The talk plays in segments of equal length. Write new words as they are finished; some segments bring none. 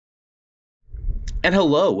And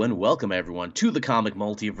hello and welcome everyone to the comic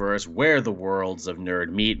multiverse where the worlds of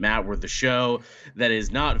nerd meet. Matt, we're the show that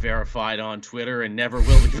is not verified on Twitter and never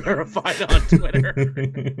will be verified on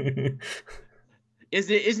Twitter.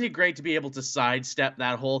 Isn't it great to be able to sidestep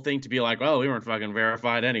that whole thing to be like, oh, we weren't fucking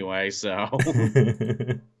verified anyway, so.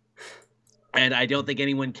 And I don't think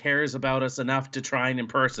anyone cares about us enough to try and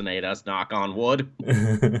impersonate us, knock on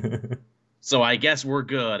wood. So I guess we're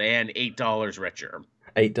good and $8 richer.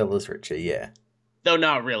 $8 richer, yeah. Though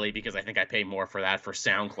not really, because I think I pay more for that for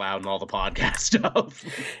SoundCloud and all the podcast stuff.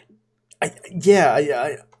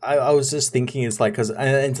 I was just thinking, it's like,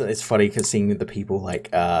 and it's funny because seeing the people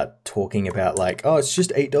like talking about like, oh, it's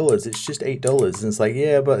just $8, it's just $8, and it's like,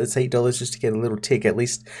 yeah, but it's $8 just to get a little tick. At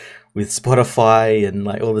least with Spotify and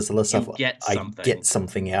like all this other stuff, I get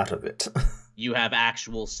something out of it. You have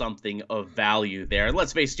actual something of value there. And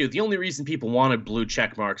let's face it, dude, the only reason people wanted blue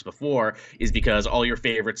check marks before is because all your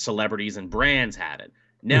favorite celebrities and brands had it.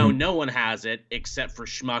 Now no one has it except for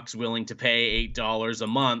schmucks willing to pay $8 a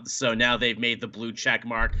month. So now they've made the blue check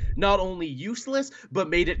mark not only useless, but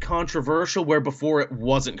made it controversial where before it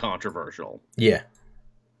wasn't controversial. Yeah.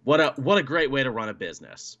 What a great way to run a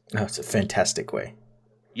business. Oh, it's a fantastic way.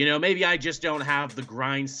 You know, maybe I just don't have the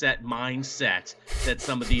grind set mindset that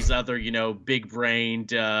some of these other, big-brained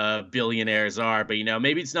billionaires are. But,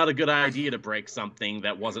 maybe it's not a good idea to break something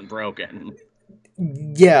that wasn't broken.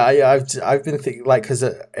 Yeah, I've been thinking, like, because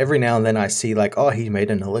every now and then I see, like, oh, he made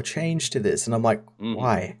another change to this. And I'm like,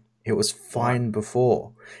 why? It was fine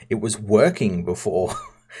before. It was working before.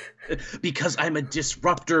 Because I'm a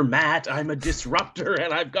disruptor, Matt. I'm a disruptor,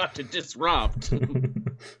 and I've got to disrupt.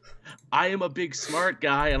 I am a big smart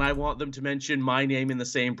guy, and I want them to mention my name in the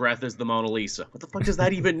same breath as the Mona Lisa. What the fuck does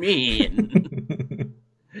that even mean?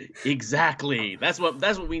 Exactly. That's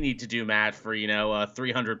what we need to do, Matt, for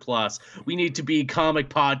 300 plus. We need to be comic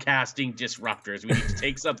podcasting disruptors. We need to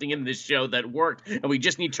take something in this show that worked, and we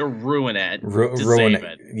just need to ruin it to save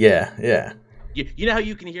it. Yeah. You know how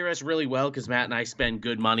you can hear us really well because Matt and I spend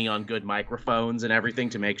good money on good microphones and everything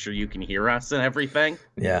to make sure you can hear us and everything?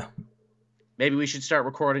 Yeah. Maybe we should start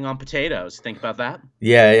recording on potatoes. Think about that?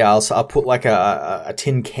 Yeah. I'll put like a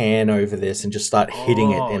tin can over this and just start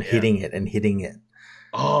hitting it and hitting it and hitting it.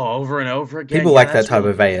 Oh, over and over again. People like that type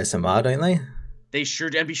of ASMR, don't they? They sure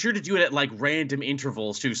do. And be sure to do it at like random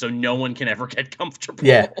intervals too, so no one can ever get comfortable.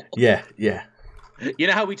 Yeah. You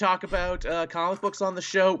know how we talk about comic books on the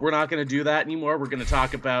show? We're not going to do that anymore. We're going to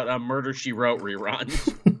talk about Murder, She Wrote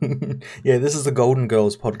rerun. Yeah, this is the Golden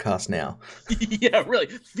Girls podcast now. Yeah, really.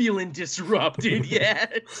 Feeling disrupted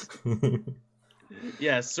yet?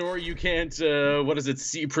 Yeah, sorry you can't,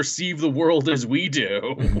 perceive the world as we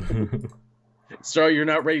do. Sorry you're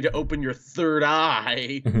not ready to open your third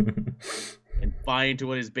eye and buy into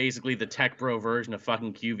what is basically the tech bro version of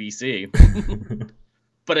fucking QVC.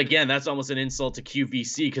 But again, that's almost an insult to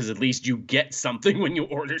QVC because at least you get something when you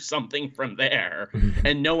order something from there,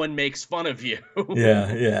 and no one makes fun of you.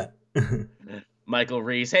 Yeah. Michael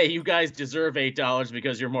Reese, hey, you guys deserve $8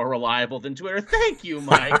 because you're more reliable than Twitter. Thank you,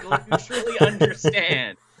 Michael. You truly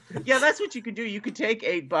understand. Yeah, that's what you could do. You could take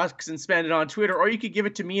 $8 and spend it on Twitter, or you could give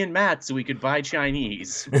it to me and Matt so we could buy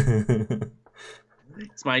Chinese.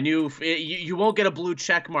 It's my new. You won't get a blue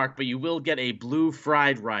check mark, but you will get a blue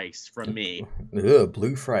fried rice from me. Ugh,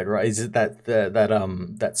 blue fried rice. Is it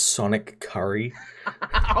that Sonic curry?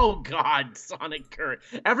 Oh God, Sonic curry!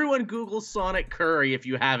 Everyone Google Sonic curry if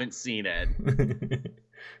you haven't seen it.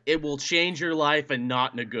 It will change your life and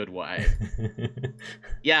not in a good way.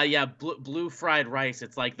 Yeah. Blue fried rice.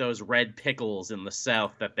 It's like those red pickles in the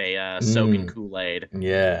South that they soak in Kool-Aid.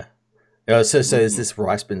 Yeah. Oh, so has this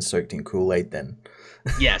rice been soaked in Kool-Aid then?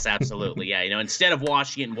 Yes, absolutely. Yeah, instead of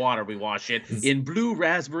washing it in water, we wash it in blue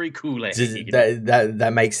raspberry Kool-Aid.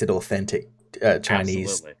 That makes it authentic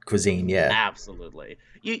Chinese cuisine. Yeah, absolutely.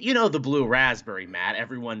 You know the blue raspberry, Matt,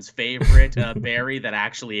 everyone's favorite berry that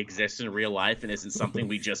actually exists in real life and isn't something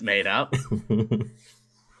we just made up.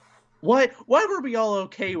 Why were we all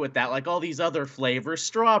okay with that? Like all these other flavors,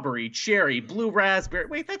 strawberry, cherry, blue raspberry.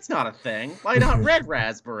 Wait, that's not a thing. Why not red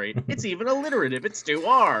raspberry? It's even alliterative. It's 2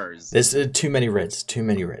 R's. There's too many reds. Too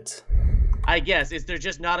many reds. I guess. Is there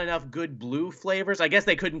just not enough good blue flavors? I guess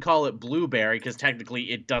they couldn't call it blueberry because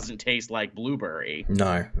technically it doesn't taste like blueberry.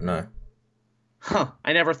 No. Huh.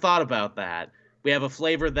 I never thought about that. We have a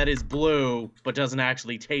flavor that is blue but doesn't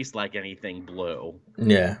actually taste like anything blue.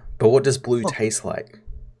 Yeah, but what does blue taste like?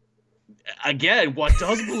 Again, what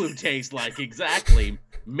does blue taste like exactly?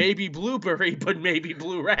 Maybe blueberry, but maybe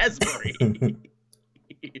blue raspberry.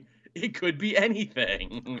 It could be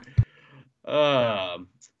anything. So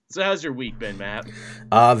how's your week been, Matt?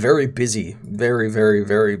 Very busy. Very, very,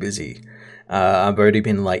 very busy. I've already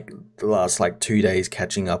been like the last like 2 days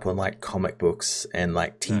catching up on like comic books and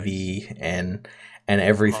like TV and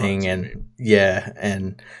everything, and yeah,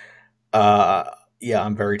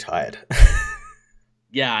 I'm very tired.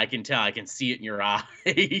 Yeah, I can tell. I can see it in your eyes.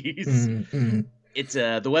 Mm-hmm. It's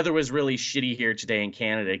the weather was really shitty here today in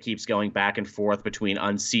Canada. It keeps going back and forth between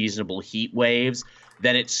unseasonable heat waves.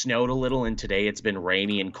 Then it snowed a little, and today it's been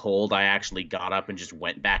rainy and cold. I actually got up and just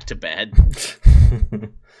went back to bed.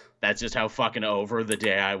 That's just how fucking over the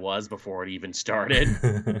day I was before it even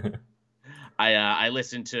started. I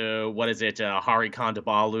listened to, Hari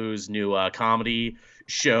Kondabolu's new comedy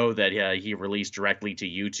show that he released directly to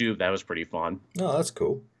YouTube. That was pretty fun. Oh, that's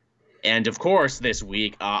cool. And of course, this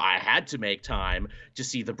week, I had to make time to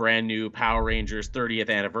see the brand new Power Rangers 30th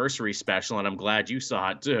anniversary special, and I'm glad you saw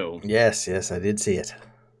it too. Yes, I did see it.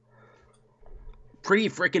 Pretty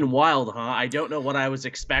freaking wild, huh? I don't know what I was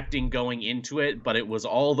expecting going into it, but it was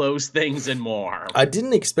all those things and more. I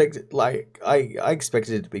didn't expect it, like, I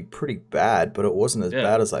expected it to be pretty bad, but it wasn't as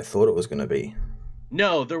bad as I thought it was going to be.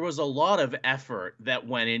 No, there was a lot of effort that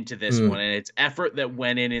went into this one, and it's effort that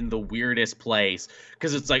went in the weirdest place.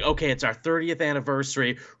 Because it's like, okay, it's our 30th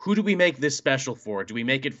anniversary. Who do we make this special for? Do we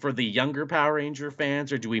make it for the younger Power Ranger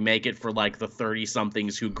fans, or do we make it for, like, the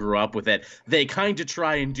 30-somethings who grew up with it? They kind of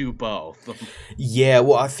try and do both. Yeah,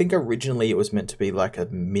 well, I think originally it was meant to be, like, a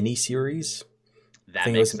mini-series. That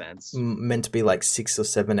makes sense. Meant to be, like, 6 or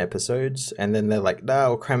 7 episodes, and then they're like,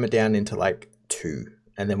 no, we'll cram it down into, like, 2.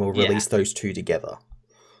 And then we'll release those 2 together.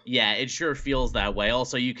 Yeah, it sure feels that way.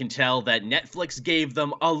 Also, you can tell that Netflix gave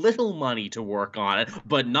them a little money to work on it,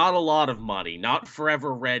 but not a lot of money. Not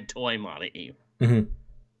Forever Red toy money. Mm-hmm.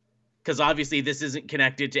 Because obviously this isn't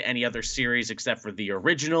connected to any other series except for the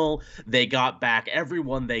original. They got back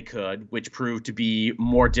everyone they could, which proved to be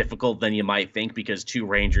more difficult than you might think because 2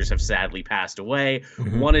 Rangers have sadly passed away.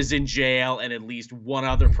 Mm-hmm. One is in jail, and at least one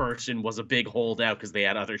other person was a big holdout because they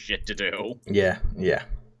had other shit to do. Yeah.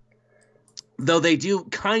 Though they do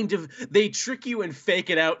they trick you and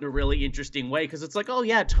fake it out in a really interesting way because it's like, oh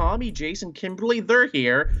yeah, Tommy, Jason, Kimberly, they're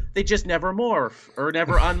here. They just never morph or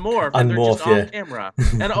never unmorph. And they're just on camera.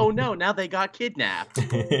 And oh no, now they got kidnapped.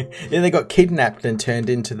 Yeah, they got kidnapped and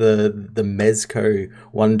turned into the Mezco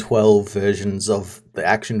 112 versions of the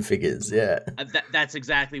action figures. Yeah. That's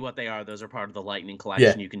exactly what they are. Those are part of the Lightning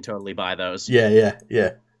Collection. Yeah. You can totally buy those. Yeah.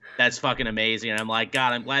 That's fucking amazing. And I'm like,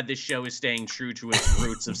 God, I'm glad this show is staying true to its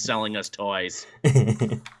roots of selling us toys.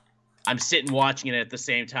 I'm sitting watching it at the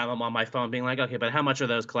same time. I'm on my phone being like, okay, but how much are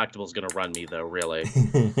those collectibles going to run me, though, really?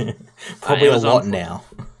 Probably a lot now.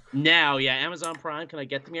 Now, yeah, Amazon Prime, can I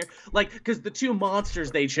get them here? Like, because the 2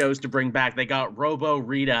 monsters they chose to bring back, they got Robo,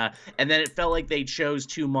 Rita, and then it felt like they chose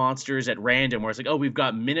 2 monsters at random, where it's like, oh, we've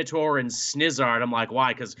got Minotaur and Snizzard. I'm like,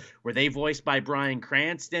 why? Because were they voiced by Bryan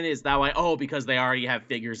Cranston? Is that why? Oh, because they already have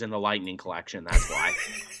figures in the Lightning Collection. That's why.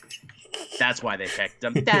 That's why they picked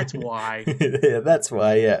them. That's why. Yeah, that's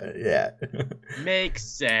why, yeah. Makes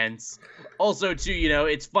sense. Also, too,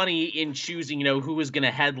 it's funny in choosing, who is going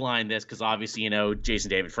to headline this, because obviously, Jason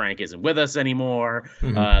David Frank isn't with us anymore.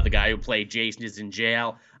 Mm-hmm. The guy who played Jason is in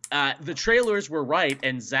jail. The trailers were right,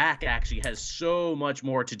 and Zach actually has so much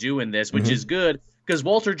more to do in this, which is good, because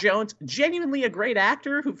Walter Jones, genuinely a great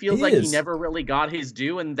actor who feels like he never really got his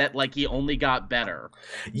due, and that, like, he only got better.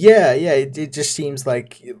 Yeah, it just seems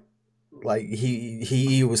like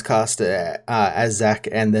he was cast as Zach,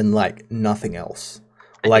 and then, like, nothing else.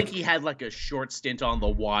 I think he had, like, a short stint on The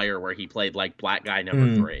Wire where he played, like, Black Guy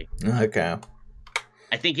number 3. Okay.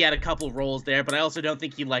 I think he had a couple roles there, but I also don't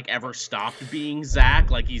think he, like, ever stopped being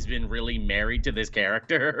Zach. Like, he's been really married to this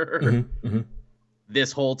character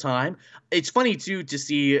this whole time. It's funny, too, to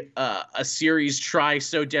see a series try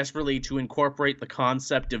so desperately to incorporate the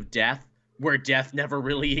concept of death, where death never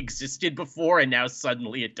really existed before, and now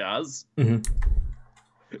suddenly it does.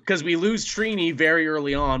 Because we lose Trini very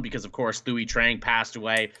early on because, of course, Thuy Trang passed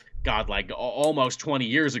away, God, like, almost 20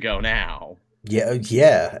 years ago now.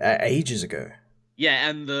 Yeah, ages ago. Yeah,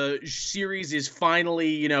 and the series is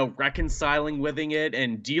finally, reconciling with it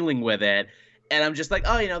and dealing with it. And I'm just like,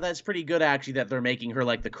 oh, that's pretty good, actually, that they're making her,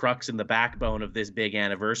 like, the crux and the backbone of this big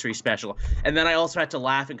anniversary special. And then I also had to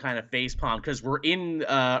laugh and kind of facepalm because we're in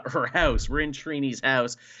her house. We're in Trini's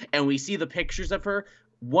house, and we see the pictures of her.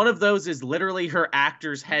 One of those is literally her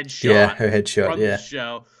actor's headshot. Yeah, her headshot, from the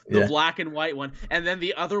show. The black and white one. And then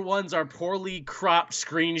the other ones are poorly cropped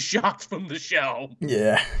screenshots from the show.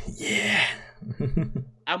 Yeah.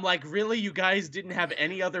 I'm like, really? You guys didn't have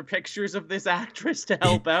any other pictures of this actress to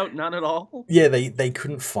help out? None at all? Yeah, they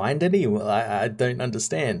couldn't find any? Well, I don't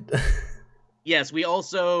understand. Yes, we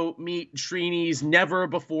also meet Trini's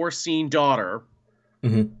never-before-seen daughter.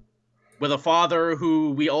 with a father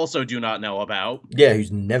who we also do not know about. Yeah,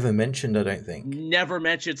 who's never mentioned, I don't think. Never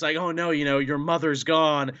mentioned. It's like, oh no, your mother's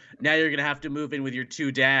gone. Now you're gonna have to move in with your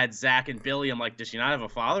two dads, Zach and Billy. I'm like, does she not have a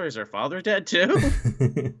father? Is her father dead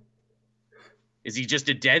too? Is he just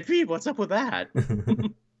a deadbeat? What's up with that?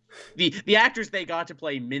 The actress they got to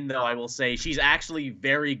play Min, though, I will say, she's actually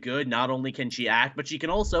very good. Not only can she act, but she can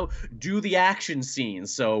also do the action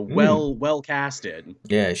scenes. So well casted.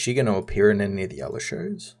 Yeah, is she gonna appear in any of the other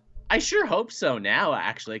shows? I sure hope so now,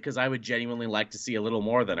 actually, because I would genuinely like to see a little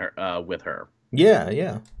more than her with her.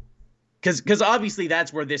 Yeah. Because obviously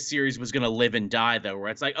that's where this series was going to live and die, though, where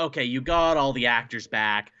it's like, okay, you got all the actors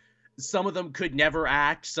back. Some of them could never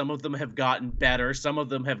act. Some of them have gotten better. Some of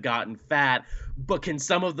them have gotten fat. But can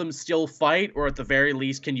some of them still fight? Or at the very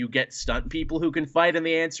least, can you get stunt people who can fight? And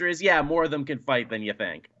the answer is, yeah, more of them can fight than you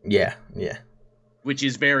think. Yeah. Which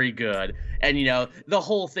is very good. And, the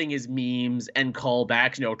whole thing is memes and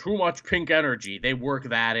callbacks. Too much pink energy. They work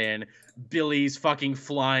that in. Billy's fucking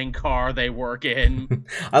flying car they work in.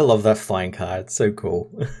 I love that flying car. It's so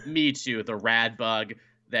cool. Me too. The rad bug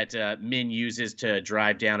that Min uses to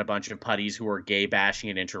drive down a bunch of putties who are gay bashing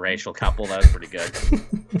an interracial couple. That was pretty good.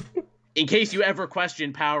 In case you ever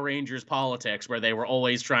question Power Rangers politics, where they were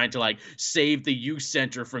always trying to save the youth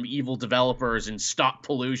center from evil developers and stop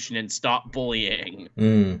pollution and stop bullying.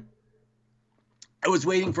 I was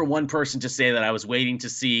waiting for one person to say that. I was waiting to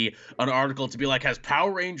see an article to be like, has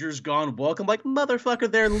Power Rangers gone woke? I'm like,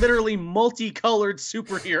 motherfucker, they're literally multicolored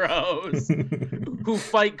superheroes who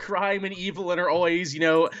fight crime and evil and are always,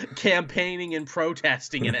 campaigning and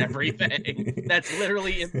protesting and everything. That's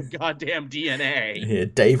literally in the goddamn DNA. Yeah,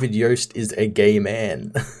 David Yost is a gay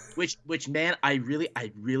man. Which man, I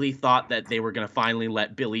really thought that they were going to finally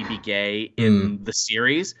let Billy be gay in the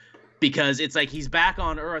series. Because it's like he's back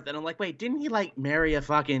on Earth, and I'm like, wait, didn't he marry a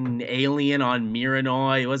fucking alien on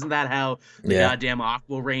Miranoi? Wasn't that how the goddamn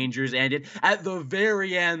Aqua Rangers ended? At the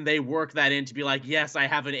very end, they work that in to be like, yes, I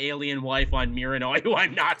have an alien wife on Miranoi who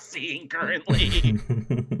I'm not seeing currently.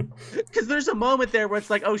 Because there's a moment there where it's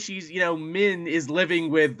like, oh, she's, Min is living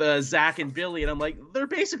with Zach and Billy, and I'm like, they're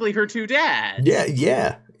basically her two dads.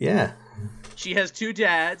 Yeah. She has two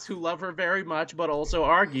dads who love her very much, but also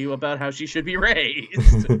argue about how she should be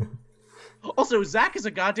raised. Also, Zach is a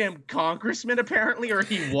goddamn congressman, apparently, or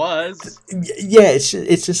he was. Yeah, it's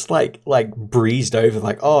just like breezed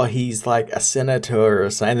over, oh, he's a senator or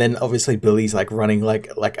something. And then obviously Billy's running like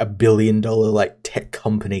 $1 billion tech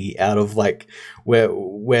company out of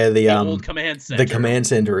where the old command center. The command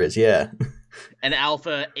center is, yeah. And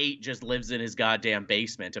Alpha 8 just lives in his goddamn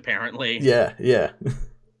basement, apparently. Yeah.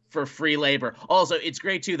 For free labor. Also, it's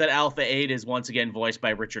great too that Alpha 8 is once again voiced by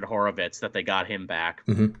Richard Horowitz, that they got him back.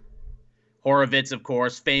 Horowitz, of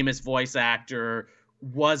course, famous voice actor,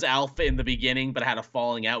 was Alpha in the beginning, but had a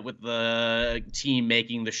falling out with the team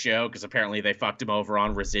making the show because apparently they fucked him over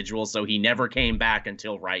on residuals, so he never came back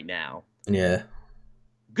until right now. Yeah.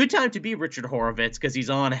 Good time to be Richard Horowitz because he's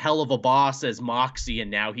on Hell of a Boss as Moxie, and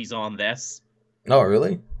now he's on this. Oh,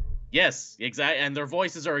 really? Yes, exactly. And their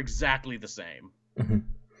voices are exactly the same.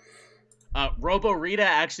 Robo Rita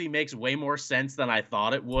actually makes way more sense than I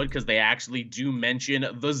thought it would because they actually do mention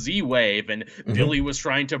the Z-Wave and Billy was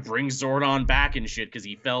trying to bring Zordon back and shit because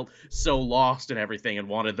he felt so lost and everything and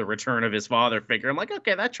wanted the return of his father figure. I'm like,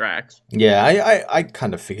 okay, that tracks. Yeah, I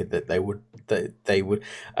kind of figured that they would.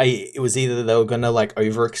 It was either they were gonna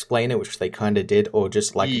over-explain it, which they kind of did, or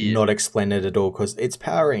just not explain it at all because it's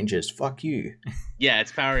Power Rangers. Fuck you. Yeah,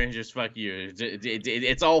 it's Power Rangers. Fuck you.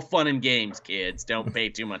 It's all fun and games, kids. Don't pay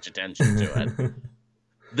too much attention to it.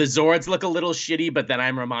 The Zords look a little shitty, but then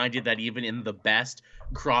I'm reminded that even in the best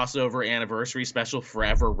crossover anniversary special,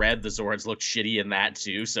 Forever Red, the Zords look shitty in that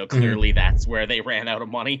too. So clearly that's where they ran out of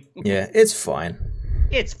money. Yeah, it's fine.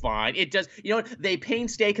 It's fine. It does. You know what? They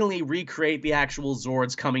painstakingly recreate the actual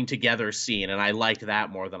Zords coming together scene, and I liked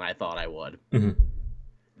that more than I thought I would.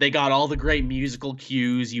 They got all the great musical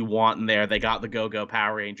cues you want in there. They got the Go-Go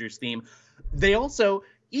Power Rangers theme. They also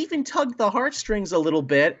even tugged the heartstrings a little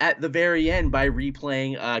bit at the very end by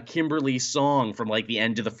replaying Kimberly's song from the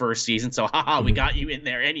end of the first season. So, we got you in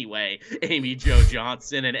there anyway, Amy Jo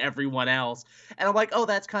Johnson and everyone else. And I'm like, oh,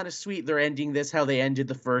 that's kind of sweet. They're ending this how they ended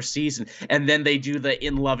the first season. And then they do the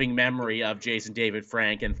In Loving Memory of Jason David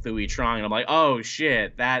Frank and Thuy Trong. And I'm like, oh,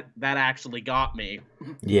 shit, that actually got me.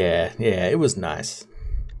 Yeah, it was nice.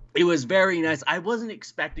 It was very nice. I wasn't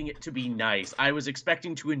expecting it to be nice. I was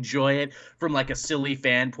expecting to enjoy it from a silly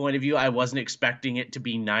fan point of view. I wasn't expecting it to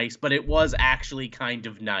be nice, but it was actually kind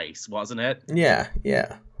of nice, wasn't it? Yeah.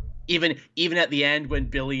 even at the end when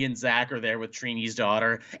Billy and Zach are there with Trini's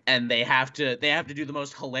daughter, and they have to do the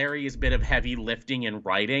most hilarious bit of heavy lifting and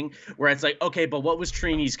writing, where it's like, okay, but what was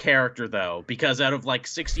Trini's character though? Because out of like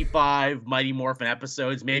 65 Mighty Morphin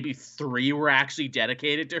episodes, maybe 3 were actually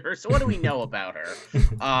dedicated to her. So what do we know about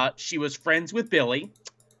her? She was friends with Billy.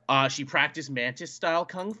 She practiced Mantis style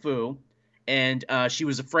kung fu. And she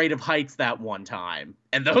was afraid of heights that one time.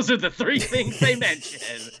 And those are the 3 things they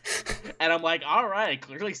mentioned. And I'm like, all right,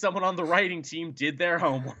 clearly someone on the writing team did their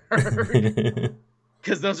homework.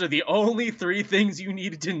 Because those are the only 3 things you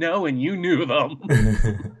needed to know, and you knew them.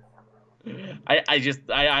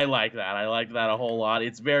 I like that. I like that a whole lot.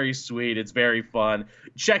 It's very sweet. It's very fun.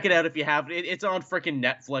 Check it out if you haven't. It's on freaking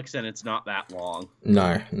Netflix, and it's not that long.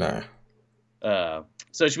 No.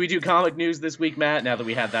 So should we do comic news this week, Matt, now that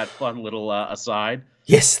we had that fun little aside?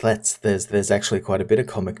 Yes, there's actually quite a bit of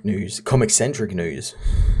comic-centric news.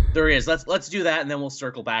 There is. Let's do that, and then we'll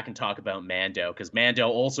circle back and talk about Mando, because Mando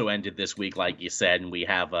also ended this week, like you said, and we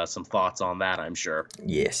have some thoughts on that, I'm sure.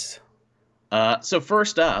 Yes. So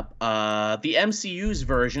first up, the MCU's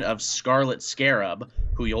version of Scarlet Scarab,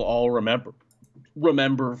 who you'll all remember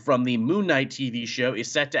from the Moon Knight TV show,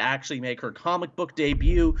 is set to actually make her comic book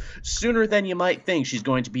debut sooner than you might think. She's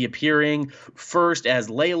going to be appearing first as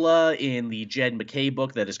Layla in the Jed McKay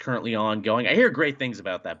book that is currently ongoing. I hear great things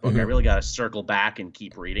about that book. I really got to circle back and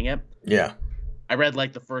keep reading it. Yeah. I read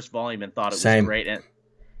like the first volume and thought it Same. was great.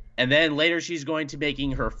 And then later she's going to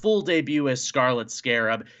making her full debut as Scarlet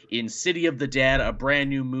Scarab in City of the Dead, a brand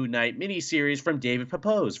new Moon Knight miniseries from David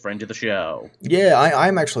Pepose, friend of the show. Yeah,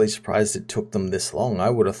 I'm actually surprised it took them this long.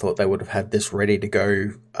 I would have thought they would have had this ready to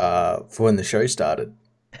go for when the show started.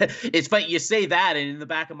 It's funny you say that, and in the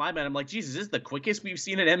back of my mind, I'm like, Jesus, this is the quickest we've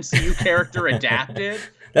seen an MCU character adapted.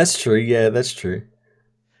 That's true. Yeah, that's true.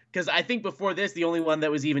 Because I think before this, the only one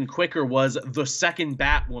that was even quicker was the second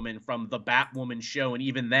Batwoman from the Batwoman show. And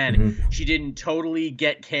even then, she didn't totally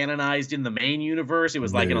get canonized in the main universe. It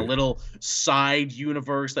was like in a little side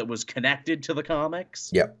universe that was connected to the comics.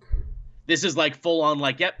 Yep. This is like full on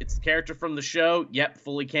like, yep, it's the character from the show. Yep,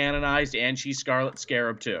 fully canonized. And she's Scarlet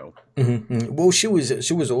Scarab too. Well, she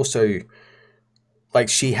was also, like,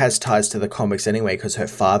 she has ties to the comics anyway because her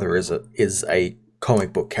father is a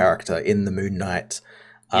comic book character in the Moon Knight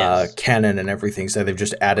canon and everything, so they've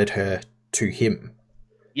just added her to him.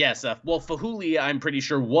 Yes, well, Fahuli, I'm pretty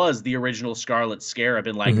sure, was the original Scarlet Scarab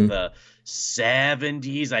in like the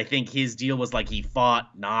 70s. I think his deal was like he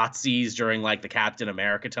fought Nazis during like the Captain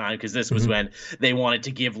America time, because this was when they wanted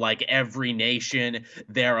to give like every nation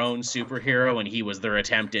their own superhero, and he was their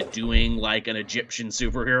attempt at doing like an Egyptian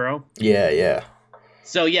superhero. Yeah.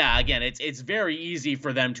 So yeah, again, it's very easy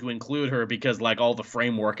for them to include her because like all the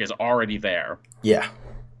framework is already there. Yeah.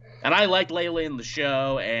 And I liked Layla in the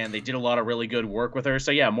show, and they did a lot of really good work with her.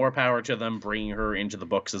 So yeah, more power to them bringing her into the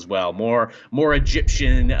books as well. More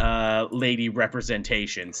Egyptian lady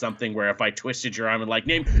representation. Something where if I twisted your arm and like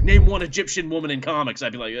name one Egyptian woman in comics,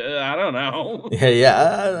 I'd be like, I don't know.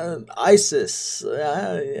 ISIS,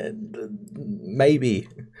 maybe.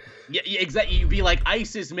 Yeah, exactly. You'd be like,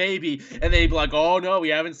 ISIS, maybe. And they'd be like, oh, no, we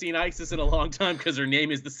haven't seen ISIS in a long time because her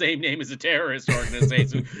name is the same name as a terrorist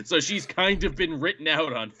organization. So she's kind of been written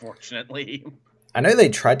out, unfortunately. I know they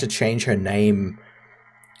tried to change her name.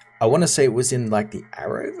 I want to say it was in, like, the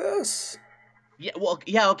Arrowverse? Yeah, well,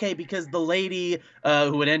 yeah, okay, because the lady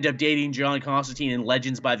who would end up dating John Constantine in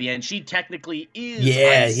Legends by the end, she technically is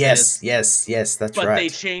ISIS. Yes, that's right. But they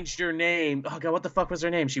changed her name. Oh, God, what the fuck was her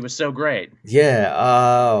name? She was so great. Yeah,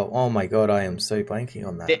 oh my God, I am so blanking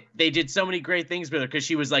on that. They did so many great things with her, because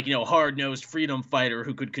she was like, hard-nosed freedom fighter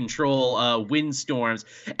who could control windstorms,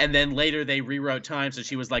 and then later they rewrote time, so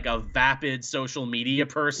she was like a vapid social media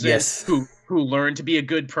person who learned to be a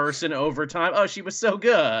good person over time. Oh, she was so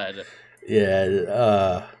good.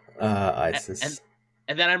 Yeah, ISIS.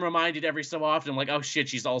 And then I'm reminded every so often, like, oh shit,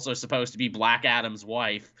 she's also supposed to be Black Adam's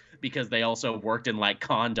wife, because they also worked in, like,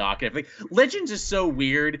 Kahndaq. Legends is so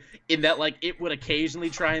weird in that, like, it would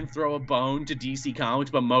occasionally try and throw a bone to DC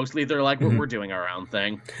Comics, but mostly they're like, we're doing our own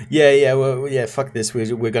thing. Yeah, fuck this.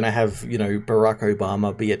 We're gonna have, Barack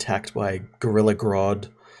Obama be attacked by Gorilla Grodd.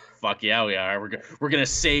 Fuck yeah, we are. We're gonna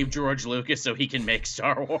save George Lucas so he can make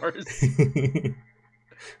Star Wars.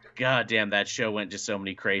 God damn, that show went to so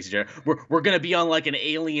many crazy. We're gonna be on like an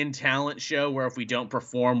alien talent show where if we don't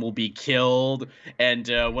perform, we'll be killed. And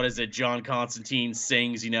what is it? John Constantine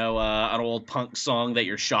sings, an old punk song that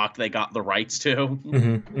you're shocked they got the rights to.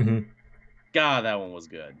 God, that one was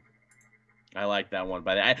good. I like that one,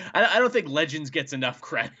 but I don't think Legends gets enough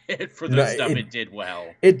credit for the stuff it did well.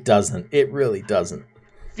 It doesn't. It really doesn't.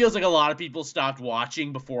 feels like a lot of people stopped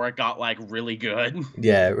watching before it got like really good.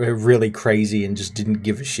 Yeah, really crazy and just didn't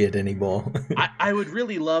give a shit anymore. I would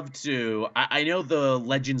really love to. I know the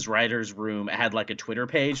Legends Writers Room had like a Twitter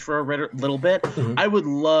page for a little bit. Mhm. I would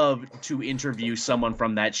love to interview someone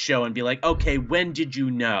from that show and be like, okay, when did you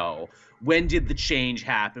know? When did the change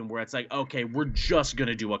happen where it's like, okay, we're just going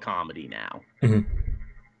to do a comedy now? Mhm.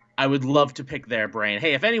 I would love to pick their brain.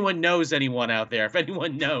 Hey, if anyone knows anyone out there, if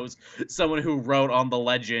anyone knows someone who wrote on the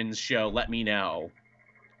Legends show, let me know.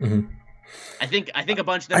 Mhm. I think a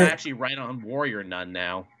bunch of them actually write on Warrior Nun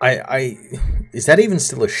now. Is that even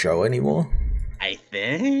still a show anymore? I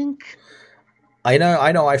think. I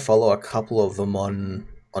know. I follow a couple of them on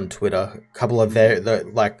Twitter. A couple of the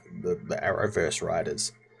Arrowverse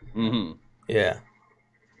writers. Mm-hmm. Yeah.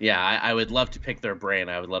 Yeah, I would love to pick their brain.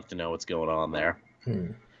 I would love to know what's going on there. Hmm.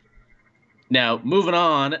 Now, moving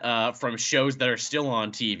on from shows that are still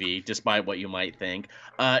on TV, despite what you might think,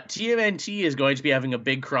 TMNT is going to be having a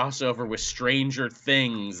big crossover with Stranger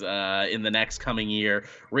Things in the next coming year,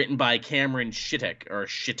 written by Cameron Shittock, or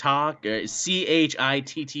Shittock,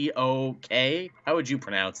 Chittok. How would you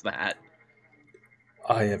pronounce that?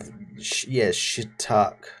 I have,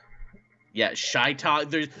 Shittak. Yeah, Shytalk.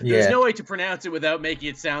 There's no way to pronounce it without making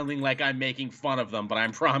it sounding like I'm making fun of them, but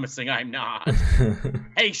I'm promising I'm not.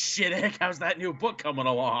 Hey, Shittock, how's that new book coming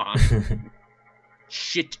along?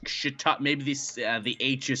 Shittock. Maybe the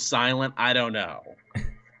H is silent. I don't know.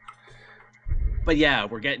 But yeah,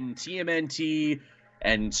 we're getting TMNT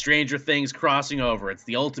and Stranger Things crossing over. It's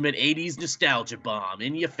the ultimate 80s nostalgia bomb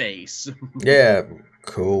in your face. Yeah,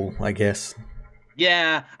 cool, I guess.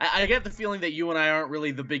 Yeah, I get the feeling that you and I aren't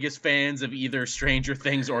really the biggest fans of either Stranger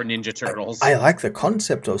Things or Ninja Turtles. I like the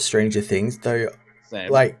concept of Stranger Things, though.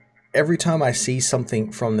 Same. Like, every time I see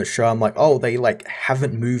something from the show, I'm like, oh, they like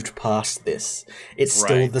haven't moved past this. It's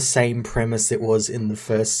still the same premise it was in the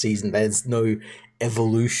first season. There's no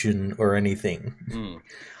evolution or anything.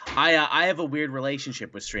 I have a weird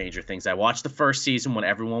relationship with Stranger Things. I watched the first season when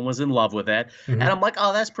everyone was in love with it, and I'm like,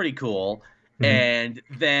 oh, that's pretty cool. And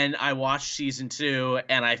then I watched season 2,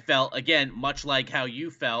 and I felt, again, much like how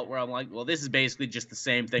you felt, where I'm like, well, this is basically just the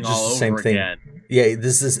same thing all over again. Yeah,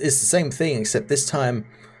 it's the same thing, except this time,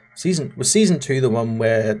 season 2 the one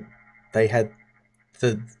where they had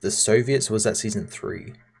the Soviets, or was that season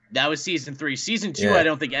 3? That was season 3. Season 2, I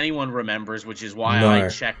don't think anyone remembers, which is why I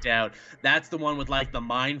checked out. That's the one with, like, the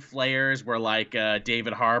mind flayers, where, like,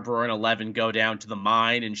 David Harbour and Eleven go down to the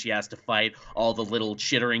mine, and she has to fight all the little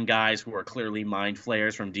chittering guys who are clearly mind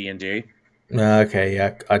flayers from D&D. Okay,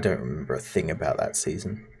 yeah, I don't remember a thing about that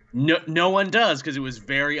season. No one does, because it was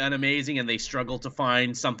very unamazing, and they struggled to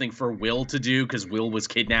find something for Will to do, because Will was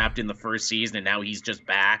kidnapped in the first season, and now he's just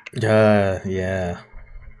back. Yeah.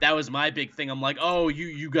 That was my big thing. I'm like, oh,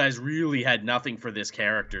 you guys really had nothing for this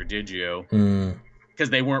character, did you? Because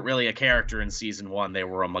they weren't really a character in season 1. They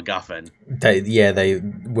were a MacGuffin. They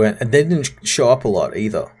weren't. And they didn't show up a lot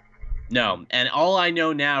either. No, and all I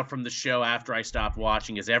know now from the show after I stopped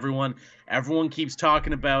watching is everyone keeps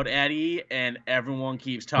talking about Eddie, and everyone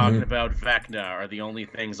keeps talking about Vecna are the only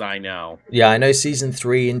things I know. Yeah, I know season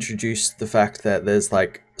 3 introduced the fact that there's,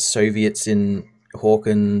 like, Soviets in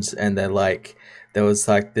Hawkins, and they're, like... There was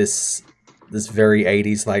like this very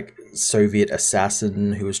 80s like Soviet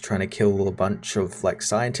assassin who was trying to kill a bunch of like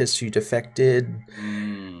scientists who defected.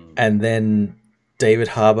 And then David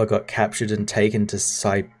Harbour got captured and taken to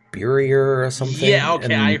Siberia or something. Yeah,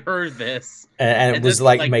 okay, I heard this. And it was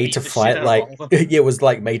like made to fight like it was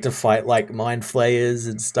like made to fight like mind flayers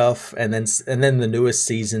and stuff. And then the newest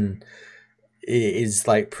season is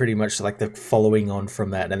like pretty much like the following on from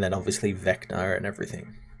that, and then obviously Vecna and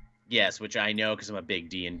everything. Yes, which I know because I'm a big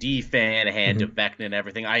D&D fan, Hand of Vecna and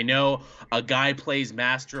everything. I know a guy plays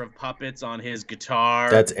Master of Puppets on his guitar.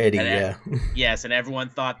 That's Eddie, yeah. Yes, and everyone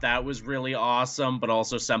thought that was really awesome, but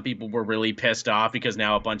also some people were really pissed off because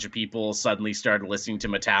now a bunch of people suddenly started listening to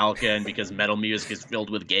Metallica, and because metal music is filled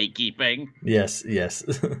with gatekeeping. Yes.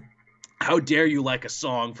 How dare you like a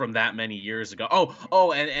song from that many years ago?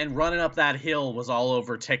 Oh, and Running Up That Hill was all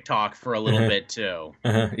over TikTok for a little bit, too.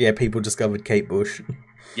 Yeah, people discovered Kate Bush.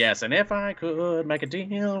 Yes, and if I could make a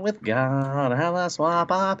deal with God, how I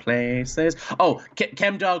swap our places. Oh,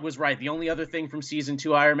 Chemdog was right. The only other thing from season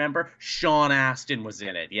 2 I remember, Sean Astin was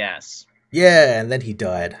in it, yes. Yeah, and then he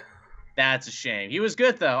died. That's a shame. He was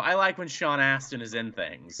good, though. I like when Sean Astin is in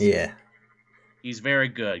things. Yeah. He's very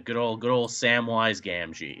good. Good old Samwise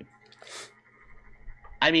Gamgee.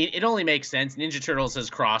 I mean, it only makes sense. Ninja Turtles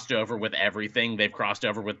has crossed over with everything. They've crossed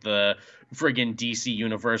over with the friggin' DC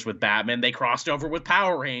universe with Batman. They crossed over with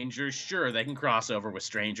Power Rangers. Sure, they can cross over with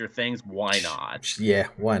Stranger Things. Why not? Yeah,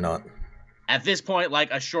 why not? At this point,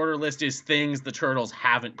 like, a shorter list is things the Turtles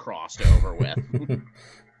haven't crossed over with.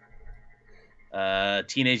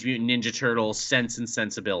 Teenage Mutant Ninja Turtles Sense and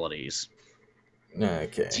Sensibilities.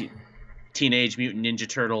 Okay. Teenage Mutant Ninja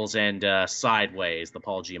Turtles and Sideways, the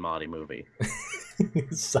Paul Giamatti movie.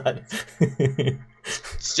 Sad.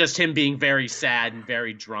 It's just him being very sad and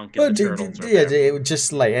very drunk. And the Turtles yeah,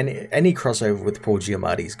 just like any crossover with Paul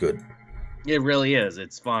Giamatti is good. It really is.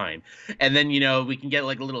 It's fine. And then, you know, we can get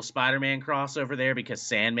like a little Spider-Man crossover there because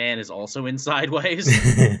Sandman is also in Sideways.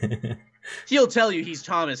 He'll tell you he's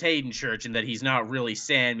Thomas Hayden Church and that he's not really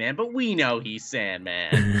Sandman, but we know he's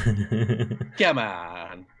Sandman. Come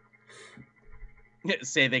on.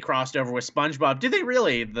 Say they crossed over with SpongeBob. Did they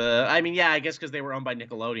really? I mean, yeah, I guess because they were owned by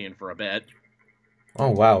Nickelodeon for a bit. Oh,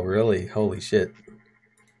 wow, really? Holy shit.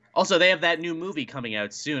 Also, they have that new movie coming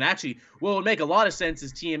out soon. Actually, what would make a lot of sense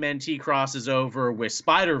is TMNT crosses over with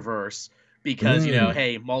Spider-Verse because, you know,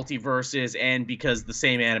 hey, multiverses, and because the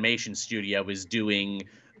same animation studio is doing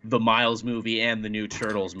the Miles movie and the new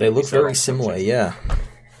Turtles movie. They look very similar, yeah.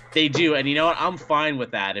 They do, and you know what? I'm fine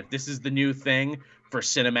with that. If this is the new thing for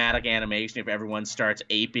cinematic animation, if everyone starts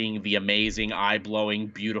aping the amazing, eye-blowing,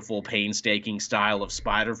 beautiful, painstaking style of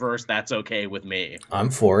Spider-Verse, that's okay with me. I'm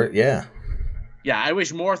for it, yeah. Yeah, I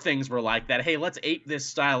wish more things were like that. Hey, let's ape this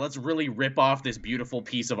style. Let's really rip off this beautiful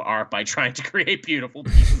piece of art by trying to create beautiful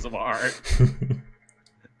pieces of art.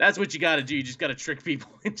 That's what you gotta do. You just gotta trick people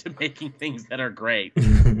into making things that are great.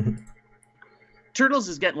 Turtles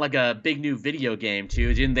is getting like a big new video game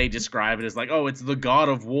too. Didn't they describe it as like, oh, it's the God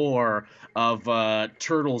of War of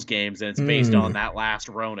Turtles games, and it's based on that last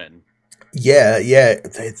Ronin. Yeah,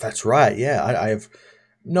 that's right. Yeah, I have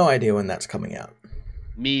no idea when that's coming out.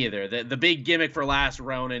 Me either. The big gimmick for Last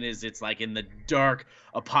Ronin is it's like in the dark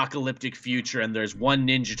apocalyptic future, and there's one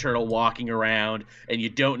Ninja Turtle walking around, and you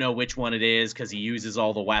don't know which one it is because he uses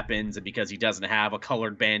all the weapons, and because he doesn't have a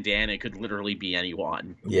colored bandana, it could literally be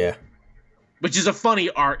anyone. Yeah. Which is a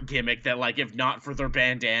funny art gimmick that, like, if not for their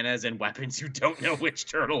bandanas and weapons, you don't know which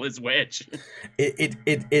turtle is which.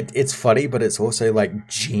 It's funny, but it's also like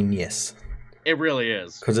genius. It really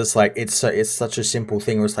is. Because it's like it's such a simple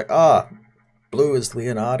thing where it's like, blue is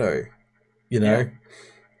Leonardo, you know? Yeah.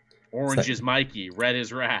 Orange is Mikey, red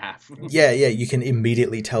is Raph. yeah, you can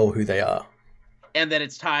immediately tell who they are. And then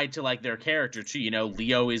it's tied to, like, their character, too. You know,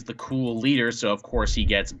 Leo is the cool leader, so of course he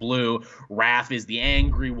gets blue. Raph is the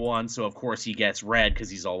angry one, so of course he gets red, because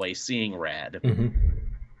he's always seeing red. Mm-hmm.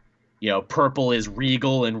 You know, purple is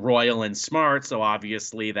regal and royal and smart, so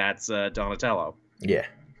obviously that's Donatello. Yeah.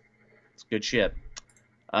 It's good shit.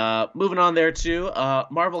 Moving on there, too,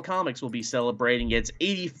 Marvel Comics will be celebrating its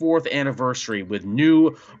 84th anniversary with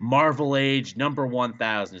new Marvel Age number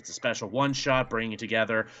 1000. It's a special one-shot bringing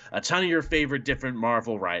together a ton of your favorite different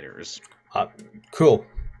Marvel writers. Cool.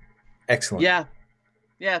 Excellent.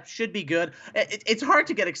 Yeah, should be good. It's hard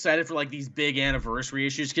to get excited for, like, these big anniversary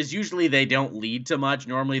issues because usually they don't lead to much.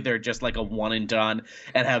 Normally they're just like a one and done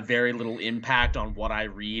and have very little impact on what I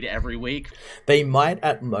read every week. They might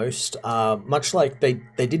at most, much like they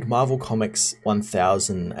did Marvel Comics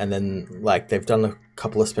 1000, and then, like, they've done a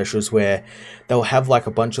couple of specials where they'll have, like,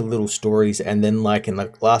 a bunch of little stories, and then, like, in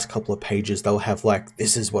the last couple of pages they'll have, like,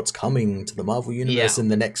 this is what's coming to the Marvel Universe in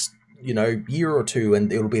the next, you know, year or two,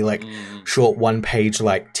 and it'll be like short 1-page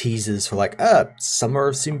like teasers for like Summer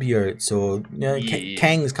of Symbiotes, or, you know,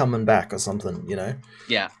 Kang's coming back or something, you know.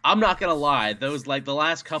 Yeah, I'm not gonna lie, those, like, the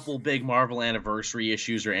last couple big Marvel anniversary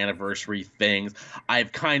issues or anniversary things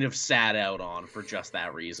I've kind of sat out on for just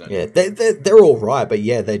that reason. Yeah, they're all right, but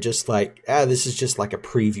yeah, they're just like, this is just like a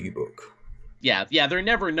preview book. Yeah, they're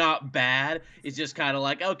never not bad. It's just kind of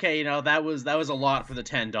like, okay, you know, that was a lot for the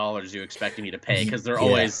 $10 you expected me to pay, because they're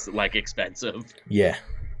always, like, expensive. Yeah.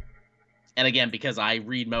 And again, because I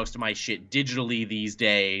read most of my shit digitally these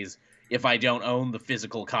days, if I don't own the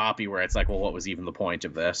physical copy, where it's like, well, what was even the point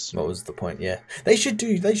of this? What was the point? Yeah, they should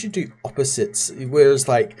do opposites. Whereas,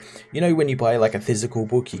 like, you know, when you buy like a physical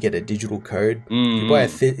book, you get a digital code. You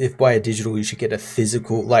buy a digital, you should get a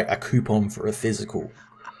physical, like a coupon for a physical.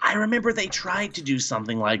 I remember they tried to do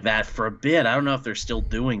something like that for a bit. I don't know if they're still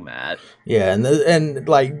doing that. Yeah, and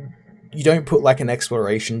like, you don't put like an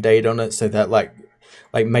expiration date on it, so that like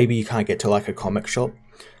maybe you can't get to like a comic shop,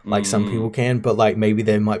 like some people can, but like maybe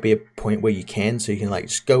there might be a point where you can, so you can like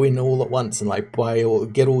just go in all at once and like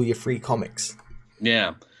get all your free comics.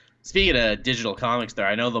 Yeah. Speaking of digital comics there,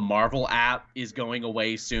 I know the Marvel app is going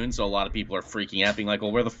away soon, so a lot of people are freaking out, being like,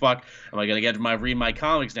 well, where the fuck am I going to get to read my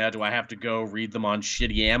comics now? Do I have to go read them on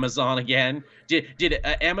shitty Amazon again? Did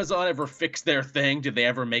Amazon ever fix their thing? Did they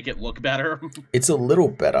ever make it look better? It's a little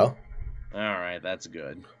better. All right, that's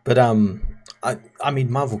good. But I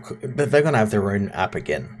mean, Marvel, but they're gonna have their own app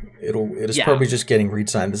again. It's Yeah. probably just getting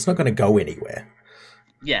redesigned. It's not gonna go anywhere.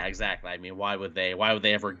 Yeah, exactly. I mean, why would they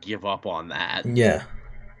ever give up on that? Yeah.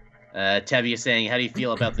 Tevye is saying, how do you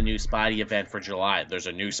feel about the new Spidey event for July? There's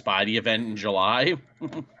a new Spidey event in July?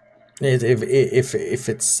 If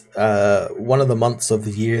it's one of the months of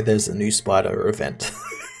the year, there's a new Spider event.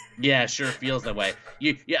 Yeah, sure feels that way.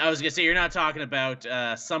 I was gonna say you're not talking about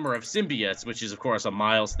Summer of Symbiotes, which is of course a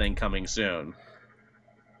Miles thing coming soon,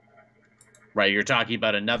 right? You're talking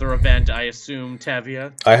about another event, I assume,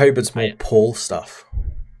 Tevye. I hope it's more Paul stuff.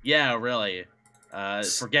 Yeah, really.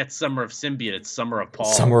 Forget Summer of Symbiote, it's Summer of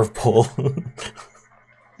Paul. Summer of Paul.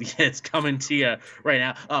 Yeah, it's coming to you right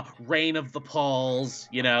now. Reign of the Pauls.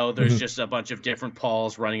 There's just a bunch of different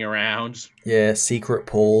Pauls running around. Yeah, secret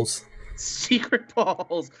Pauls. Secret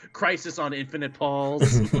Pauls. Crisis on Infinite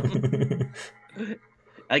Pauls.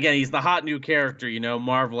 Again, he's the hot new character,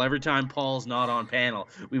 Marvel. Every time Paul's not on panel,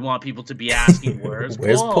 we want people to be asking, where's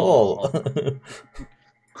Paul?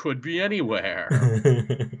 Could be anywhere.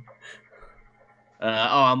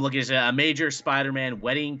 I'm looking at a major Spider-Man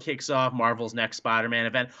wedding kicks off Marvel's next Spider-Man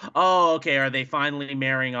event. Oh, okay. Are they finally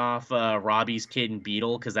marrying off Robbie's kid and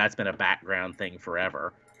Beetle? Because that's been a background thing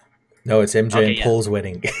forever. No, it's MJ and Paul's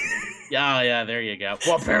wedding. Yeah, there you go.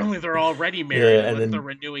 Well, apparently they're already married. And then the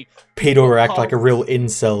renewing. Peter will act like a real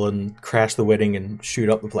incel and crash the wedding and shoot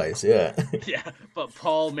up the place. Yeah. Yeah, but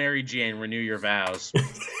Paul, Mary Jane, renew your vows.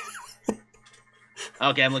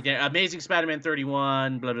 Okay, I'm looking at Amazing Spider-Man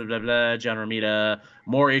 31, blah, blah, blah, blah, John Romita,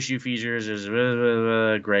 more issue features,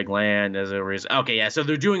 Greg Land as a reason. Okay, yeah, so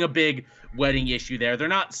they're doing a big wedding issue there. They're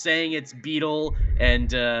not saying it's Beetle and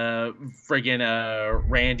friggin'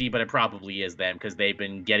 Randy, but it probably is them because they've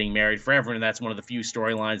been getting married forever, and that's one of the few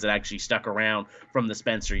storylines that actually stuck around from the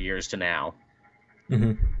Spencer years to now.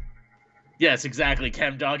 Mm-hmm. Yes, exactly,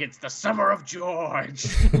 ChemDog. It's the Summer of George.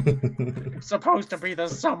 Supposed to be the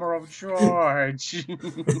Summer of George.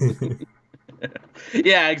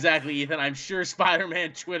 Yeah, exactly, Ethan. I'm sure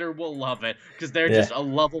Spider-Man Twitter will love it because they're just a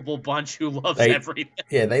lovable bunch who loves everything.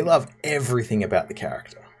 Yeah, they love everything about the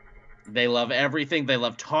character. They love everything. They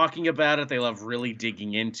love talking about it. They love really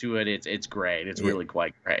digging into it. It's great. It's really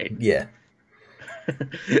quite great. Yeah.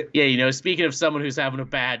 Yeah, speaking of someone who's having a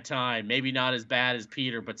bad time, maybe not as bad as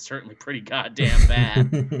Peter, but certainly pretty goddamn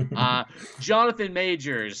bad. Jonathan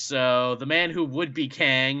Majors, so the man who would be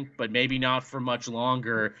Kang, but maybe not for much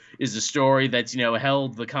longer, is a story that's,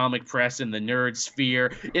 held the comic press and the nerd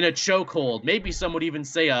sphere in a chokehold. Maybe some would even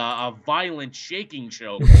say a violent shaking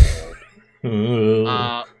chokehold.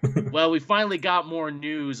 Well, we finally got more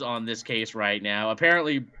news on this case right now.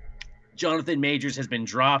 Apparently, Jonathan Majors has been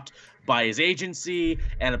dropped by his agency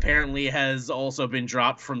and apparently has also been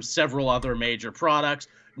dropped from several other major products.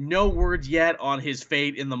 No word yet on his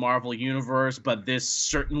fate in the Marvel Universe, but this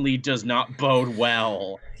certainly does not bode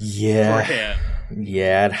well for him.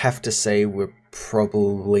 Yeah, I'd have to say we're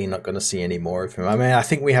probably not going to see any more of him. I mean, I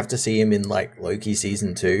think we have to see him in, Loki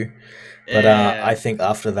Season 2. But I think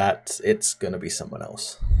after that, it's going to be someone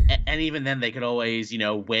else. And even then, they could always,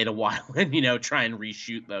 wait a while and, try and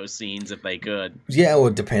reshoot those scenes if they could. Yeah, well,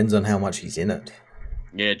 it depends on how much he's in it.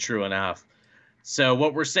 Yeah, true enough. So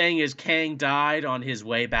what we're saying is Kang died on his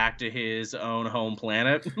way back to his own home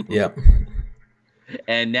planet. Yep.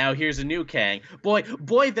 And now here's a new Kang.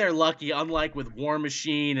 Boy, they're lucky, unlike with War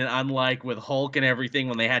Machine and unlike with Hulk and everything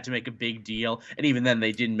when they had to make a big deal. And even then,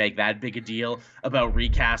 they didn't make that big a deal about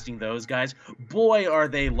recasting those guys. Boy, are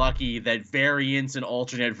they lucky that variants and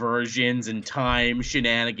alternate versions and time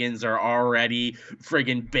shenanigans are already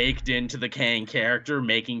friggin' baked into the Kang character,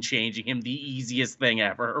 making changing him the easiest thing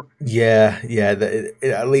ever. Yeah.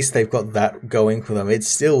 At least they've got that going for them. It's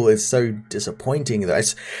so disappointing though.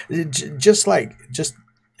 It's just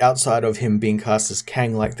outside of him being cast as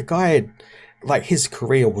Kang, the guy, his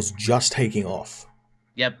career was just taking off.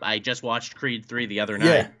 Yep, I just watched Creed 3 the other night.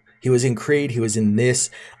 Yeah, he was in Creed, he was in this,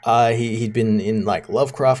 he'd been in,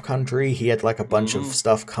 Lovecraft Country, he had, a bunch of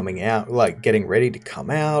stuff coming out, getting ready to come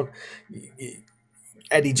out,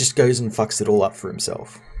 and he just goes and fucks it all up for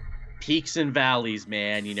himself. Peaks and valleys,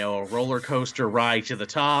 man, a roller coaster ride to the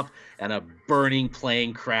top, and a burning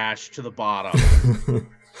plane crash to the bottom.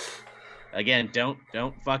 Again, don't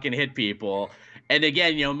fucking hit people. And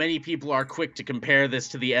again, many people are quick to compare this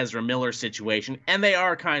to the Ezra Miller situation, and they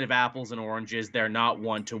are kind of apples and oranges. They're not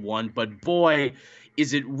one-to-one, but boy,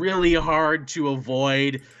 is it really hard to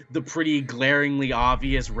avoid the pretty glaringly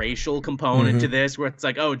obvious racial component to this, where it's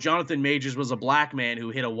Jonathan Majors was a black man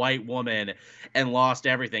who hit a white woman and lost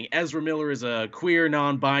everything. Ezra Miller is a queer,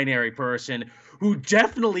 non-binary person who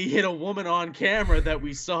definitely hit a woman on camera that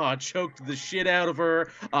we saw, choked the shit out of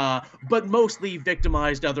her, but mostly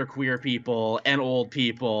victimized other queer people and old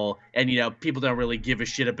people, and, you know, people don't really give a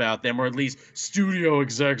shit about them, or at least studio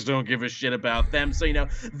execs don't give a shit about them, so, you know,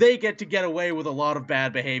 they get away with a lot of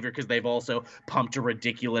bad behavior because they've also pumped a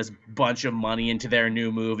ridiculous bunch of money into their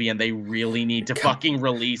new movie, and they really need to fucking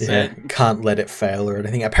release it. Can't let it fail or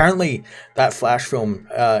anything. Apparently, that Flash film,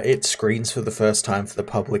 it screens for the first time for the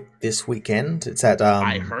public this weekend. It's at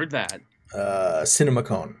I heard that.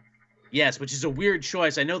 CinemaCon. Yes, which is a weird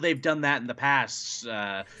choice. I know they've done that in the past,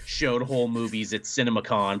 showed whole movies at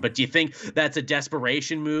CinemaCon, but do you think that's a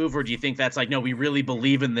desperation move, or do you think that's like, no, we really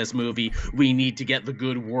believe in this movie, we need to get the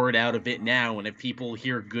good word out of it now, and if people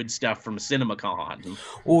hear good stuff from CinemaCon?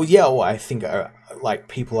 Well, yeah, well, I think, like,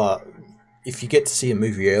 people are... If you get to see a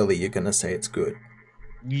movie early, you're going to say it's good.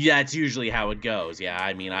 Yeah, it's usually how it goes. Yeah,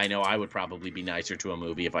 I mean, I know I would probably be nicer to a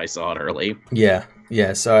movie if I saw it early. Yeah,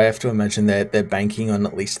 so I have to imagine they're banking on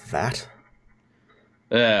at least that.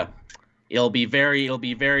 It'll be very,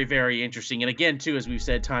 very interesting. And again, too, as we've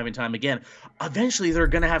said time and time again, eventually they're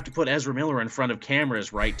going to have to put Ezra Miller in front of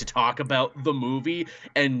cameras, right, to talk about the movie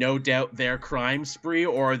and no doubt their crime spree,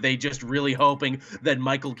 or are they just really hoping that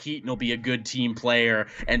Michael Keaton will be a good team player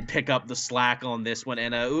and pick up the slack on this one?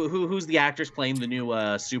 And who's the actress playing the new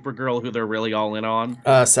Supergirl who they're really all in on?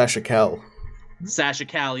 Sasha Calle. Sasha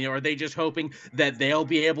Calle, you know, are they just hoping that they'll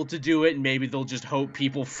be able to do it, and maybe they'll just hope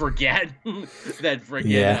people forget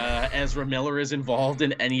that Ezra Miller is involved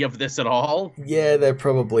in any of this at all? Yeah, they're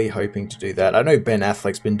probably hoping to do that. I know Ben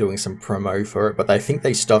Affleck's been doing some promo for it, but I think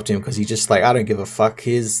they stopped him because he just like, I don't give a fuck.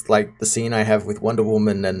 Here's like the scene I have with Wonder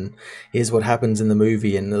Woman, and here's what happens in the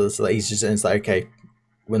movie, and it's like, okay,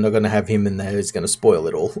 we're not going to have him in there. He's going to spoil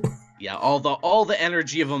it all. Yeah, all the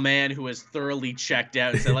energy of a man who has thoroughly checked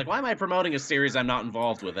out and said, like, why am I promoting a series I'm not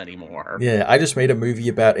involved with anymore? Yeah, I just made a movie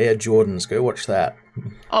about Air Jordans. Go watch that.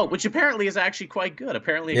 Oh, which apparently is actually quite good.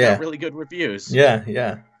 Apparently it got really good reviews.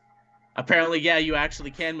 Yeah. Apparently, yeah, you actually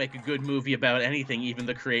can make a good movie about anything, even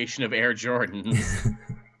the creation of Air Jordans.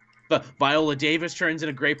 But Viola Davis turns in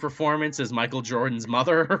a great performance as Michael Jordan's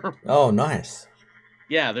mother. Oh, nice.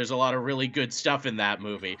 Yeah, there's a lot of really good stuff in that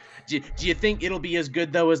movie. Do you think it'll be as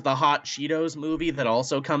good, though, as the Hot Cheetos movie that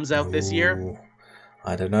also comes out this year?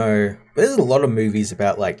 I don't know. There's a lot of movies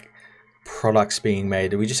about, like, products being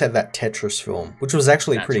made. We just had that Tetris film, which was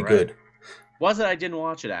actually pretty good. Was it? I didn't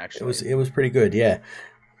watch it, actually. It was pretty good, yeah.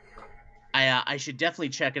 I should definitely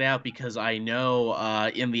check it out because I know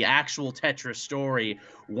in the actual Tetris story,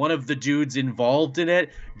 one of the dudes involved in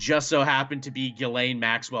it just so happened to be Ghislaine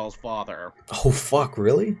Maxwell's father. Oh, fuck,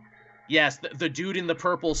 really? Yes, the dude in the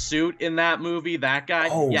purple suit in that movie, that guy.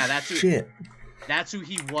 Oh, yeah, that's shit. That's who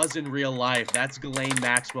he was in real life. That's Ghislaine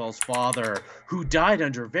Maxwell's father, who died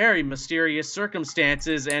under very mysterious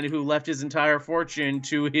circumstances and who left his entire fortune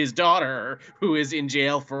to his daughter, who is in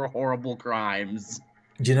jail for horrible crimes.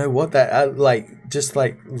 Do you know what? That just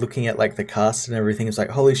looking at like the cast and everything, it's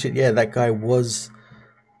like, holy shit, yeah, that guy was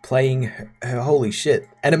playing her. Holy shit.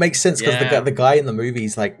 And it makes sense because the guy in the movie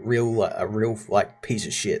is like a real like piece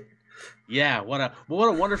of shit. Yeah, what a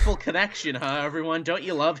wonderful connection, huh, everyone? Don't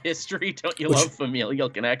you love history? Don't you love familial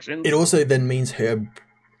connections? It also then means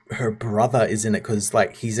her brother is in it because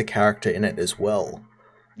like he's a character in it as well.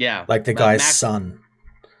 Yeah. Like the guy's son.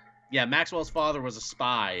 Yeah, Maxwell's father was a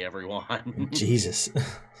spy, everyone. Jesus.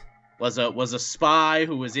 was a spy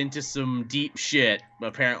who was into some deep shit.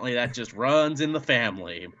 Apparently that just runs in the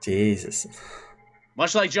family. Jesus.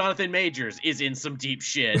 Much like Jonathan Majors is in some deep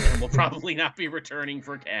shit and will probably not be returning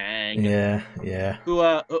for Kang. Yeah. Who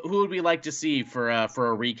would we like to see for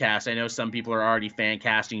a recast? I know some people are already fan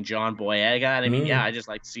casting John Boyega. And I mean, yeah, I just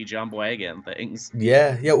like to see John Boyega and things.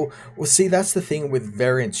 Yeah. Well, see, that's the thing with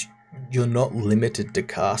variants. You're not limited to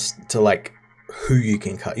cast to like who you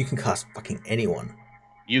can cast. You can cast fucking anyone.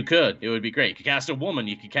 You could. It would be great. You could cast a woman.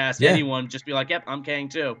 You could cast anyone. Just be like, yep, I'm Kang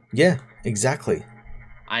too. Yeah, exactly.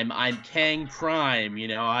 I'm Kang Prime. You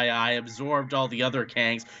know, I absorbed all the other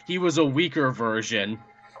Kangs. He was a weaker version.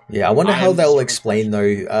 Yeah, I wonder how they'll explain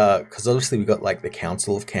though, because obviously we got like the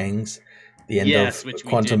Council of Kangs, the end of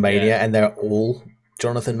Quantum Mania, and they're all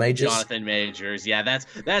Jonathan Majors. Jonathan Majors, yeah,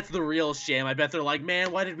 that's the real shame. I bet they're like,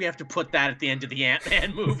 man, why did we have to put that at the end of the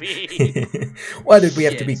Ant-Man movie? Why did we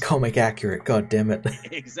have to be comic accurate? God damn it!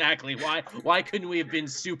 Exactly. Why couldn't we have been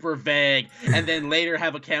super vague and then later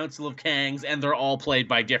have a Council of Kangs and they're all played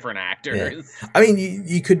by different actors? Yeah. I mean,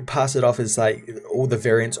 you could pass it off as like all the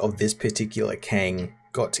variants of this particular Kang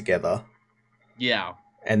got together. Yeah.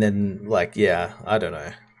 And then, like, yeah, I don't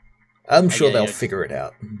know. I'm sure they'll figure it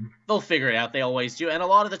out. They'll figure it out. They always do. And a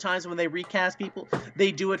lot of the times when they recast people,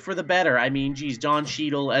 they do it for the better. I mean, geez, Don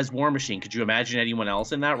Cheadle as War Machine. Could you imagine anyone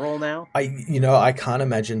else in that role now? I can't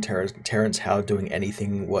imagine Terrence Howard doing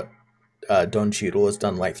anything what Don Cheadle has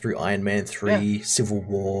done, like through Iron Man 3, Civil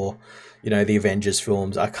War, the Avengers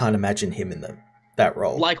films. I can't imagine him in that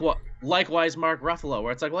role. Likewise, Mark Ruffalo,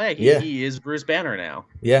 where it's like, well, he is Bruce Banner now.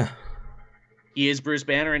 Yeah. He is Bruce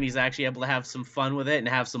Banner, and he's actually able to have some fun with it and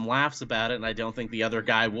have some laughs about it, and I don't think the other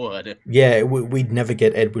guy would. Yeah, we'd never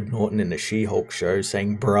get Edward Norton in a She-Hulk show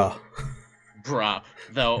saying bruh. Bruh.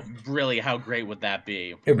 Though, really, how great would that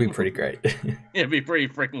be? It'd be pretty great. It'd be pretty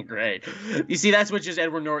freaking great. You see, that's what just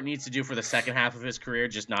Edward Norton needs to do for the second half of his career,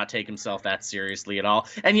 just not take himself that seriously at all.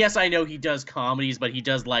 And yes, I know he does comedies, but he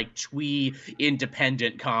does, like, twee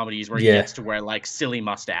independent comedies where he gets to wear, like, silly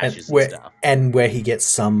mustaches and stuff. And where he gets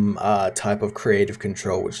some type of creative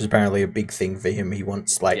control, which is apparently a big thing for him. He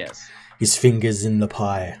wants, like, his fingers in the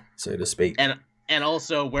pie, so to speak. And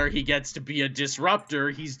also where he gets to be a disruptor,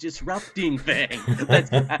 he's disrupting things.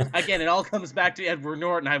 Again, it all comes back to Edward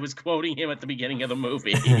Norton. I was quoting him at the beginning of the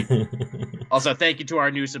movie. Also, thank you to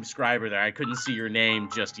our new subscriber there. I couldn't see your name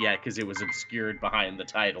just yet because it was obscured behind the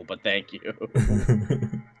title, but thank you.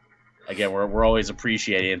 Again, we're always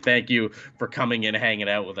appreciating it. And thank you for coming in, hanging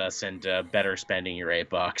out with us, and better spending your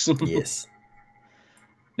 $8. Yes.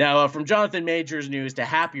 Now, from Jonathan Majors news to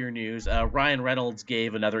happier news, Ryan Reynolds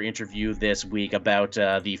gave another interview this week about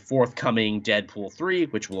the forthcoming Deadpool 3,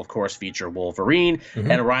 which will, of course, feature Wolverine. Mm-hmm.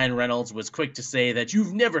 And Ryan Reynolds was quick to say that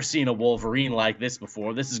you've never seen a Wolverine like this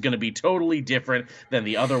before. This is going to be totally different than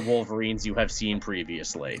the other Wolverines you have seen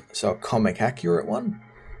previously. So a comic accurate one?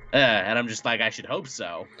 And I'm just like, I should hope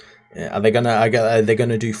so. Yeah, are they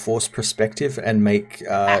gonna do forced perspective and make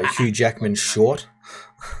Hugh Jackman short?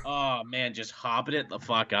 Oh man, just hobbit it the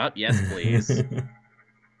fuck up. Yes, please.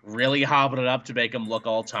 Really hobbit it up to make him look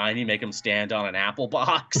all tiny, make him stand on an apple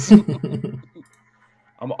box.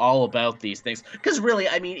 I'm all about these things. Because really,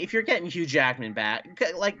 I mean, if you're getting Hugh Jackman back,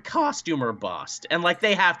 like, costume or bust. And, like,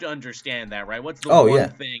 they have to understand that, right? What's the one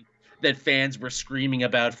thing that fans were screaming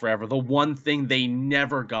about forever? The one thing they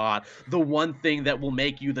never got. The one thing that will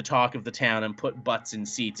make you the talk of the town and put butts in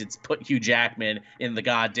seats. It's put Hugh Jackman in the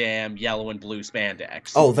goddamn yellow and blue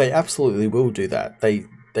spandex. Oh, they absolutely will do that. They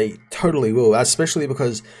totally will. Especially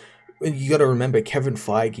because you got to remember Kevin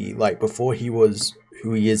Feige, like, before he was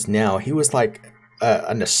who he is now, he was like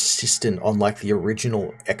an assistant on, like, the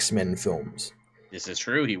original X-Men films. This is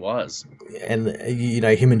true. He was. And,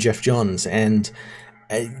 him and Jeff Johns. And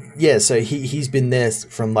so he's been there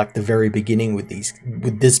from, like, the very beginning with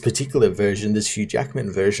this particular version, this Hugh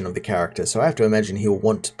Jackman version of the character. So I have to imagine he'll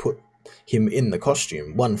want to put him in the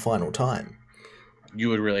costume one final time. You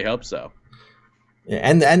would really hope so. Yeah,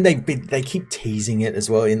 and they keep teasing it as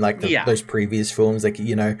well in, like, those previous films, like,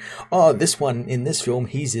 in this film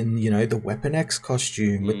he's in, the Weapon X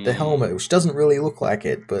costume with the helmet, which doesn't really look like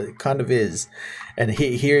it, but it kind of is. And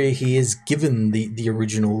here he is given the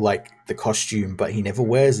original, like, the costume, but he never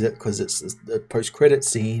wears it because it's the post-credit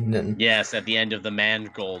scene. And yes, at the end of the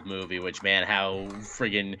Mangold movie, which, man, how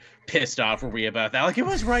friggin' pissed off were we about that? Like, it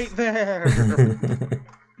was right there.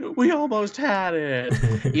 We almost had it.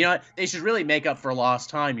 You know what? They should really make up for lost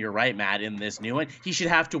time. You're right, Matt, in this new one. He should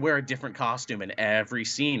have to wear a different costume in every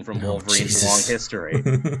scene from Wolverine's long history.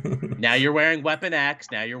 Now you're wearing Weapon X.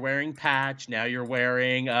 Now you're wearing Patch. Now you're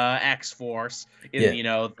wearing X-Force in,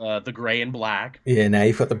 the gray and black. Yeah, now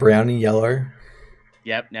you've got the brown and yellow.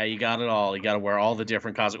 Yep, now you got it all. You got to wear all the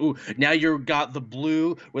different costumes. Ooh, now you got the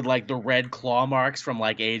blue with, like, the red claw marks from,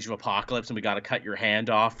 like, Age of Apocalypse, and we got to cut your hand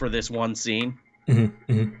off for this one scene.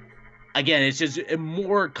 Mm-hmm, mm-hmm. Again, it's just a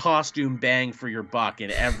more costume bang for your buck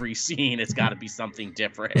in every scene. It's got to be something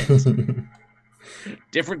different.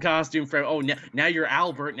 Different costume for... now you're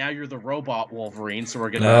Albert. Now you're the robot Wolverine. So we're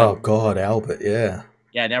going to... Oh, God, Albert, yeah.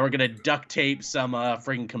 Yeah, now we're going to duct tape some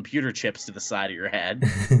friggin' computer chips to the side of your head.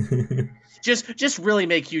 Just really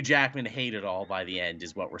make Hugh Jackman hate it all by the end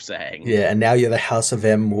is what we're saying. Yeah, and now you're the House of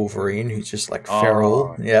M Wolverine, who's just, like,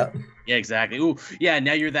 feral. Yeah. Yeah, exactly. Ooh, yeah,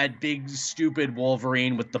 now you're that big, stupid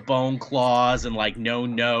Wolverine with the bone claws and, like, no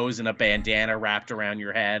nose and a bandana wrapped around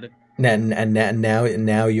your head.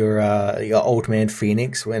 Now you're Old Man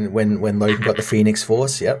Phoenix when Logan got the Phoenix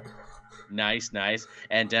Force, yep. Nice.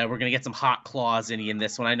 And we're going to get some hot claws in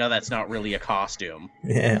this one. I know that's not really a costume.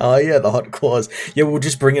 Yeah, oh yeah, the hot claws. Yeah, we'll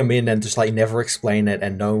just bring them in and just, like, never explain it,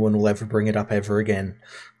 and no one will ever bring it up ever again.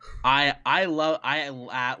 I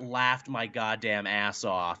laughed my goddamn ass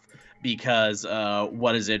off because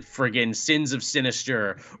what is it? Friggin' Sins of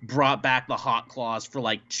Sinister brought back the Hot Claws for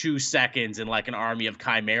like 2 seconds in like an army of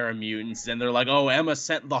Chimera mutants, and they're like, "Oh, Emma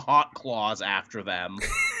sent the Hot Claws after them."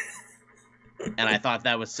 And I thought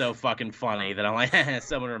that was so fucking funny that I'm like,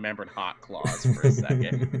 someone remembered Hot Claws for a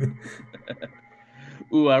second.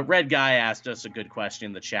 Ooh, Red Guy asked us a good question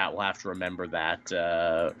in the chat. We'll have to remember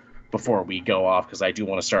that before we go off, because I do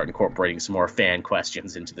want to start incorporating some more fan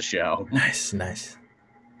questions into the show. Nice.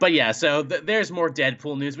 But yeah, so there's more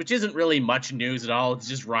Deadpool news, which isn't really much news at all. It's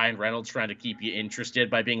just Ryan Reynolds trying to keep you interested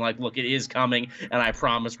by being like, look, it is coming, and I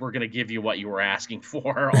promise we're going to give you what you were asking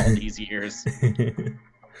for all these years.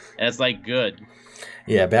 And it's like, good.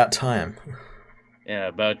 Yeah, about time. Yeah,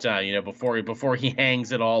 about time, before he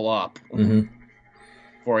hangs it all up. Mm-hmm.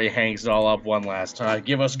 Before he hangs it all up one last time.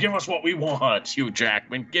 Give us what we want, Hugh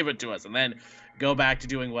Jackman. Give it to us. And then go back to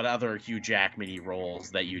doing what other Hugh Jackman-y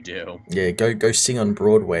roles that you do. Yeah, go sing on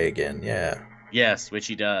Broadway again. Yeah. Yes, which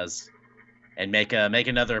he does, and make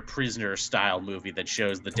another Prisoner-style movie that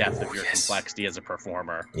shows the depth of your complexity as a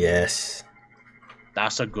performer. Yes,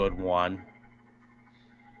 that's a good one.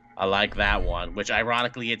 I like that one. Which,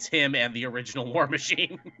 ironically, it's him and the original War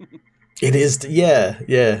Machine. It is. Yeah,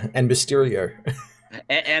 and Mysterio.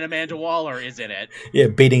 And Amanda Waller is in it. Yeah,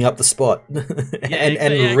 beating up the Spot.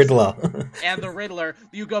 and Riddler. And the Riddler.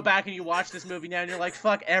 You go back and you watch this movie now and you're like,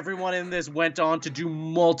 fuck, everyone in this went on to do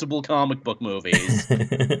multiple comic book movies.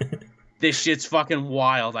 This shit's fucking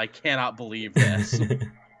wild. I cannot believe this.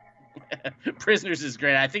 Prisoners is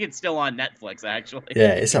great. I think it's still on Netflix, actually.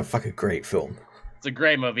 Yeah, it's a fucking great film. It's a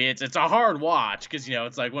great movie. It's a hard watch because,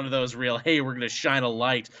 it's like one of those real, hey, we're going to shine a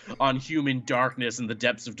light on human darkness and the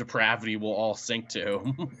depths of depravity we'll all sink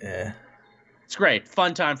to. Yeah. It's great.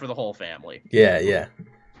 Fun time for the whole family. Yeah.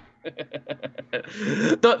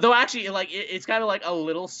 Though actually, like, it's kind of like a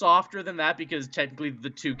little softer than that because technically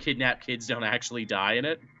the 2 kidnapped kids don't actually die in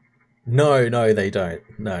it. No, they don't.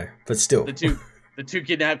 No, but still. The two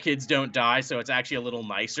kidnapped kids don't die, so it's actually a little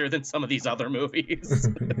nicer than some of these other movies.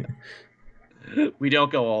 We don't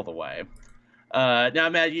go all the way. Now,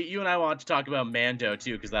 Matt, you and I want to talk about Mando,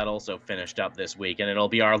 too, because that also finished up this week, and it'll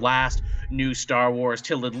be our last new Star Wars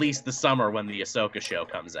till at least the summer when the Ahsoka show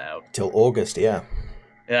comes out. Till August, yeah.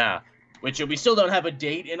 Yeah, which we still don't have a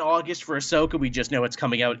date in August for Ahsoka, we just know it's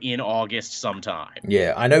coming out in August sometime.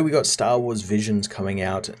 Yeah, I know we got Star Wars Visions coming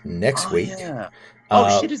out next week. Yeah.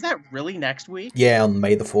 Oh, shit, is that really next week? Yeah, on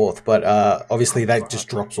May the 4th, but obviously that just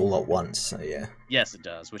drops all at once, so yeah. Yes, it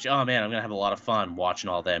does, which, oh man, I'm going to have a lot of fun watching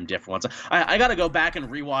all them different ones. I got to go back and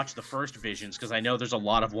rewatch the first Visions, because I know there's a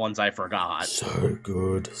lot of ones I forgot. So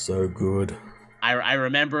good. I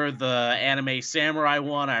remember the Anime Samurai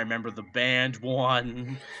one, I remember the band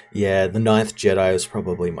one. Yeah, the Ninth Jedi is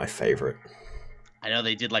probably my favorite. I know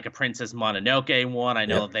they did like a Princess Mononoke one, I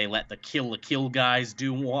know they let the Kill la Kill guys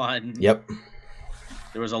do one. Yep.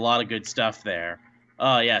 There was a lot of good stuff there.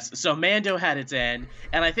 Oh, yes. So Mando had its end,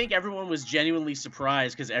 and I think everyone was genuinely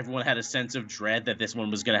surprised because everyone had a sense of dread that this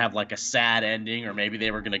one was going to have like a sad ending, or maybe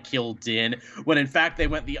they were going to kill Din, when in fact they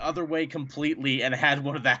went the other way completely and had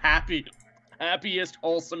one of the happiest,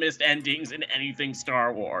 wholesomest endings in anything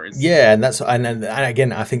Star Wars. Yeah, and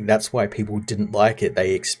again, I think that's why people didn't like it.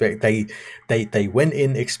 They went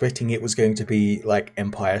in expecting it was going to be like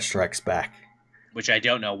Empire Strikes Back. Which I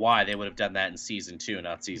don't know why they would have done that in season 2,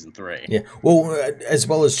 not season 3. Yeah, well, as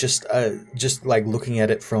well as just like looking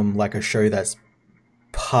at it from like a show that's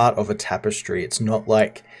part of a tapestry. It's not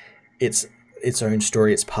like it's its own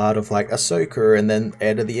story. It's part of like Ahsoka and then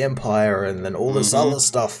Heir to the Empire and then all this other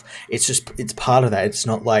stuff. It's part of that. It's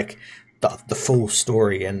not like the full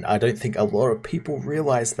story, and I don't think a lot of people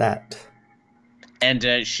realize that. And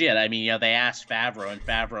shit, I mean, they asked Favreau, and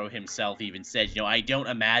Favreau himself even said, I don't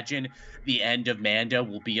imagine the end of Mando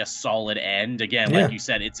will be a solid end. Again, like you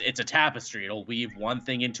said, it's a tapestry. It'll weave one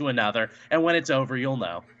thing into another, and when it's over, you'll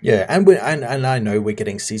know. Yeah, and I know we're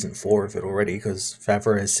getting season 4 of it already because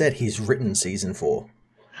Favreau has said he's written season 4.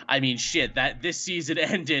 I mean, shit, that this season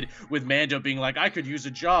ended with Mando being like, I could use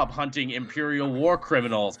a job hunting Imperial war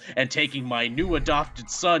criminals and taking my new adopted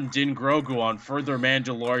son, Din Grogu, on further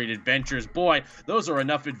Mandalorian adventures. Boy, those are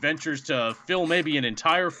enough adventures to fill maybe an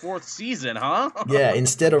entire 4th season, huh? Yeah,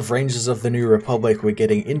 instead of Rangers of the New Republic, we're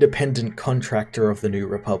getting Independent Contractor of the New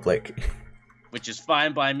Republic. Which is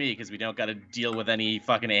fine by me, because we don't got to deal with any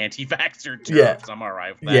fucking anti-vaxxer turfs. I'm all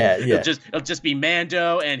right with that. Yeah. It'll just be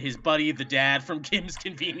Mando and his buddy, the dad from Kim's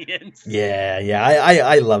Convenience. Yeah.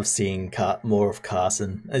 I love seeing more of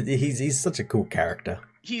Carson. He's such a cool character.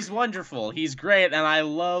 He's wonderful. He's great, and I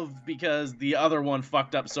love because the other one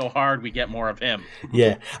fucked up so hard we get more of him.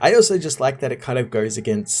 Yeah. I also just like that it kind of goes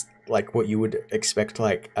against like what you would expect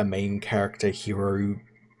like a main character hero,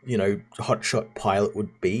 hotshot pilot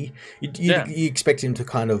would be. You expect him to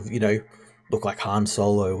kind of, look like Han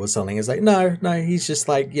Solo or something. It's like, no, he's just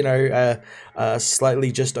like, a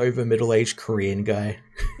slightly just over middle-aged Korean guy.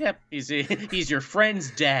 Yep, he's your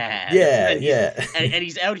friend's dad. Yeah, and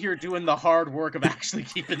he's out here doing the hard work of actually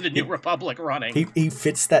keeping the New Republic running. He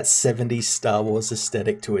fits that 70s Star Wars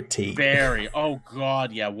aesthetic to a T. Very. Oh,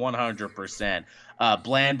 God, yeah, 100%.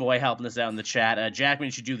 Bland Boy helping us out in the chat.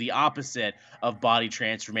 Jackman should do the opposite of body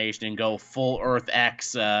transformation and go full Earth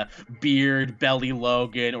X, beard, belly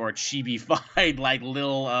Logan, or chibi-fied like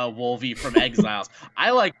Lil Wolvie from Exiles.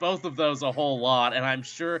 I like both of those a whole lot, and I'm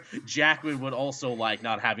sure Jackman would also like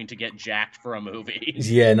not having to get jacked for a movie.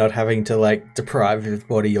 Yeah, not having to like deprive his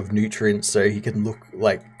body of nutrients so he can look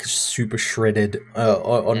like super shredded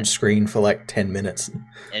on screen for like 10 minutes.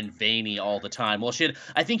 And veiny all the time. Well, shit,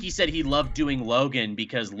 I think he said he loved doing Logan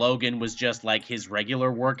because Logan was just like his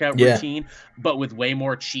regular workout routine, but with way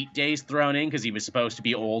more cheat days thrown in because he was supposed to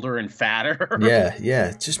be older and fatter.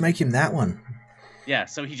 Yeah, just make him that one. Yeah,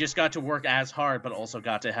 so he just got to work as hard, but also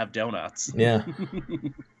got to have donuts. Yeah.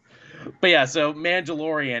 But yeah, so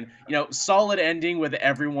Mandalorian, solid ending with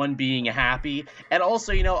everyone being happy, and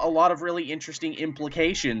also, a lot of really interesting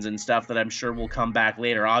implications and stuff that I'm sure will come back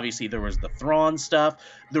later. Obviously, there was the Thrawn stuff,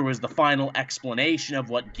 there was the final explanation of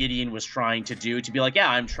what Gideon was trying to do, to be like, yeah,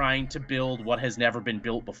 I'm trying to build what has never been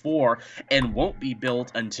built before, and won't be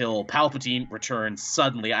built until Palpatine returns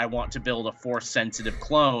suddenly. I want to build a Force-sensitive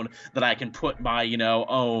clone that I can put my,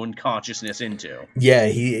 own consciousness into.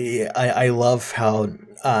 Yeah, I love how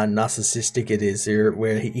narcissistic it is here,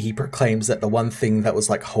 where he proclaims that the one thing that was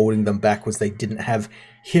like holding them back was they didn't have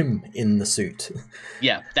him in the suit.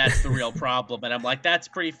 Yeah, that's the real problem. And I'm like, that's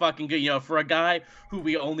pretty fucking good. For a guy who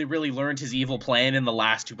we only really learned his evil plan in the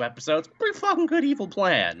last 2 episodes, pretty fucking good evil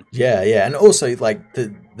plan. Yeah, and also like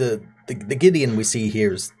the Gideon we see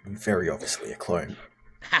here is very obviously a clone.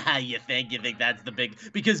 You think that's the big...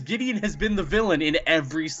 Because Gideon has been the villain in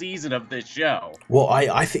every season of this show. Well,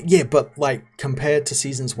 I think, yeah, but like compared to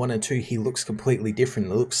seasons 1 and 2, he looks completely different.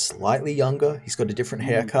 He looks slightly younger. He's got a different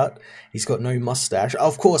haircut. He's got no mustache.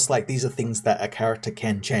 Of course, like these are things that a character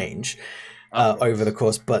can change over the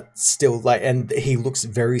course, but still, like, and he looks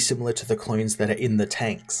very similar to the clones that are in the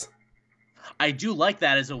tanks. I do like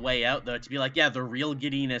that as a way out, though, to be like, yeah, the real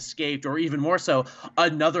Gideon escaped, or even more so,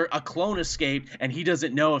 a clone escaped, and he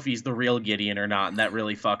doesn't know if he's the real Gideon or not, and that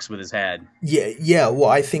really fucks with his head. Yeah,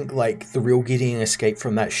 well, I think, like, the real Gideon escaped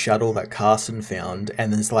from that shuttle that Carson found,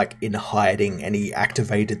 and is, like, in hiding, and he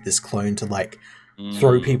activated this clone to, like,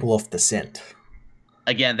 throw people off the scent.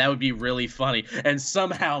 Again, that would be really funny. And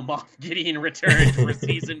somehow Moff Gideon returned for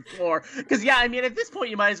season 4. Because, yeah, I mean, at this point,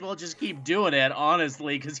 you might as well just keep doing it,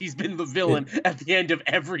 honestly, because he's been the villain at the end of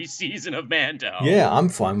every season of Mando. Yeah, I'm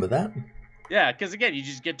fine with that. Yeah, because, again, you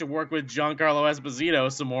just get to work with Giancarlo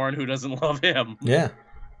Esposito some more, and who doesn't love him? Yeah.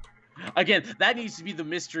 Again, that needs to be the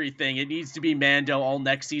mystery thing. It needs to be Mando all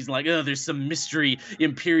next season, like, oh, there's some mystery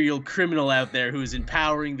imperial criminal out there who's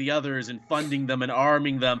empowering the others and funding them and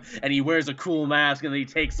arming them, and he wears a cool mask, and then he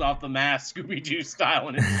takes off the mask Scooby-Doo style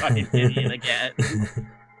and it's fucking Gideon again.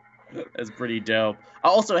 That's pretty dope.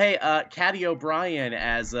 Also, hey, Caddy O'Brien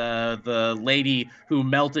as the lady who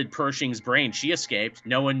melted Pershing's brain. She escaped.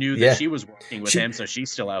 No one knew that she was working with him, so she's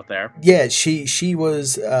still out there. Yeah, she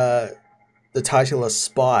was... the titular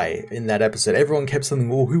spy in that episode. Everyone kept saying,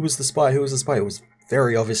 well, who was the spy? It was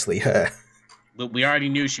very obviously her. We already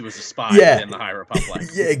knew she was a spy within the High Republic.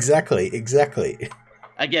 Yeah, exactly.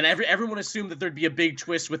 Again, everyone assumed that there'd be a big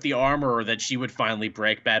twist with the Armorer, that she would finally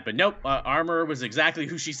break bad, but nope, Armorer was exactly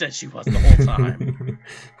who she said she was the whole time.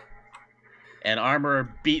 And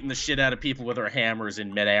Armorer beating the shit out of people with her hammers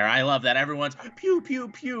in midair. I love that. Everyone's pew, pew,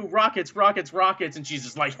 pew, rockets, rockets, rockets, and she's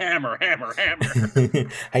just like, hammer, hammer, hammer.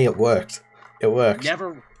 Hey, it worked. It works.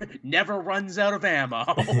 Never runs out of ammo.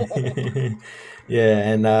 Yeah,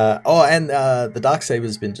 and the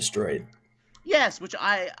Darksaber's been destroyed. Yes, which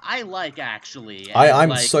I like, actually.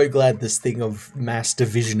 I'm so glad this thing of mass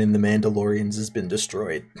division in the Mandalorians has been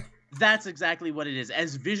destroyed. That's exactly what it is.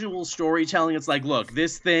 As visual storytelling, it's like, look,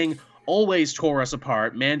 this thing always tore us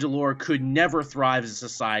apart. Mandalore could never thrive as a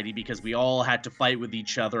society because we all had to fight with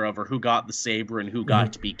each other over who got the saber and who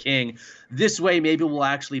got to be king. This way, maybe we'll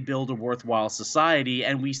actually build a worthwhile society,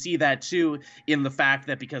 and we see that too in the fact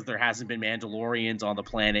that because there hasn't been Mandalorians on the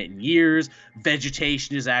planet in years,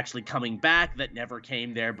 vegetation is actually coming back that never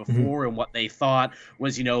came there before, and what they thought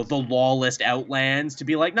was, the lawless outlands, to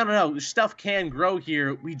be like, no, stuff can grow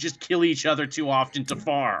here, we just kill each other too often to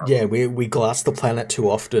farm. Yeah, we glass the planet too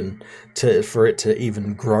often for it to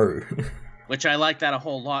even grow. Which I like that a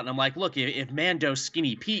whole lot. And I'm like, look, if Mando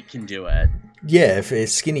Skinny Pete can do it. Yeah, if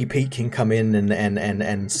Skinny Pete can come in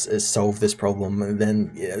and solve this problem,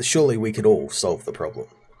 then surely we could all solve the problem.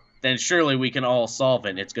 Then surely we can all solve it,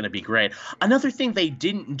 and it's going to be great. Another thing they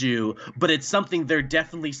didn't do, but it's something they're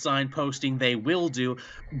definitely signposting they will do,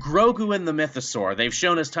 Grogu and the Mythosaur. They've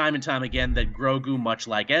shown us time and time again that Grogu, much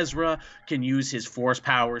like Ezra, can use his force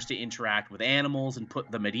powers to interact with animals and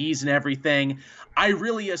put them at ease and everything. I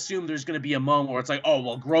really assume there's going to be a moment where it's like, oh,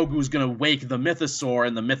 well, Grogu's going to wake the Mythosaur,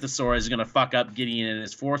 and the Mythosaur is going to fuck up Gideon and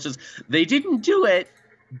his forces. They didn't do it.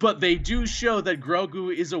 But they do show that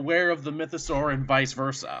Grogu is aware of the Mythosaur and vice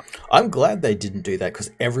versa. I'm glad they didn't do that because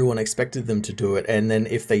everyone expected them to do it. And then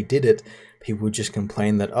if they did it, people would just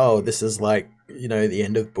complain that, oh, this is like, the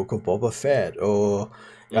end of Book of Boba Fett or,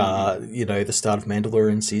 the start of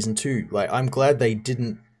Mandalorian Season 2. Like, I'm glad they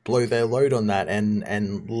didn't blow their load on that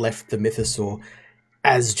and left the Mythosaur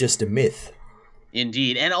as just a myth.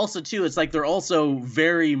 Indeed. And also, too, it's like they're also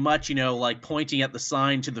very much, like pointing at the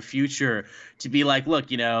sign to the future to be like, look,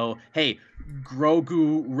 hey,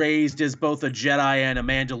 Grogu raised as both a Jedi and a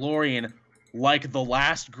Mandalorian, like the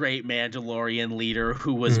last great Mandalorian leader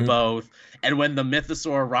who was both. And when the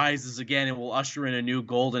Mythosaur rises again and will usher in a new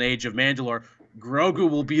golden age of Mandalore, Grogu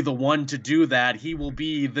will be the one to do that. He will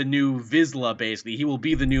be the new Vizsla, basically. He will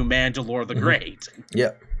be the new Mandalore the Great.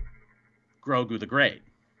 Yep. Grogu the Great.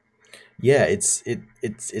 Yeah, it's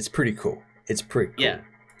pretty cool. It's pretty cool. Yeah.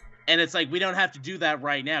 And it's like we don't have to do that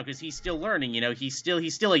right now because he's still learning, he's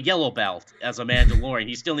still a yellow belt as a Mandalorian.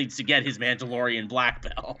 He still needs to get his Mandalorian black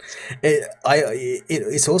belt.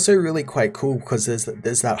 It's also really quite cool because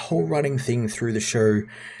there's that whole running thing through the show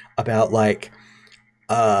about like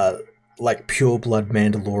pure blood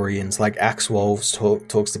Mandalorians. Like Axe Wolves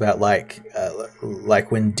talks about like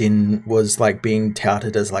when Din was like being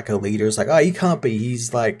touted as like a leader. It's like, oh, he can't be.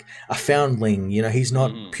 He's like a foundling. He's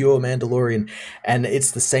not pure Mandalorian. And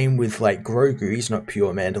it's the same with like Grogu. He's not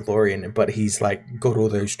pure Mandalorian, but he's like got all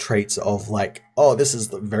those traits of like, oh, this is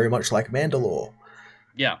very much like Mandalore.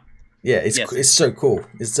 Yeah. Yeah, it's so cool.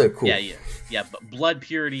 It's so cool. Yeah. But blood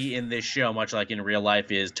purity in this show, much like in real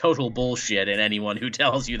life, is total bullshit, and anyone who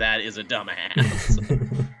tells you that is a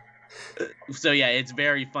dumbass. So yeah, it's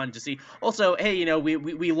very fun to see. Also, hey,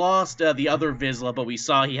 we lost the other Vizsla, but we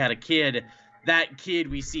saw he had a kid. That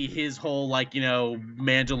kid, we see his whole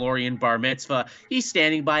Mandalorian bar mitzvah. He's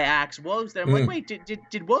standing by Axe Woves there. I'm like, wait,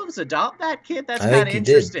 did Woves adopt that kid? That's kind of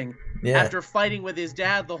interesting. Yeah. After fighting with his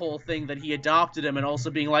dad the whole thing that he adopted him and also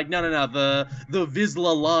being like, no, the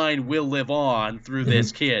Vizsla line will live on through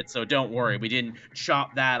this kid, so don't worry, we didn't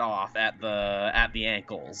chop that off at the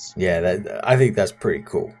ankles. Yeah, I think that's pretty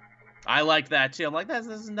cool. I like that too. I'm like, that's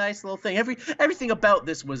a nice little thing. Everything about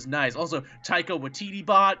this was nice. Also, Taika Waititi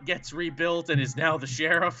bot gets rebuilt and is now the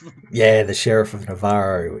sheriff. Yeah, the sheriff of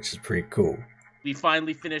Navarro, which is pretty cool. We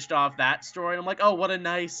finally finished off that story, and I'm like, oh, what a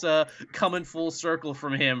nice coming full circle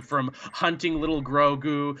from him, from hunting little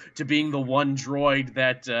Grogu to being the one droid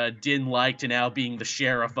that Din liked to now being the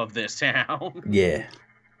sheriff of this town. Yeah.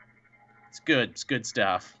 It's good. It's good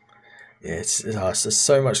stuff. Yeah, it's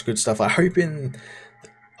so much good stuff. I hope in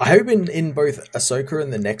both Ahsoka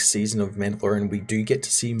and the next season of Mandalorian, we do get to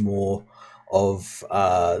see more of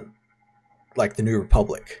like the New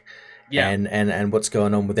Republic. Yeah. And what's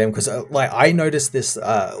going on with them, because I noticed this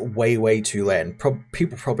way too late, and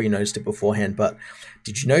people probably noticed it beforehand, but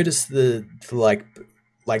did you notice the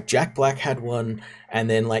like Jack Black had one, and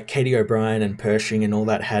then like Katie O'Brien and Pershing and all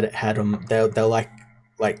that had them. They're like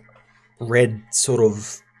red sort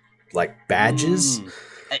of like badges.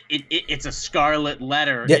 It's a scarlet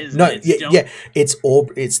letter. Yeah, it's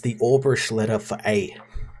the Orbrish letter for A.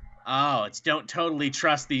 Oh, it's don't totally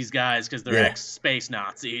trust these guys because they're ex-space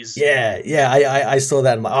Nazis. Yeah, I saw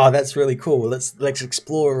that. I'm like, oh, that's really cool. Let's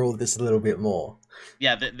explore all this a little bit more.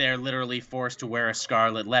 Yeah, they're literally forced to wear a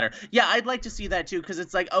scarlet letter. Yeah, I'd like to see that too, because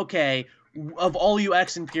it's like, okay, of all you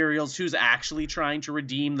ex-Imperials, who's actually trying to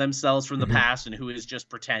redeem themselves from the past and who is just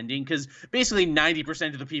pretending? Because basically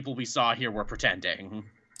 90% of the people we saw here were pretending.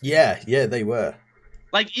 Yeah, they were.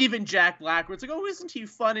 Like, even Jack Black, where it's like, oh, isn't he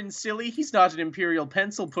fun and silly? He's not an Imperial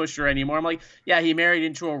pencil pusher anymore. I'm like, yeah, he married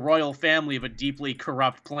into a royal family of a deeply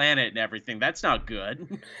corrupt planet and everything. That's not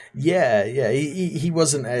good. Yeah. He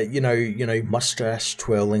wasn't, mustache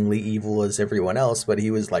twirlingly evil as everyone else, but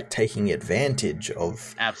he was, like, taking advantage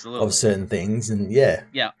of certain things, and yeah.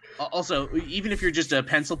 Yeah. Also, even if you're just a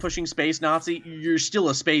pencil-pushing space Nazi, you're still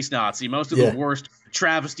a space Nazi. Most of the worst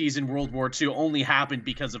travesties in World War II only happened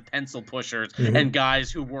because of pencil pushers and guys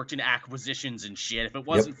who worked in acquisitions and shit. If it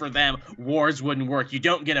wasn't for them, wars wouldn't work. You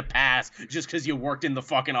don't get a pass just because you worked in the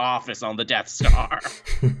fucking office on the Death Star.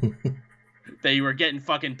 They were getting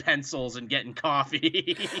fucking pencils and getting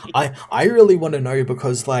coffee. I really want to know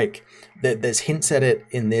because like there's hints at it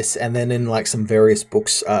in this, and then in like some various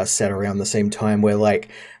books set around the same time where like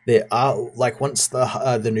there are like once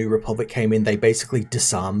the New Republic came in, they basically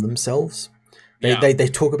disarmed themselves. They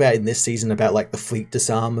talk about in this season about like the fleet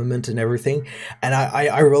disarmament and everything, and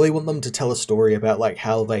I really want them to tell a story about like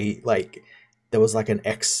how they like there was like an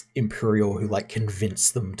ex-Imperial who like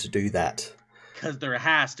convinced them to do that. Because there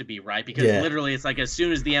has to be, right? Because literally it's like as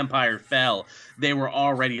soon as the Empire fell, they were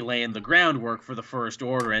already laying the groundwork for the First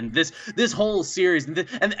Order. And this whole series, and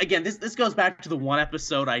again, this goes back to the one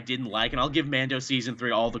episode I didn't like, and I'll give Mando Season 3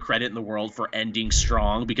 all the credit in the world for ending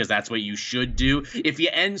strong, because that's what you should do. If you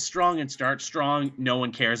end strong and start strong, no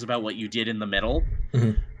one cares about what you did in the middle.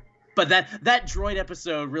 Mm-hmm. But that droid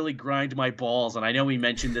episode really grinded my balls, and I know we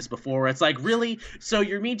mentioned this before. It's like, really? So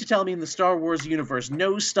you're mean to tell me in the Star Wars universe,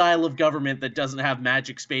 no style of government that doesn't have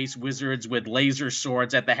magic space wizards with laser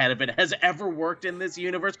swords at the head of it has ever worked in this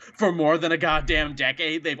universe for more than a goddamn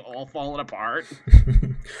decade? They've all fallen apart.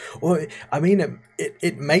 Well, I mean,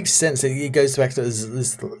 it makes sense. It goes back to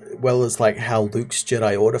as well as like how Luke's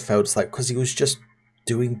Jedi Order felt. It's like because he was just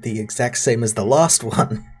doing the exact same as the last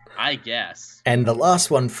one. I guess. And the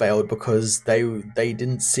last one failed because they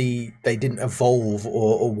didn't evolve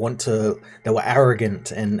or want to. They were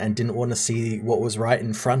arrogant and didn't want to see what was right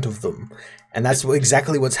in front of them. And that's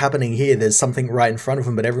exactly what's happening here. There's something right in front of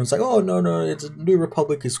them, but everyone's like, "Oh no, it's New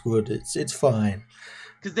Republic is good. It's fine."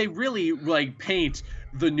 Because they really like paint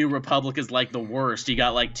the New Republic as like the worst. You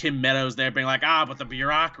got like Tim Meadows there being like, but the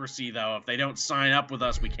bureaucracy though, if they don't sign up with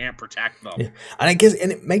us, we can't protect them. Yeah. And I guess,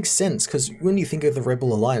 and it makes sense because when you think of the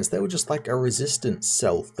Rebel Alliance, they were just like a resistance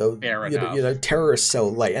cell, though, terrorist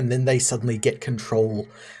cell, like, and then they suddenly get control.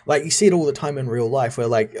 Like you see it all the time in real life, where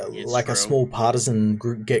like a small partisan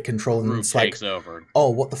group get control, and it's like, over.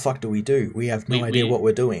 Oh, what the fuck do? We have no idea what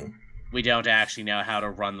we're doing. We don't actually know how to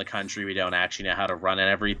run the country. We don't actually know how to run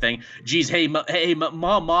everything. Geez, hey, Mom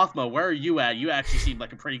Mothma, where are you at? You actually seem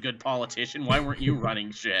like a pretty good politician. Why weren't you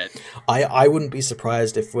running shit? I wouldn't be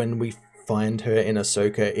surprised if when we find her in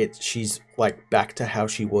Ahsoka, she's like back to how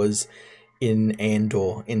she was in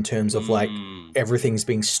Andor in terms of like everything's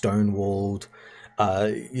being stonewalled.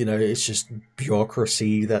 It's just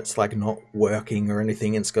bureaucracy that's like not working or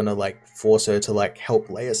anything. It's gonna like force her to like help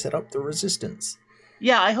Leia set up the resistance.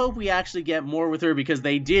 Yeah, I hope we actually get more with her, because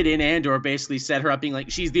they did in Andor basically set her up being like,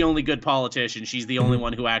 she's the only good politician. She's the only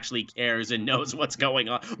one who actually cares and knows what's going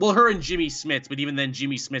on. Well, her and Jimmy Smits, but even then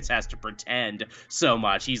Jimmy Smits has to pretend so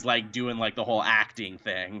much. He's like doing like the whole acting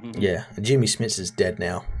thing. Yeah, Jimmy Smits is dead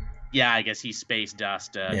now. Yeah, I guess he's space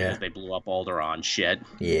dust because they blew up Alderaan shit.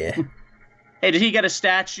 Yeah. Hey, did he get a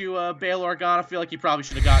statue, Bail Organa? I feel like he probably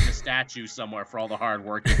should have gotten a statue somewhere for all the hard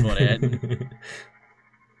work he put in.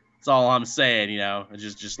 That's all I'm saying,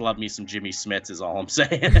 just love me some Jimmy Smits is all I'm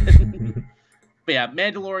saying. But yeah,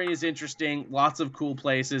 Mandalorian is interesting. Lots of cool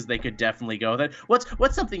places they could definitely go.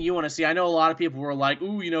 What's something you want to see? I know a lot of people were like,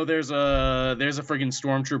 ooh, there's a friggin'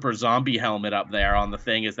 Stormtrooper zombie helmet up there on the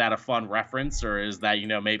thing. Is that a fun reference, or is that,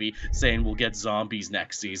 maybe saying we'll get zombies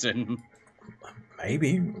next season?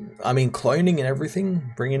 Maybe. I mean, cloning and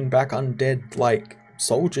everything, bringing back undead, like,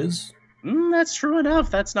 soldiers. That's true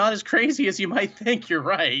enough. That's not as crazy as you might think. You're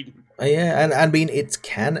right. Yeah, and I mean it's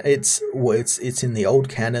in the old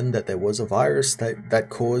canon that there was a virus that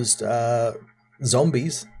caused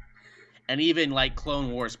zombies. And even like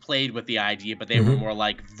Clone Wars played with the idea, but they were more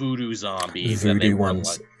like voodoo zombies than they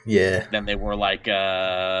were like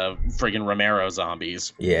friggin' Romero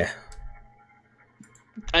zombies. Yeah.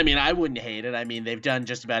 I mean, I wouldn't hate it. I mean, they've done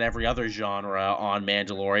just about every other genre on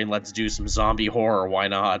Mandalorian. Let's do some zombie horror. Why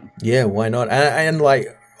not? Yeah, why not? And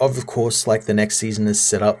like, of course, like the next season is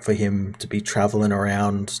set up for him to be traveling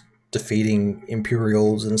around defeating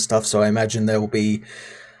Imperials and stuff. So I imagine there will be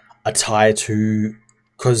a tie to,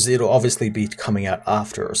 because it'll obviously be coming out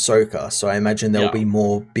after Ahsoka. So I imagine there'll be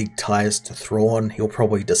more big ties to Thrawn. He'll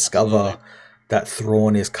probably discover that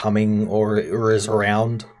Thrawn is coming or is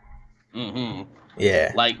around. Mm-hmm.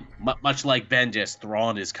 Yeah. Like, much like Bendis,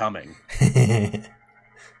 Thrawn is coming.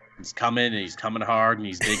 He's coming, and he's coming hard, and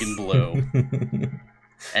he's big and blue.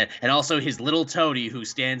 and also his little toady, who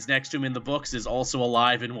stands next to him in the books, is also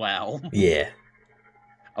alive and well. Yeah.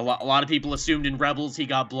 A lot of people assumed in Rebels he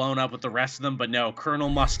got blown up with the rest of them, but no, Colonel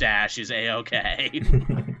Mustache is A-okay.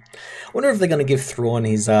 I wonder if they're going to give Thrawn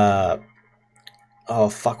his, what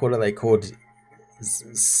are they called?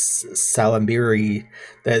 Salambiri.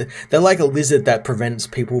 They're like a lizard that prevents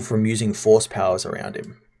people from using force powers around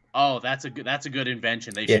him. Oh, that's a good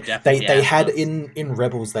invention. They should definitely. They had in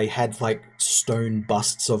Rebels. They had like stone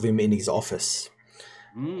busts of him in his office,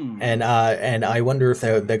 And I wonder if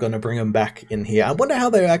they're going to bring him back in here. I wonder how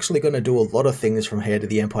they're actually going to do a lot of things from Heir to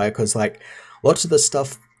the Empire, because like lots of the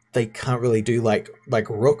stuff they can't really do, like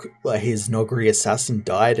Rook, like his Nogri assassin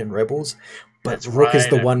died in Rebels, but Rook is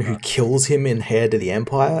the one who kills him in Heir to the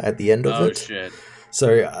Empire at the end of it. Oh shit!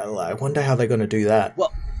 So I wonder how they're going to do that.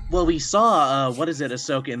 Well, we saw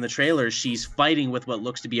Ahsoka in the trailer. She's fighting with what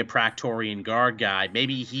looks to be a Praetorian Guard guy.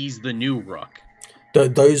 Maybe he's the new Rook.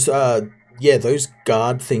 Those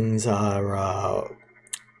guard things are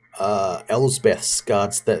Elsbeth's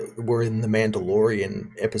guards that were in the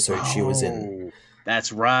Mandalorian episode she was in.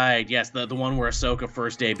 That's right. Yes, the one where Ahsoka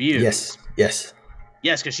first debuted. Yes,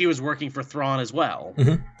 because she was working for Thrawn as well.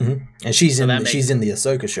 And she's in the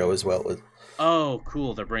Ahsoka show as well. Oh,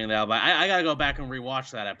 cool! They're bringing that back. I gotta go back and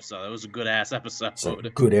rewatch that episode. It was a good ass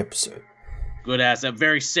episode. Good episode. Good ass, a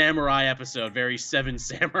very samurai episode, very Seven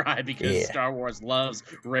Samurai, because Star Wars loves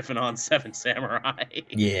riffing on Seven Samurai.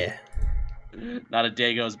 Yeah. Not a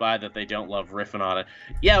day goes by that they don't love riffing on it.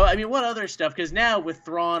 Yeah, I mean, what other stuff? Because now with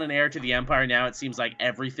Thrawn and Heir to the Empire, now it seems like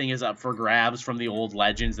everything is up for grabs from the old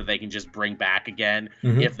legends that they can just bring back again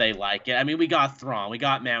if they like it. I mean, we got Thrawn, we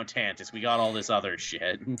got Mount Tantus, we got all this other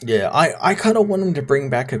shit. Yeah, I kind of want them to bring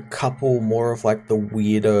back a couple more of like the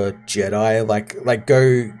weirder Jedi, like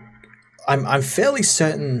go. I'm fairly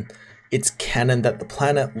certain it's canon that the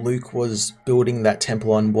planet Luke was building that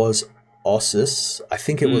temple on was Ossus. I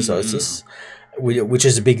think it was Ossus, which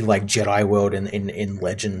is a big like Jedi world in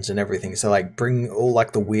Legends and everything. So like bring all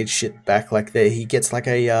like the weird shit back. Like there, he gets like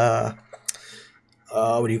a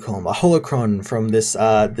what do you call him? A holocron from this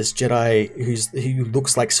Jedi who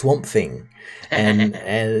looks like Swamp Thing, and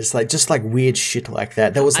it's like just like weird shit like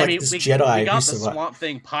that. There was like this Jedi. We got the Swamp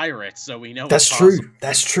Thing pirates, so we know that's true. Possible.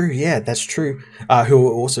 That's true. Yeah, that's true. Who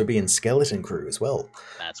will also be in Skeleton Crew as well.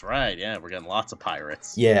 That's right. Yeah, we're getting lots of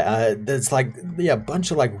pirates. Yeah, there's like a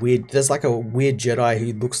bunch of like weird. There's like a weird Jedi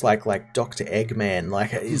who looks like Dr. Eggman.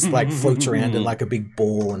 Like he's like floats around in like a big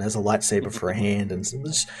ball and has a lightsaber for a hand, and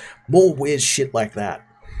there's more weird shit like that.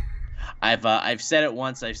 I've said it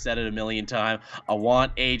once, I've said it a million times. I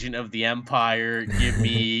want Agent of the Empire. Give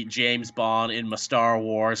me James Bond in my Star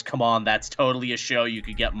Wars. Come on, that's totally a show you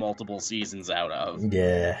could get multiple seasons out of.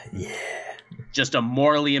 Yeah. Just a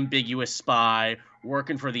morally ambiguous spy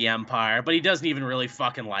working for the Empire, but he doesn't even really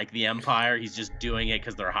fucking like the Empire. He's just doing it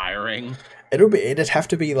because they're hiring. It'd have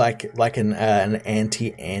to be like an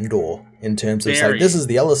anti-Andor in terms of like this is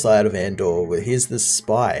the other side of Andor. Here's this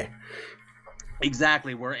spy.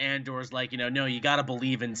 Exactly, where Andor's like, no, you gotta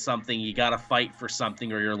believe in something, you gotta fight for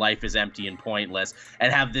something, or your life is empty and pointless.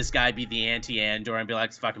 And have this guy be the anti-Andor and be like,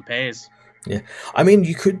 this fucking pays. Yeah, I mean,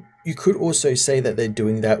 you could also say that they're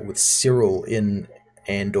doing that with Cyril in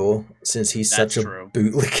Andor, since he's such a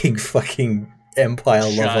bootlicking fucking Empire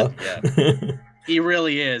lover. Yeah. He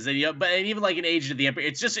really is, and even like an Agent of the Empire,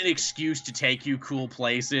 it's just an excuse to take you cool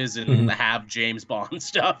places and have James Bond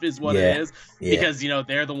stuff is what it is. Yeah. Because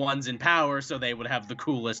they're the ones in power, so they would have the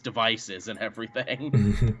coolest devices and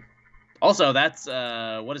everything. Also, that's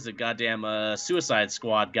goddamn Suicide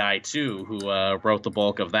Squad guy too, who wrote the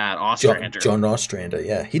bulk of that. Ostrander. John Ostrander,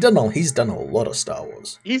 yeah, he's done a lot of Star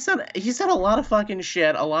Wars. He's done a lot of fucking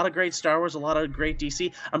shit, a lot of great Star Wars, a lot of great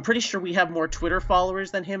DC. I'm pretty sure we have more Twitter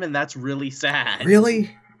followers than him, and that's really sad.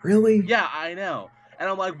 Really? Yeah, I know. And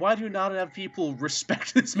I'm like, why do not enough people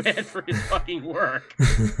respect this man for his fucking work?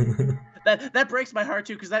 That breaks my heart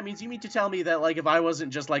too, because that means you mean to tell me that like if I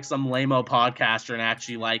wasn't just like some lame-o podcaster and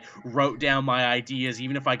actually like wrote down my ideas,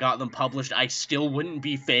 even if I got them published, I still wouldn't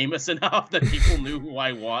be famous enough that people knew who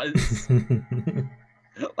I was.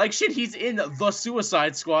 Like shit, he's in the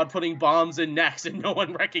Suicide Squad putting bombs in necks and no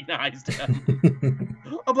one recognized him.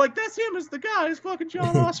 I'm like, that's him as the guy, it's fucking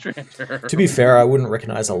John Ostrander. To be fair, I wouldn't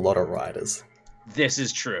recognize a lot of writers. This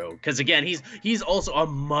is true, because again, he's also a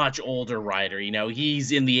much older writer.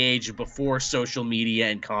 He's in the age before social media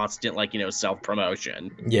and constant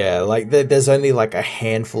self-promotion. Yeah, like there's only like a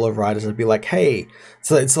handful of writers that'd be like, hey,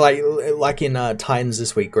 so it's like in Titans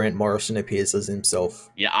this week, Grant Morrison appears as himself.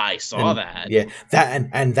 Yeah, I saw that. Yeah, that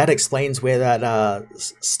and that explains where that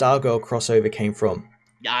Stargirl crossover came from.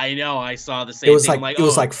 Yeah, I know. I saw the same thing. It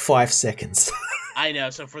was like 5 seconds. I know,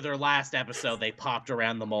 so for their last episode, they popped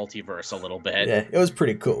around the multiverse a little bit. Yeah, it was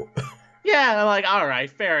pretty cool. Yeah, I'm like, all right,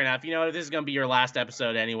 fair enough. If this is going to be your last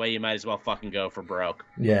episode anyway, you might as well fucking go for broke.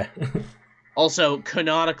 Yeah. Also,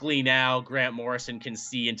 canonically now, Grant Morrison can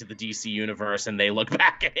see into the DC universe, and they look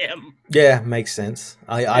back at him. Yeah, makes sense.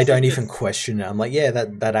 I don't even question it. I'm like, yeah,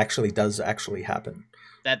 that actually does happen.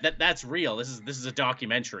 That's real. This is a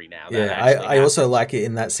documentary now. Yeah, I also like it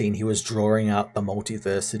in that scene. He was drawing out the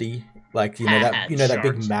multiversity. Like that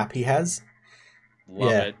big map he has.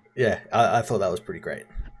 Love it. Yeah, I thought that was pretty great.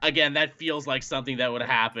 Again, that feels like something that would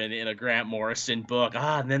happen in a Grant Morrison book.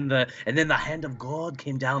 And then the hand of God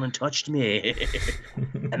came down and touched me.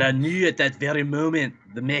 And I knew at that very moment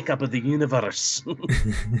the makeup of the universe.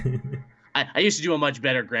 I used to do a much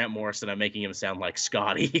better Grant Morrison at making him sound like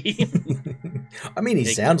Scotty. I mean, he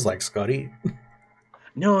sounds like Scotty.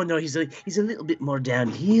 No, he's a little bit more down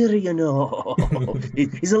here, you know.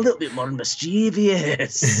 He's a little bit more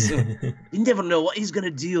mischievous. You never know what he's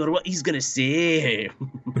gonna do or what he's gonna say.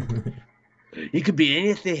 He could be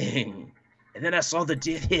anything. And then I saw the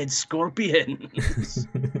Deathhead Scorpions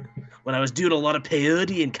when I was doing a lot of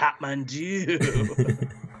peyote in Kathmandu.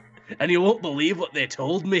 And you won't believe what they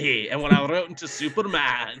told me. And when I wrote into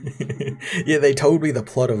Superman. Yeah, they told me the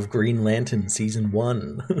plot of Green Lantern Season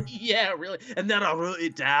 1. Yeah, really. And then I wrote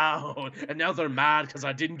it down. And now they're mad because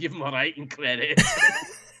I didn't give them a writing credit.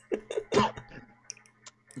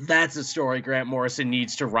 That's a story Grant Morrison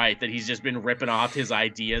needs to write, that he's just been ripping off his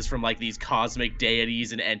ideas from like these cosmic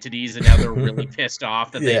deities and entities, and now they're really pissed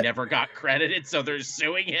off that they never got credited, so they're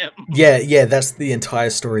suing him. Yeah, that's the entire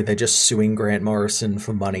story. They're just suing Grant Morrison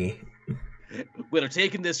for money. We're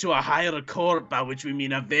taking this to a higher court, by which we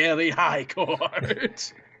mean a very high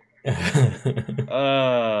court. But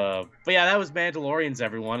yeah, that was Mandalorians,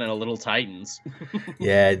 everyone, and a little Titans.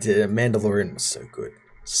 Yeah, Mandalorian was so good.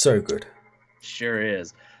 So good. Sure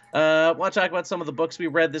is. Want to talk about some of the books we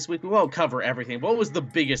read this week? We won't cover everything. What was the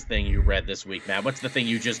biggest thing you read this week, Matt? What's the thing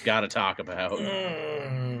you just got to talk about?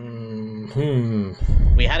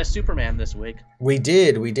 We had a Superman this week. We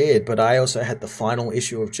did, but I also had the final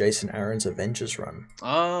issue of Jason Aaron's Avengers run.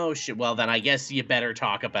 Oh, shit. Well, then I guess you better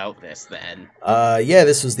talk about this, then. Yeah,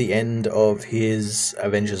 this was the end of his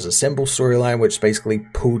Avengers Assemble storyline, which basically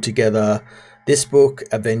pulled together this book,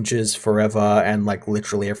 Avengers Forever, and like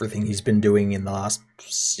literally everything he's been doing in the last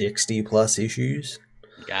 60 plus issues.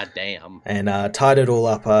 God damn. And tied it all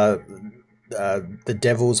up. The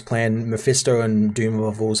Devil's plan, Mephisto and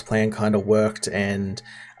Doomavul's plan kind of worked, and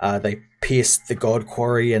they pierced the God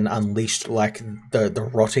Quarry and unleashed like the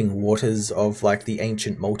rotting waters of like the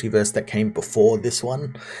ancient multiverse that came before this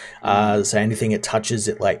one. So anything it touches,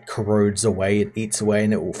 it like corrodes away, it eats away,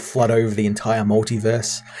 and it will flood over the entire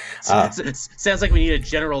multiverse. Sounds like we need a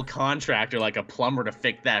general contractor, like a plumber, to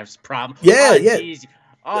fix that problem. Yeah. Geez.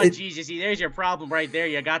 Geez, you see, there's your problem right there.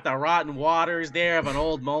 You got the rotten waters there of an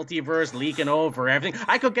old multiverse leaking over everything.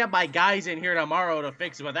 I could get my guys in here tomorrow to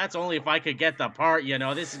fix it, but that's only if I could get the part, you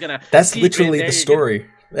know. This is gonna... That's literally the story.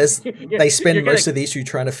 They spend most of the issue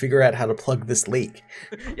trying to figure out how to plug this leak.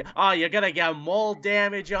 Oh, you're gonna get mold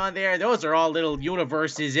damage on there. Those are all little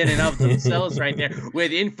universes in and of themselves right there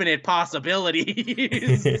with infinite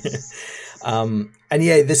possibilities. And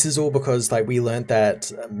yeah, this is all because like we learned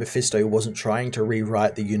that Mephisto wasn't trying to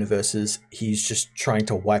rewrite the universes. He's just trying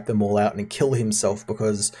to wipe them all out and kill himself,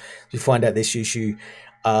 because we find out this issue,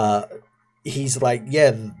 he's like,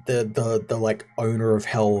 yeah, the like owner of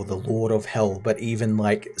hell, the lord of hell, but even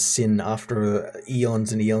like sin, after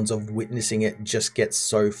eons and eons of witnessing it, just gets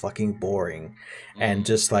so fucking boring. And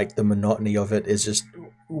just like the monotony of it is just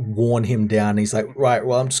worn him down. He's like, right,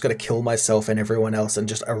 well, I'm just gonna kill myself and everyone else and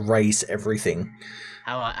just erase everything.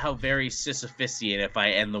 How very Sisyphusian. If I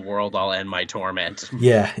end the world, I'll end my torment.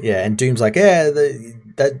 Yeah, and Doom's like, yeah,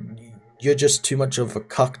 that you're just too much of a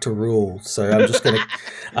cuck to rule, so I'm just gonna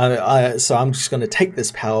I'm just gonna take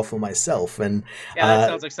this power for myself. And yeah, that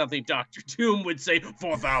sounds like something Dr. Doom would say,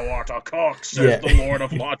 "For thou art a cuck," says the Lord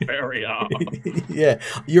of Latveria. Yeah,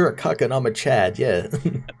 you're a cuck and I'm a Chad. Yeah.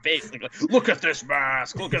 Basically, look at this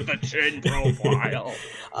mask, look at the chin profile.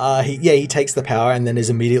 He takes the power and then is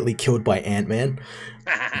immediately killed by Ant-Man.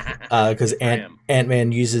 Because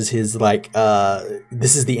Ant-Man uses his like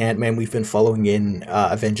this is the Ant-Man we've been following in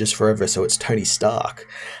Avengers Forever, so it's Tony Stark.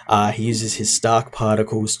 He uses his Stark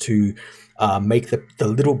particles to make the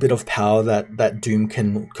little bit of power that Doom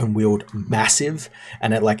can wield massive,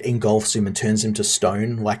 and it like engulfs him and turns him to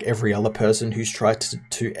stone, like every other person who's tried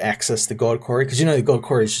to access the God Quarry. Because you know the God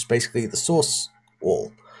Quarry is just basically the source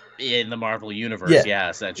wall in the Marvel universe. Yeah,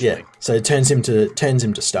 essentially. Yeah, so it turns him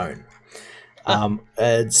to stone.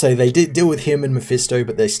 So they did deal with him and Mephisto,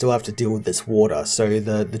 but they still have to deal with this water. So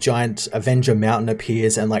the giant Avenger Mountain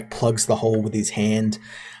appears and like plugs the hole with his hand.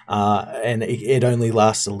 and it only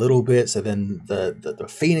lasts a little bit. So then the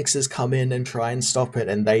Phoenixes come in and try and stop it,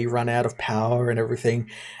 and they run out of power and everything.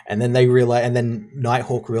 And then and then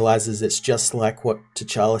Nighthawk realizes it's just like what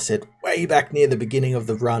T'Challa said way back near the beginning of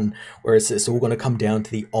the run, where it's all going to come down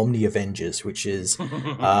to the Omni Avengers, which is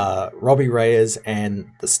Robbie Reyes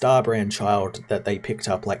and the Starbrand child that they picked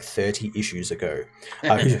up like 30 issues ago,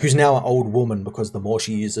 who's now an old woman because the more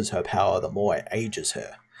she uses her power, the more it ages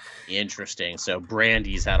her. Interesting. So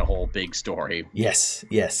Brandy's had a whole big story. Yes.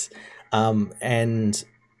 And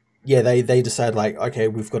yeah, they decide like, okay,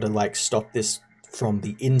 we've got to like stop this from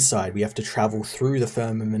the inside. We have to travel through the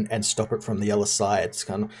firmament and stop it from the other side. It's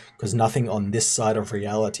kind of because nothing on this side of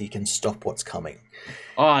reality can stop what's coming.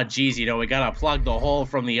 Oh, geez, we gotta plug the hole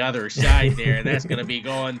from the other side there. That's gonna be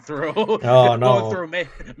going through. Oh, no. Going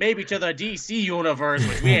through maybe to the DC universe,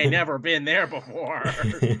 which we ain't never been there before.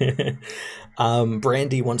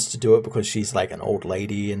 Brandy wants to do it because she's like an old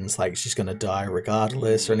lady and it's like she's gonna die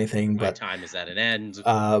regardless or anything. My But time is at an end.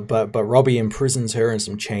 but Robbie imprisons her in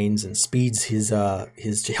some chains and speeds his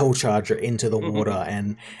hell charger into the water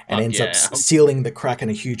and ends up sealing the crack in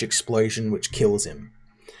a huge explosion which kills him.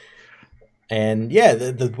 And yeah,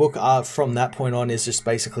 the book from that point on is just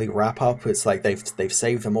basically wrap up. It's like they've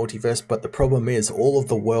saved the multiverse, but the problem is all of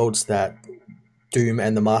the worlds that Doom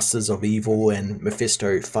and the Masters of Evil and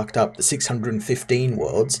Mephisto fucked up, the 615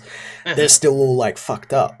 worlds, they're still all like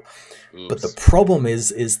fucked up. Oops. But the problem is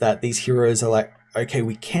that these heroes are like, okay,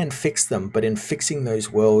 we can fix them, but in fixing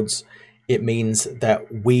those worlds, it means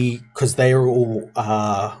that because they are all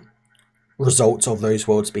results of those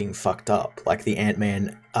worlds being fucked up. Like the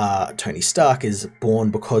Ant-Man, Tony Stark is born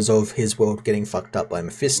because of his world getting fucked up by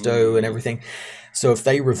Mephisto and everything. So if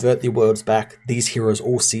they revert the worlds back, these heroes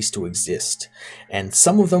all cease to exist. And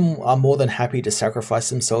some of them are more than happy to sacrifice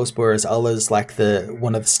themselves, whereas others, like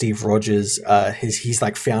one of the Steve Rogers, he's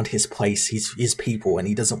like found his place, his people, and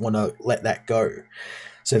he doesn't want to let that go.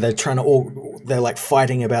 So they're like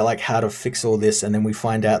fighting about like how to fix all this, and then we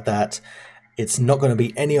find out that it's not going to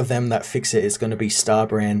be any of them that fix it. It's going to be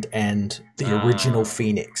Starbrand and the original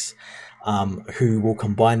Phoenix, who will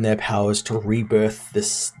combine their powers to rebirth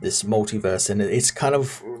this multiverse. And it's kind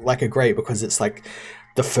of like a great, because it's like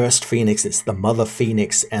the first Phoenix, it's the mother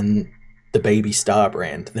Phoenix and the baby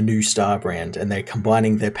Starbrand, the new Starbrand, and they're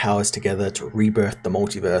combining their powers together to rebirth the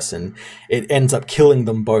multiverse. And it ends up killing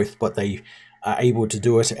them both, but they are able to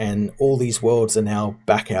do it. And all these worlds are now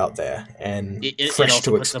back out there and fresh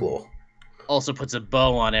to explore. Also puts a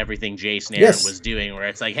bow on everything Jason Aaron was doing, where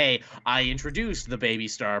it's like, hey, I introduced the baby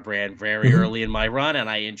Starbrand very early in my run, and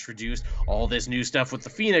I introduced all this new stuff with the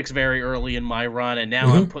Phoenix very early in my run, and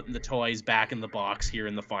now I'm putting the toys back in the box here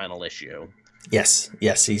in the final issue. Yes,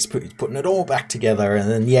 he's putting it all back together,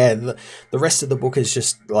 and then the rest of the book is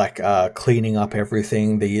just like cleaning up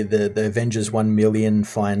everything. The Avengers 1 million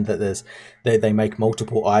find that they make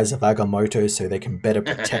multiple eyes of Agamotto so they can better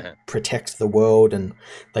protect the world, and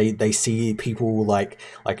they see people like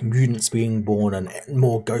mutants being born and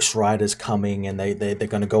more Ghost Riders coming, and they're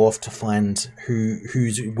going to go off to find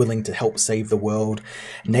who's willing to help save the world.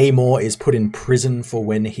 Namor is put in prison for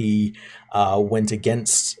when he went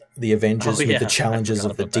against the Avengers with the challenges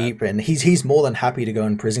of the deep, and he's more than happy to go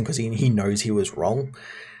in prison because he knows he was wrong.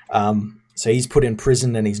 So he's put in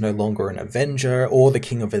prison and he's no longer an Avenger or the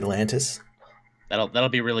King of Atlantis. That'll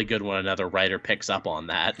be really good when another writer picks up on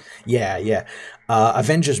that. Yeah.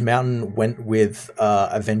 Avengers Mountain went with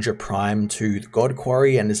Avenger Prime to the God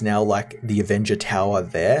Quarry and is now like the Avenger Tower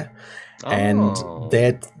there. And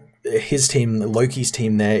his team, Loki's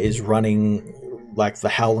team there, is running like the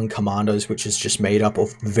Howling Commandos, which is just made up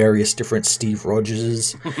of various different Steve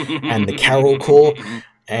Rogers and the Carol Corps,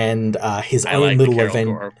 and his own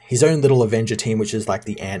little Avenger team, which is like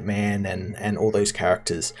the Ant-Man and all those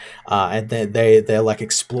characters. And they're like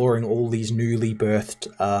exploring all these newly birthed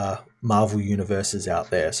Marvel universes out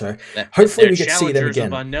there. So hopefully we get to see them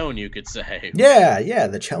again. Of unknown, you could say. Yeah,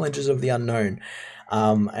 the challenges of the unknown.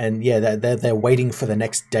 And yeah, they're waiting for the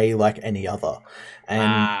next day like any other.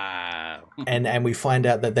 And we find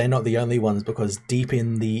out that they're not the only ones, because deep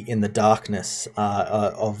in the darkness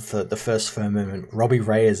of the first firmament, Robbie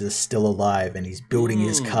Reyes is still alive and he's building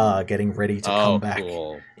his car, getting ready to come back.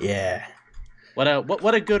 Cool. Yeah.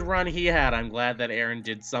 What a good run he had. I'm glad that Aaron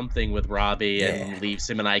did something with Robbie and leaves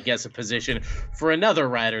him in, I guess, a position for another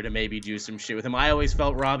writer to maybe do some shit with him. I always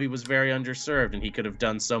felt Robbie was very underserved and he could have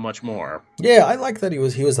done so much more. Yeah, I like that he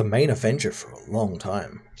was the main Avenger for a long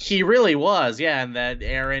time. He really was, yeah, and that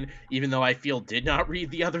Aaron, even though I feel did not read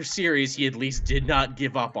the other series, he at least did not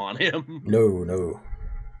give up on him. No.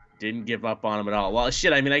 Didn't give up on him at all. Well,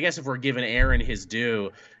 shit, I mean, I guess if we're giving Aaron his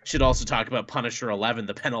due, should also talk about Punisher 11.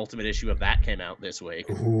 The penultimate issue of that came out this week.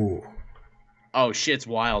 Ooh. Oh, shit's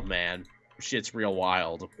wild, man. Shit's real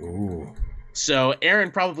wild. Ooh. So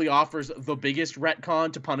Aaron probably offers the biggest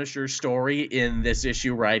retcon to Punisher's story in this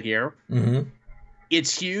issue right here. Mm-hmm.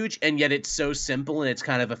 It's huge, and yet it's so simple, and it's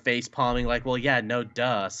kind of a face-palming, like, well, yeah, no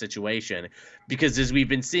duh situation. Because as we've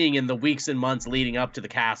been seeing in the weeks and months leading up to the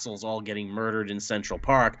castles all getting murdered in Central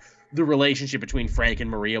Park, the relationship between Frank and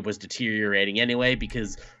Maria was deteriorating anyway,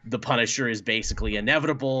 because the Punisher is basically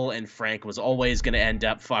inevitable, and Frank was always going to end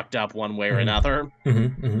up fucked up one way or another.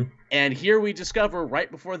 Mm-hmm. Mm-hmm. And here we discover, right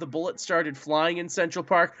before the bullets started flying in Central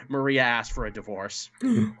Park, Maria asked for a divorce.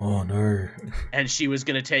 Oh, no. And she was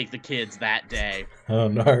going to take the kids that day. Oh,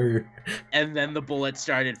 no. And then the bullets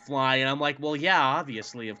started flying, and I'm like, well, yeah,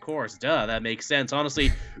 obviously, of course, duh, that makes sense.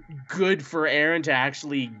 Honestly, good for Aaron to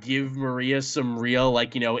actually give Maria some real,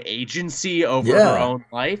 like, you know, agency over her own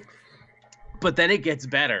life. But then it gets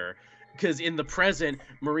better. Because in the present,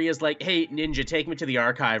 Maria's like, hey, Ninja, take me to the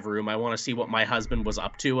archive room. I want to see what my husband was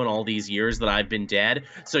up to in all these years that I've been dead.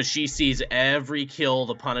 So she sees every kill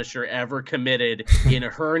the Punisher ever committed in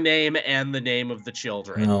her name and the name of the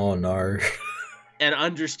children. Oh, no. And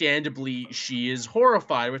understandably, she is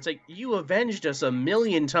horrified. It's like, you avenged us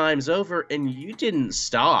 1,000,000 times over, and you didn't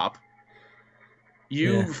stop.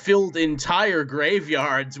 You filled entire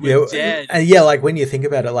graveyards with dead. And yeah, like when you think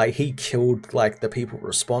about it, like he killed like the people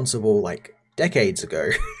responsible like decades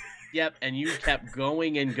ago. Yep, and you kept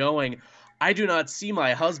going and going. I do not see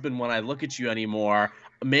my husband when I look at you anymore.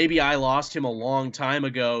 Maybe I lost him a long time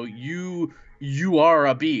ago. You are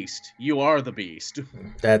a beast. You are the beast.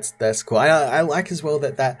 That's cool. I like as well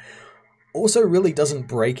that also really doesn't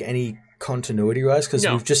break any continuity wise, because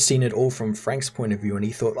we've just seen it all from Frank's point of view, and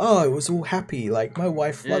he thought, oh, it was all happy, like my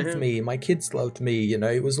wife loved me, my kids loved me, you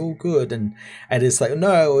know, it was all good, and it's like,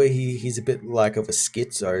 no, he's a bit like of a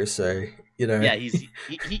schizo, so you know. Yeah,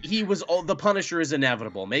 he was all, the Punisher is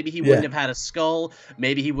inevitable. Maybe he wouldn't have had a skull,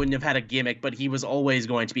 maybe he wouldn't have had a gimmick, but he was always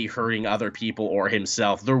going to be hurting other people or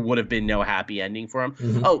himself. There would have been no happy ending for him.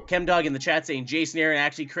 Mm-hmm. Oh, Chemdog in the chat saying Jason Aaron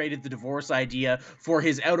actually created the divorce idea for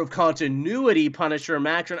his out of continuity Punisher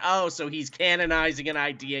Maxron. Oh, so he's canonizing an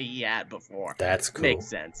idea he had before. That's cool. Makes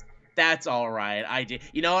sense. That's all right. I did.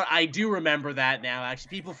 You know what? I do remember that now. Actually,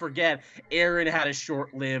 people forget Aaron had a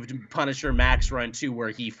short-lived Punisher Max run too, where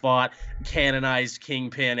he fought, canonized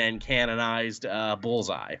Kingpin, and canonized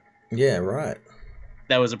Bullseye. Yeah, right.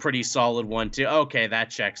 That was a pretty solid one too. Okay, that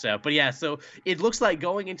checks out. But yeah, so it looks like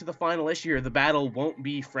going into the final issue here, the battle won't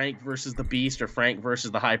be Frank versus the Beast or Frank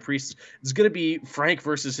versus the High Priest. It's going to be Frank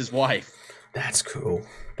versus his wife. That's cool.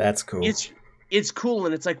 That's cool. It's cool,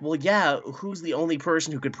 and it's like, well, yeah, who's the only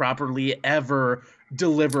person who could properly ever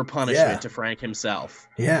deliver punishment to Frank himself?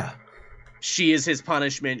 Yeah. She is his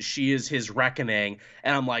punishment. She is his reckoning.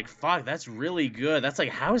 And I'm like, fuck, that's really good. That's like,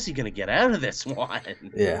 how is he going to get out of this one?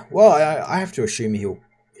 Yeah. Well, I have to assume he'll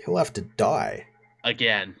have to die.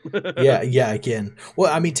 Again. yeah, again.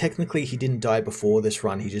 Well, I mean, technically he didn't die before this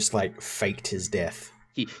run. He just, like, faked his death.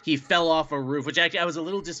 He fell off a roof, which actually I was a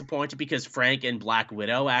little disappointed because Frank and Black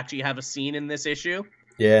Widow actually have a scene in this issue.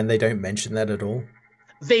 Yeah, and they don't mention that at all.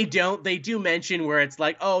 They don't. They do mention where it's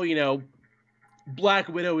like, oh, you know, Black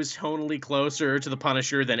Widow is tonally closer to the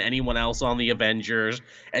Punisher than anyone else on the Avengers.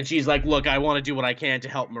 And she's like, look, I want to do what I can to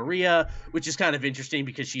help Maria, which is kind of interesting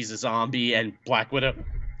because she's a zombie and Black Widow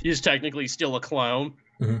is technically still a clone.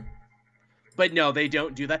 Mm-hmm. But no, they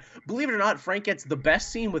don't do that. Believe it or not, Frank gets the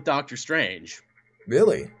best scene with Doctor Strange.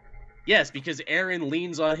 Really? Yes, because Aaron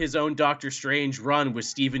leans on his own Doctor Strange run with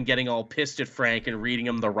Steven getting all pissed at Frank and reading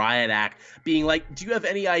him the riot act, being like, do you have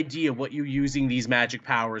any idea what you using these magic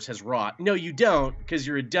powers has wrought? No, you don't, because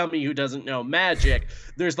you're a dummy who doesn't know magic.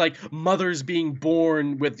 There's like mothers being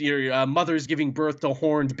born with your mothers giving birth to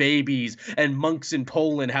horned babies and monks in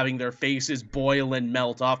Poland having their faces boil and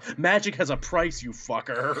melt off. Magic has a price, you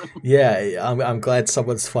fucker. Yeah, I'm glad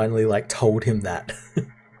someone's finally like told him that.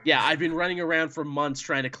 Yeah, I've been running around for months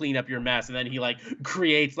trying to clean up your mess, and then he, like,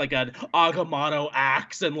 creates, like, an Agamotto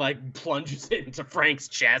axe and, like, plunges it into Frank's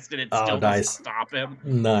chest, and it still doesn't stop him.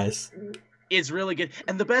 Nice. It's really good.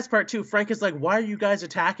 And the best part, too, Frank is like, why are you guys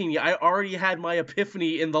attacking me? I already had my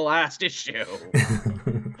epiphany in the last issue.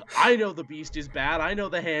 I know the Beast is bad. I know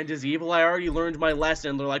the Hand is evil. I already learned my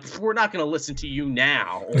lesson. They're like, we're not going to listen to you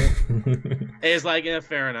now. It's like,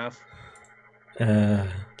 fair enough.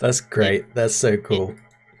 That's great. That's so cool.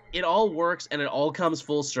 it all works and it all comes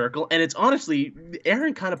full circle. And it's honestly,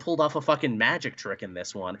 Aaron kind of pulled off a fucking magic trick in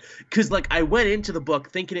this one. Because, like, I went into the book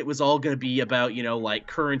thinking it was all going to be about, you know, like,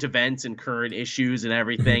 current events and current issues and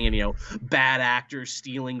everything. And, you know, bad actors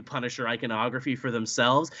stealing Punisher iconography for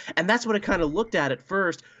themselves. And that's what it kind of looked at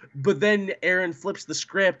first. But then Aaron flips the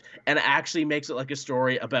script and actually makes it like a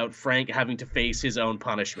story about Frank having to face his own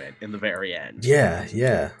punishment in the very end. Yeah,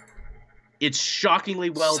 yeah. It's shockingly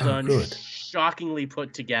well done. Good. Shockingly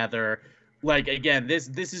put together. Like, again, this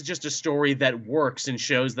is just a story that works and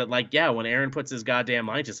shows that, like, yeah, when Aaron puts his goddamn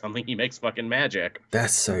mind to something, he makes fucking magic.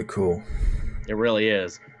 That's so cool. It really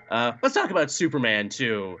is. Let's talk about Superman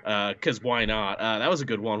too, because why not? That was a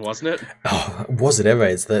good one, wasn't it? Oh, was it ever?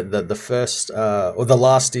 It's the first or the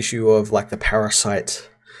last issue of like the Parasite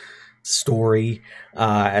story,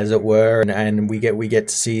 as it were, and we get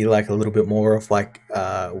to see like a little bit more of like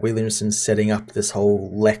Williamson setting up this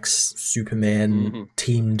whole Lex Superman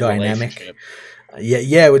team dynamic.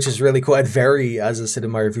 Yeah, which is really cool. And very, as I said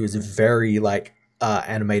in my review, is a very like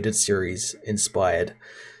animated series inspired.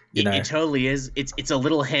 It totally is. It's a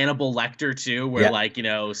little Hannibal Lecter too, where like, you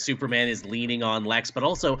know, Superman is leaning on Lex, but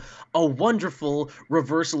also a wonderful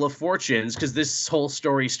reversal of fortunes, because this whole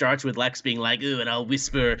story starts with Lex being like, ooh, and I'll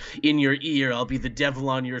whisper in your ear, I'll be the devil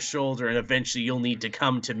on your shoulder, and eventually you'll need to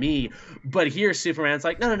come to me. But here Superman's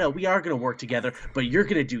like, no, we are going to work together, but you're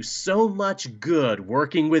going to do so much good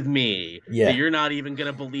working with me that you're not even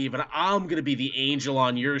going to believe, and I'm going to be the angel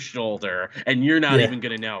on your shoulder, and you're not even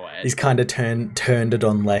going to know it. He's kind of turned it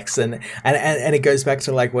on Lex. And it goes back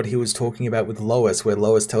to like what he was talking about with Lois, where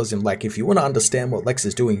Lois tells him like, if you want to understand what Lex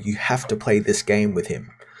is doing, you have to play this game with him.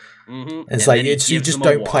 And it's like you just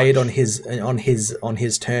don't play it on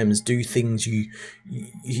his terms. Do things you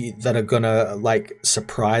that are gonna like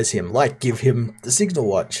surprise him, like give him the signal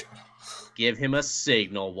watch. Give him a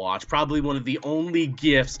signal watch. Probably one of the only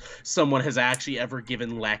gifts someone has actually ever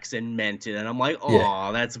given Lex and meant it. And I'm like,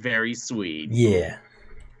 oh, that's very sweet. Yeah.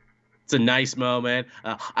 It's a nice moment.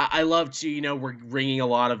 I love to, you know, we're wringing a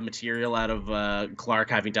lot of material out of Clark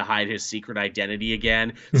having to hide his secret identity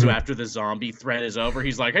again. So after the zombie threat is over,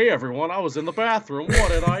 he's like, hey, everyone, I was in the bathroom. What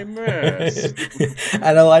did I miss?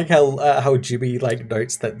 And I like how Jimmy like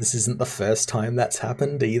notes that this isn't the first time that's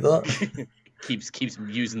happened either. keeps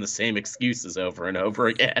using the same excuses over and over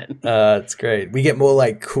again. It's great. We get more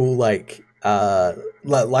like cool like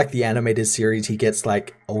the animated series, he gets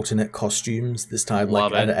like alternate costumes this time.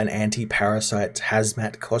 Love like it. an anti-parasite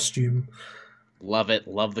hazmat costume. Love it.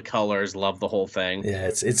 Love the colors. Love the whole thing. Yeah,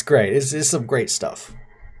 it's great. It's some great stuff.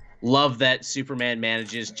 Love that Superman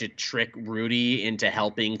manages to trick Rudy into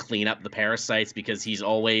helping clean up the parasites, because he's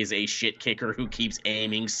always a shit kicker who keeps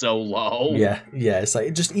aiming so low. Yeah, it's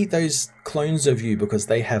like, just eat those clones of you because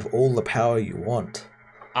they have all the power you want.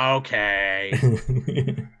 Okay.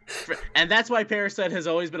 And that's why Parasite has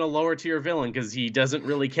always been a lower tier villain, because he doesn't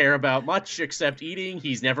really care about much except eating.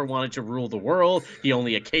 He's never wanted to rule the world. He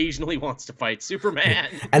only occasionally wants to fight Superman.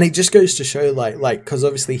 And it just goes to show like because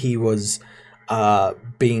obviously he was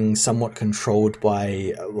being somewhat controlled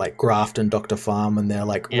by like Graft and Dr. Farm and their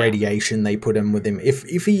like radiation they put in with him.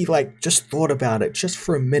 If he like just thought about it just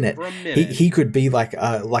for a minute, he could be like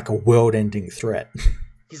a world-ending threat.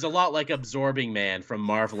 He's a lot like Absorbing Man from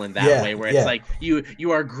Marvel in that way, where it's like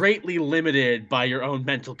you are greatly limited by your own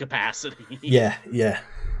mental capacity. Yeah.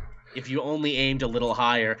 If you only aimed a little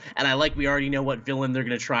higher. And I like we already know what villain they're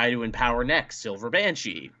going to try to empower next, Silver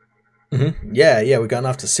Banshee. Mm-hmm. Yeah, we're going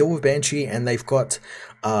after Silver Banshee, and they've got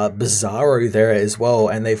Bizarro there as well,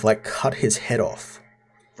 and they've like cut his head off.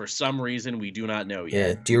 For some reason we do not know yet.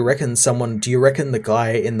 Yeah, do you reckon the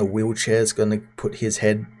guy in the wheelchair is going to put his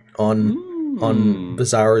head on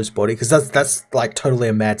Bizarro's body? Because that's like totally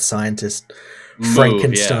a mad scientist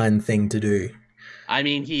Frankenstein thing to do. I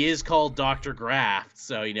mean, he is called Dr. Graft,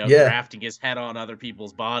 so, you know, grafting his head on other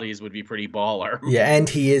people's bodies would be pretty baller. Yeah, and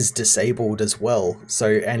he is disabled as well. So,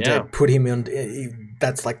 and to put him on,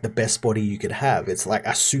 that's like the best body you could have. It's like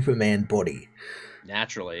a Superman body.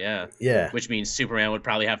 Naturally, yeah. Yeah. Which means Superman would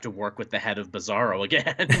probably have to work with the head of Bizarro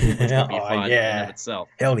again, which would be fun in and of itself.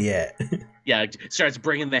 Hell yeah. Yeah, starts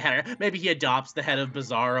bringing the head. Maybe he adopts the head of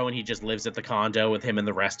Bizarro and he just lives at the condo with him and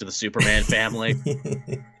the rest of the Superman family.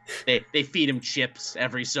 They feed him chips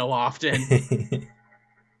every so often.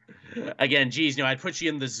 Again, geez, you know, I'd put you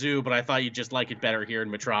in the zoo, but I thought you'd just like it better here in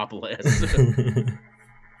Metropolis.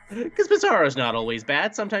 Because Bizarro's not always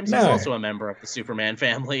bad. Sometimes he's also a member of the Superman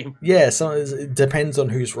family. Yeah, so it depends on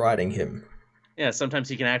who's writing him. Yeah, sometimes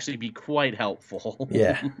he can actually be quite helpful.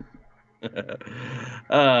 Yeah.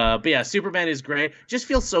 But yeah, Superman is great. Just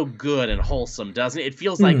feels so good and wholesome, doesn't it? It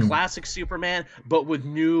feels like classic Superman, but with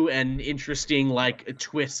new and interesting like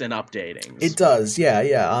twists and updatings. It does,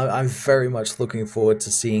 yeah. I'm very much looking forward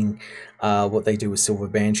to seeing what they do with Silver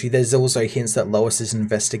Banshee. There's also hints that Lois is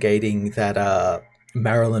investigating that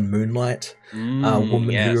Marilyn Moonlight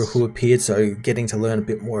woman who appeared, so getting to learn a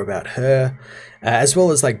bit more about her, as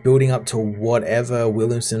well as like building up to whatever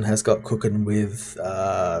Williamson has got cooking with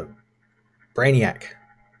Brainiac.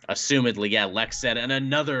 Assumedly, yeah, Lex said, and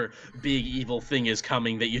another big evil thing is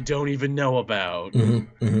coming that you don't even know about.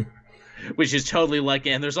 Which is totally like,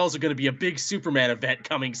 and there's also going to be a big Superman event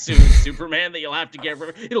coming soon, Superman, that you'll have to get rid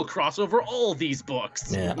of. It'll cross over all these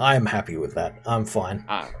books. Yeah, I'm happy with that. I'm fine.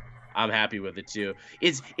 I'm happy with it too.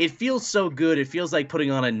 It feels so good. It feels like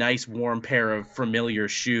putting on a nice warm pair of familiar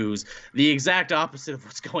shoes. The exact opposite of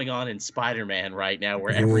what's going on in Spider-Man right now,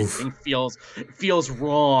 where everything feels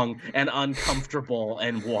wrong and uncomfortable.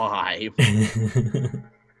 And why?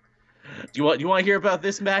 Do you want to hear about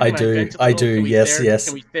this, Mac? I do. Yes.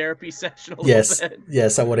 Can we therapy session a little bit?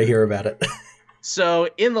 Yes, I want to hear about it. So,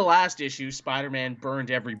 in the last issue, Spider-Man burned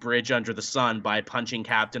every bridge under the sun by punching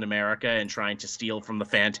Captain America and trying to steal from the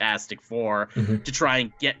Fantastic Four to try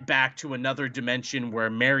and get back to another dimension where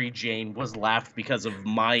Mary Jane was left because of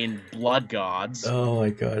Mayan blood gods. Oh my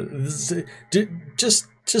god.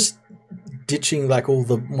 Just ditching like all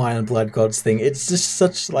the Mayan blood gods thing. It's just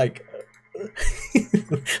such like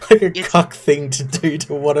like a cuck thing to do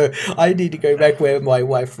to want to. I need to go back where my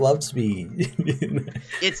wife loves me.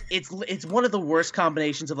 It's one of the worst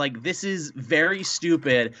combinations of like, this is very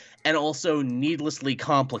stupid and also needlessly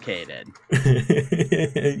complicated.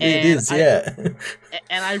 It is, yeah.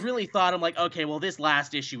 And I really thought, I'm like, okay, well, this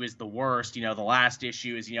last issue is the worst. The last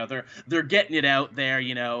issue is, they're getting it out there.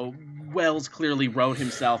 Wells clearly wrote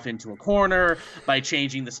himself into a corner by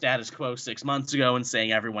changing the status quo 6 months ago and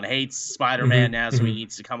saying everyone hates Spider-Man now, so he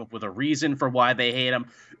needs to come up with a reason for why they hate him.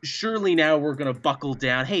 Surely now we're going to buckle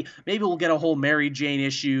down. Hey, maybe we'll get a whole Mary Jane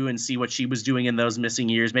issue and see what she was doing in those missing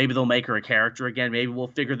years. Maybe they'll make her a character again. Maybe we'll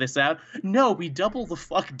figure this out. No, we double the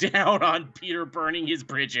fuck down on Peter burning his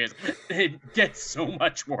bridges. It gets so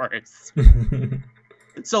much worse.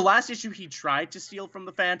 So last issue, he tried to steal from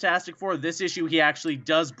the Fantastic Four. This issue, he actually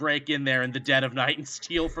does break in there in the dead of night and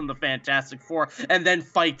steal from the Fantastic Four and then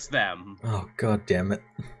fights them. Oh, god damn it.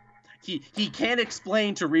 He can't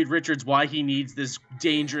explain to Reed Richards why he needs this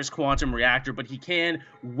dangerous quantum reactor, but he can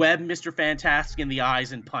web Mr. Fantastic in the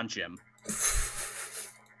eyes and punch him.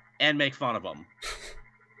 And make fun of him.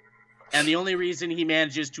 And the only reason he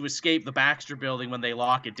manages to escape the Baxter building when they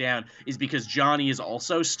lock it down is because Johnny is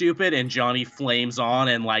also stupid, and Johnny flames on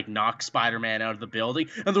and, like, knocks Spider-Man out of the building.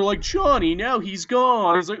 And they're like, Johnny, now he's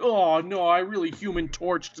gone. It's like, oh, no, I really Human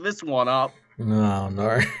Torched this one up. Oh,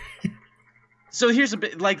 no. So there's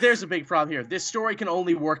a big problem here. This story can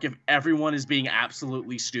only work if everyone is being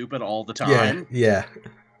absolutely stupid all the time. Yeah.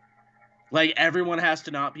 Like, everyone has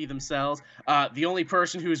to not be themselves. The only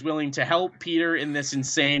person who's willing to help Peter in this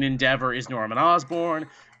insane endeavor is Norman Osborn,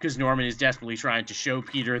 because Norman is desperately trying to show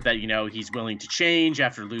Peter that, he's willing to change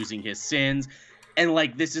after losing his sins. And,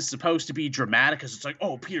 like, this is supposed to be dramatic, because it's like,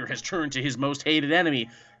 oh, Peter has turned to his most hated enemy.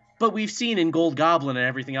 But we've seen in Gold Goblin and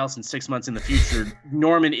everything else in 6 months in the future,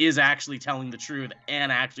 Norman is actually telling the truth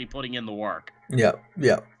and actually putting in the work. Yeah.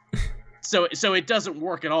 So it doesn't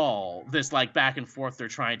work at all, this, like, back and forth they're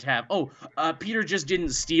trying to have. Peter just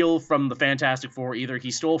didn't steal from the Fantastic Four either.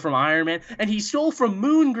 He stole from Iron Man, and he stole from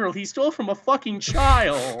Moon Girl. He stole from a fucking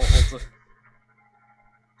child.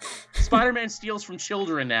 Spider-Man steals from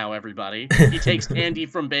children now, everybody. He takes candy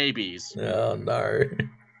from babies. Oh, no.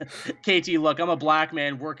 KT, look, I'm a black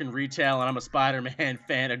man working retail, and I'm a Spider-Man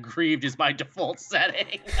fan. Aggrieved is my default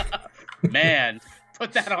setting. Man,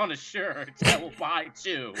 put that on a shirt. I will buy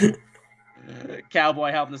too. Cowboy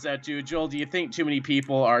helping us out too. Joel, do you think too many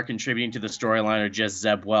people are contributing to the storyline, or just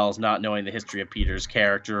Zeb Wells not knowing the history of Peter's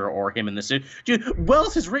character or him in the suit? Dude,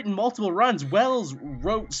 Wells has written multiple runs. Wells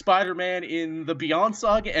wrote Spider-Man in the Beyond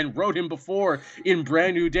Saga and wrote him before in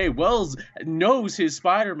Brand New Day. Wells knows his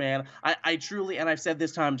Spider-Man. I truly, and I've said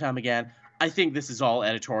this time and time again, I think this is all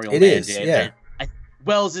editorial. It is, yeah.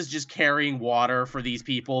 Wells is just carrying water for these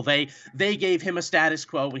people. They gave him a status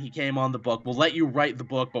quo when he came on the book. We'll let you write the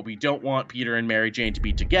book, but we don't want Peter and Mary Jane to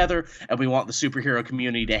be together, and we want the superhero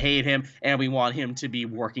community to hate him, and we want him to be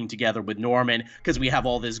working together with Norman because we have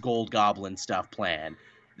all this Gold Goblin stuff planned.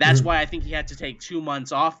 That's why I think he had to take 2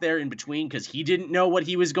 months off there in between, because he didn't know what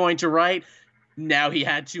he was going to write. Now he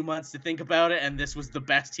had 2 months to think about it, and this was the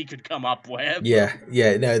best he could come up with. Yeah.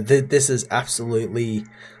 No, this is absolutely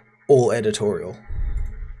all editorial.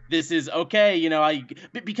 this is okay,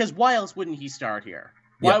 because why else wouldn't he start here?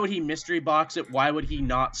 Why would he mystery box it? Why would he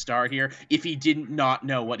not start here if he didn't not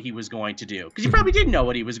know what he was going to do? Because he probably didn't know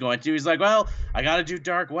what he was going to do. He's like, well, I got to do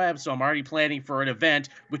dark web, so I'm already planning for an event,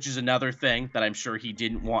 which is another thing that I'm sure he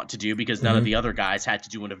didn't want to do because none of the other guys had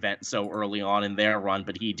to do an event so early on in their run,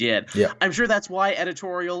 but he did. Yeah. I'm sure that's why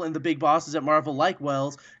editorial and the big bosses at Marvel like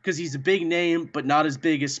Wells, because he's a big name, but not as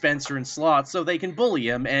big as Spencer and Slott, so they can bully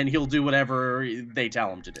him, and he'll do whatever they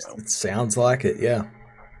tell him to do. It sounds like it, yeah.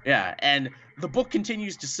 Yeah, and the book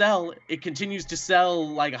continues to sell. It continues to sell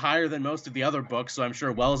like higher than most of the otother books. So I'm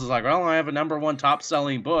sure Wells is like, well, I have a #1 top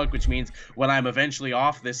selling book, which means when I'm eventually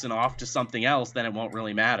off this and off to something else, then it won't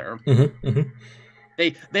really matter.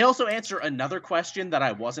 They also answer another question that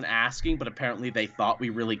I wasn't asking, but apparently they thought we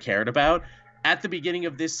really cared about. At the beginning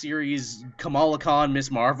of this series, Kamala Khan, Miss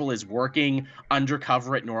Marvel, is working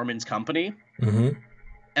undercover at Norman's company.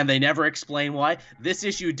 And they never explain why. This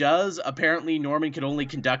issue does. Apparently, Norman can only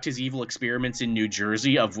conduct his evil experiments in New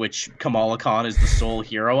Jersey, of which Kamala Khan is the sole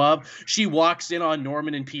hero of. She walks in on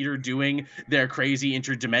Norman and Peter doing their crazy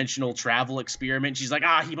interdimensional travel experiment. She's like,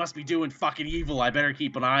 he must be doing fucking evil. I better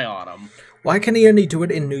keep an eye on him. Why can he only do it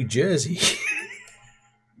in New Jersey?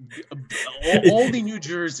 Only New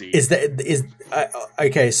Jersey.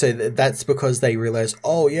 Okay, so that's because they realize,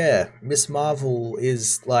 oh yeah, Miss Marvel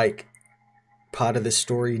is like part of the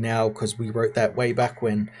story now because we wrote that way back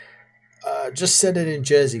when. Just set it in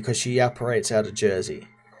Jersey because she operates out of Jersey.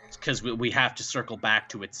 Because we have to circle back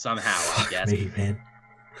to it somehow, I guess. Me, man.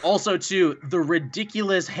 Also, too, the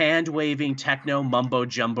ridiculous hand-waving techno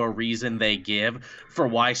mumbo-jumbo reason they give for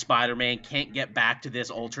why Spider-Man can't get back to this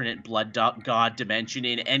alternate blood god dimension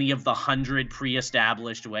in any of the 100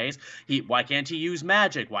 pre-established ways. Why can't he use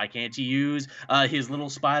magic? Why can't he use his little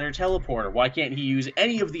spider teleporter? Why can't he use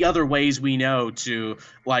any of the other ways we know to,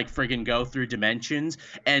 like, friggin' go through dimensions?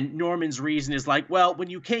 And Norman's reason is like, well, when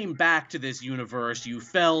you came back to this universe, you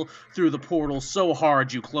fell through the portal so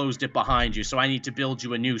hard you closed it behind you, so I need to build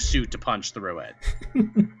you a new suit to punch through it.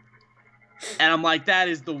 And I'm like, that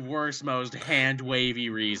is the worst, most hand-wavy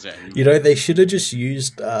reason. They should have just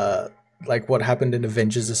used like what happened in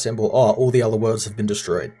Avengers Assemble. All the other worlds have been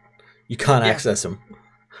destroyed. You can't access them.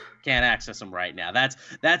 Can't access them right now.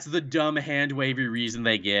 That's the dumb hand-wavy reason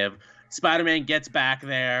they give. Spider-Man gets back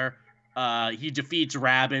there. He defeats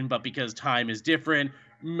Rabin, but because time is different,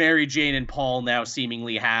 Mary Jane and Paul now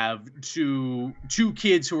seemingly have two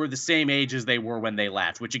kids who are the same age as they were when they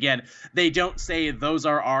left, which again, they don't say those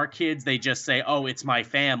are our kids. They just say, oh, it's my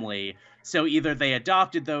family. So either they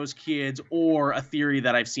adopted those kids or a theory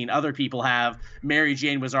that I've seen other people have, Mary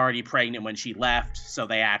Jane was already pregnant when she left. So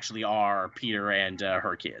they actually are Peter and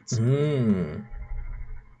her kids.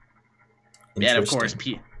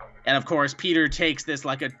 And of course, Peter takes this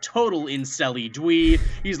like a total incelly dweeb.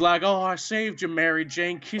 He's like, oh, I saved you, Mary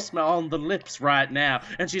Jane. Kiss me on the lips right now.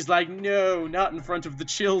 And she's like, no, not in front of the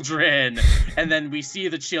children. And then we see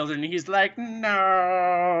the children, and he's like,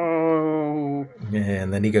 no. Yeah,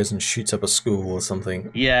 and then he goes and shoots up a school or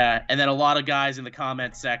something. Yeah, and then a lot of guys in the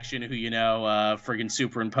comment section who, friggin'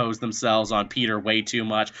 superimpose themselves on Peter way too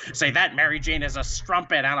much, say that Mary Jane is a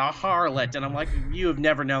strumpet and a harlot. And I'm like, you have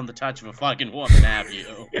never known the touch of a fucking woman, have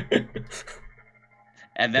you?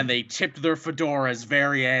 And then they tipped their fedoras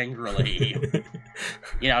very angrily.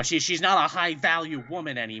 She's not a high-value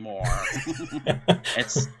woman anymore.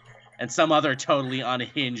 And some other totally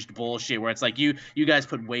unhinged bullshit where it's like you guys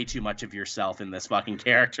put way too much of yourself in this fucking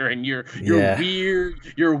character, and your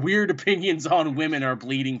weird opinions on women are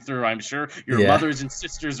bleeding through. I'm sure your mothers and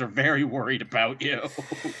sisters are very worried about you.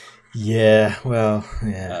 Yeah, well,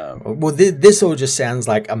 yeah. This all just sounds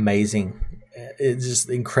like amazing. It's just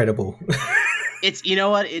incredible.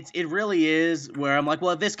 It really is, where I'm like,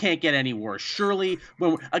 well, this can't get any worse. Surely,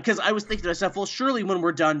 because I was thinking to myself, well, surely when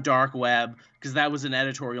we're done Dark Web, because that was an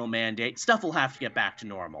editorial mandate, stuff will have to get back to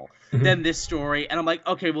normal. Then this story, and I'm like,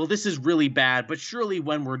 okay, well, this is really bad, but surely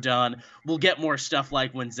when we're done, we'll get more stuff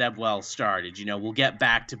like when Zeb Wells started. We'll get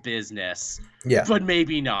back to business. Yeah. But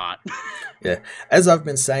maybe not. Yeah. As I've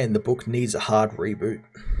been saying, the book needs a hard reboot.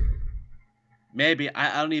 Maybe.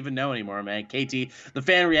 I don't even know anymore, man. KT, the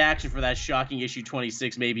fan reaction for that shocking issue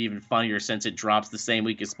 26 may be even funnier since it drops the same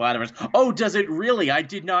week as Spider-Verse. Oh, does it really? I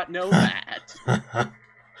did not know that.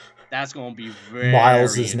 That's going to be very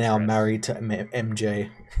Miles is now married to MJ.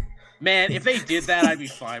 Man, if they did that, I'd be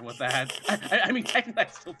fine with that. I mean, I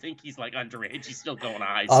still think he's like underage. He's still going to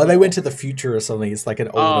high school. Oh, they went to the future or something. It's like an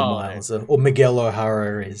older Miles. Or Miguel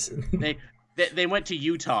O'Hara is. They went to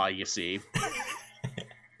Utah, you see.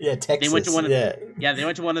 Yeah, Texas. They went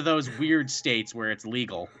to one of those weird states where it's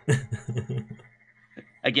legal.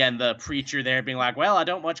 Again, the preacher there being like, well, I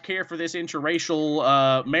don't much care for this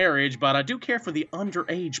interracial marriage, but I do care for the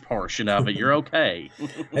underage portion of it. You're okay.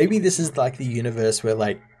 Maybe this is like the universe where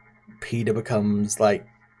like Peter becomes like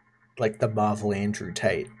the Marvel Andrew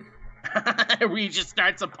Tate. Where he just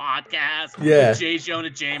starts a podcast Yeah. with J. Jonah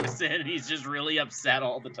Jameson, and he's just really upset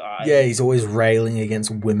all the time. Yeah, he's always railing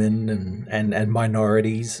against women and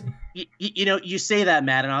minorities. You know, you say that,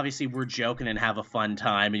 Matt, and obviously we're joking and have a fun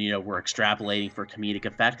time, and, you know, we're extrapolating for comedic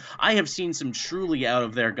effect. I have seen some truly out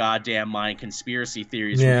of their goddamn mind conspiracy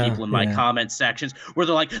theories from people in my comment sections where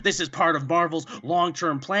they're like, this is part of Marvel's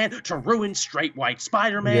long-term plan to ruin straight white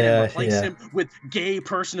Spider-Man and replace him with gay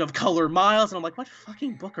person of color Miles. And I'm like, what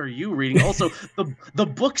fucking book are you reading? Also, the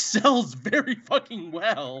book sells very fucking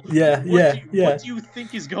well. What do you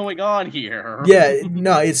think is going on here? Yeah,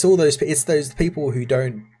 no, it's those people who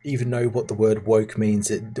don't even know what the word woke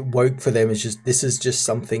means. Woke for them is this is just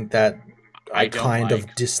something that I kind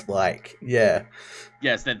of dislike. Yeah.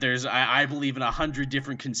 Yes, that there's I believe in 100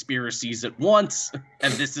 different conspiracies at once,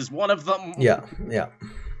 and this is one of them. Yeah.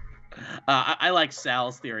 I like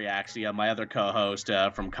Sal's theory, actually, my other co-host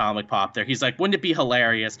from Comic Pop there. He's like, wouldn't it be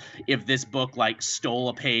hilarious if this book, like, stole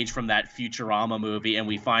a page from that Futurama movie and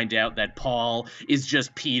we find out that Paul is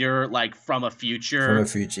just Peter, like, from a future,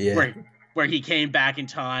 yeah. Where he came back in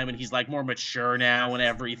time and he's, like, more mature now and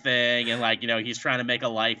everything, and, like, you know, he's trying to make a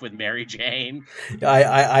life with Mary Jane.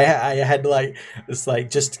 I had, like, it's like,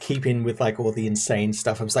 just to keep in with, like, all the insane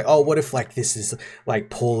stuff, I was like, oh, what if, like, this is, like,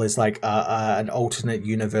 Paul is, like, an alternate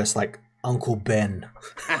universe, like, Uncle Ben.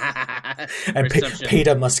 And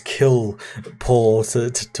Peter must kill Paul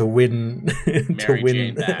to win. Mary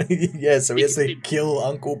Jane back. Yeah, so he has to kill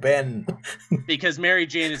Uncle Ben. Because Mary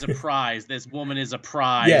Jane is a prize. This woman is a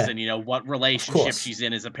prize. And, you know, what relationship she's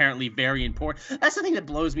in is apparently very important. That's the thing that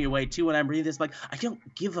blows me away, too, when I'm reading this. Like, I don't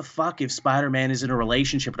give a fuck if Spider-Man is in a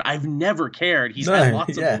relationship. But I've never cared. He's had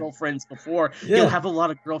lots of girlfriends before. He'll have a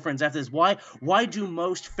lot of girlfriends after this. Why do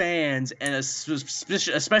most fans, and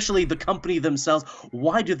especially the company themselves,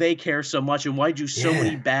 why do they care so much, and why do so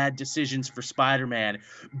many bad decisions for Spider-Man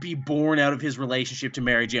be born out of his relationship to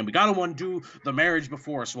Mary Jane? We gotta undo the marriage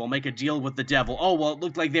before, so we'll make a deal with the devil. Oh, well, it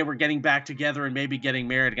looked like they were getting back together and maybe getting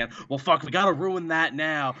married again. Well, fuck, we gotta ruin that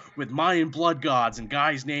now with Mayan blood gods and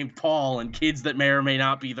guys named Paul and kids that may or may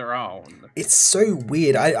not be their own. It's so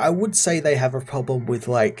weird. I would say they have a problem with,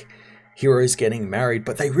 like, heroes getting married,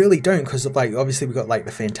 but they really don't, because of, like, obviously we got, like,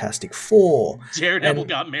 the Fantastic Four. Daredevil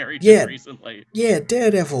got married just recently. Yeah,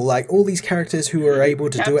 Daredevil, like, all these characters who are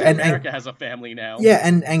able to do it. And America has a family now. Yeah,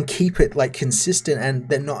 and keep it, like, consistent and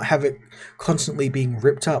then not have it constantly being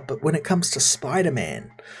ripped up. But when it comes to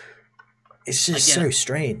Spider-Man, it's just so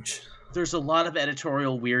strange. There's a lot of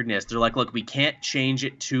editorial weirdness. They're like, look, we can't change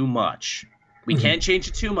it too much. We can't change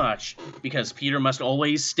it too much because Peter must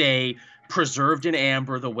always stay preserved in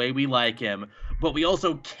amber the way we like him, but we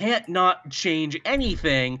also can't not change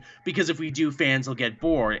anything, because if we do, fans will get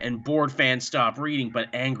bored, and bored fans stop reading, but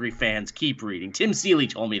angry fans keep reading. Tim Seeley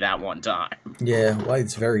told me that one time. Yeah, well,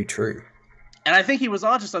 it's very true. And I think he was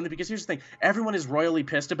onto something, because here's the thing. Everyone is royally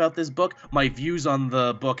pissed about this book. My views on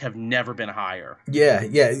the book have never been higher. Yeah.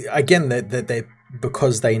 Again, they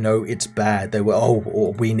because they know it's bad, they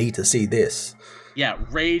were, we need to see this. Yeah,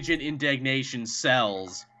 rage and indignation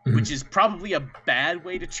sells. Which is probably a bad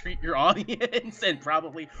way to treat your audience and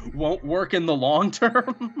probably won't work in the long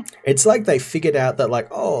term. It's like they figured out that, like,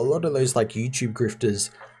 a lot of those, like, YouTube grifters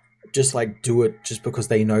just, like, do it just because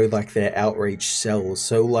they know, like, their outrage sells.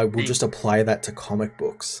 So, like, we'll just apply that to comic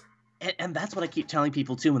books. And that's what I keep telling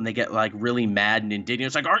people, too, when they get, like, really mad and indignant.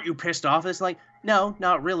 It's like, aren't you pissed off? It's like, no,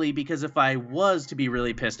 not really, because if I was to be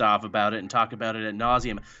really pissed off about it and talk about it ad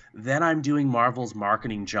nauseum, then I'm doing Marvel's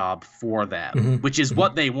marketing job for them, which is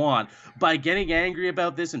what they want. By getting angry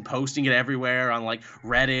about this and posting it everywhere on, like,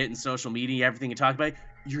 Reddit and social media, everything you talk about,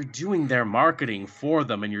 you're doing their marketing for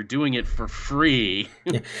them, and you're doing it for free.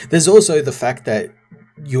 There's also the fact that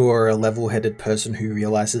you're a level-headed person who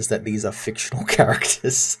realizes that these are fictional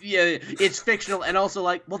characters. Yeah, it's fictional, and also,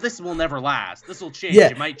 like, well, this will never last. This will change. Yeah,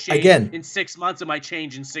 it might change in 6 months. It might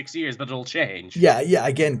change in 6 years, but it'll change. Yeah.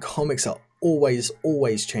 Again, comics are always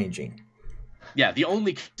changing. Yeah, the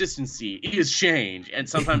only consistency is change, and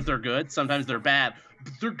sometimes they're good, sometimes they're bad,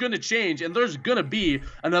 they're gonna change, and there's gonna be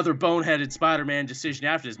another boneheaded Spider-Man decision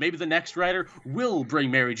after this. Maybe the next writer will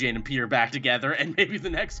bring Mary Jane and Peter back together, and maybe the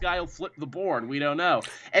next guy will flip the board. We don't know.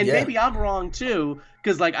 And maybe I'm wrong too,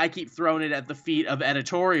 because like I keep throwing it at the feet of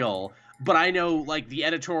editorial. But I know, like, the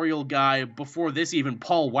editorial guy before this, even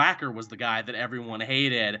Paul Wacker was the guy that everyone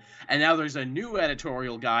hated. And now there's a new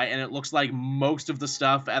editorial guy, and it looks like most of the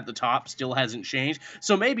stuff at the top still hasn't changed.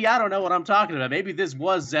 So maybe I don't know what I'm talking about. Maybe this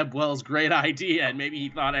was Zeb Wells' great idea, and maybe he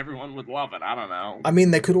thought everyone would love it. I don't know. I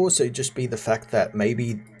mean, there could also just be the fact that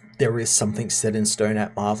maybe there is something set in stone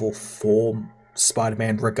at Marvel for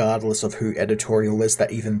Spider-Man, regardless of who editorial is,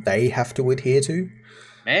 that even they have to adhere to.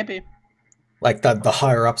 Maybe. Like, the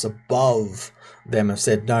higher-ups above them have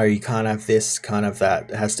said, no, you can't have this, can't have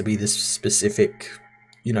that. It has to be this specific,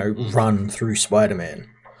 run through Spider-Man.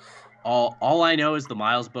 All I know is the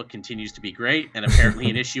Miles book continues to be great, and apparently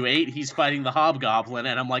in issue 8, he's fighting the Hobgoblin,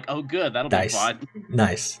 and I'm like, oh, good, that'll be fun.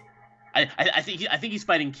 Nice. I think he's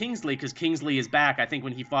fighting Kingsley, because Kingsley is back. I think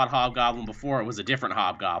when he fought Hobgoblin before, it was a different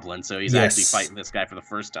Hobgoblin, so he's actually fighting this guy for the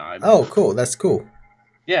first time. Oh, cool. That's cool.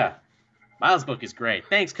 Yeah. Miles' book is great.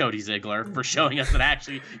 Thanks, Cody Ziegler, for showing us that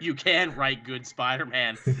actually you can write good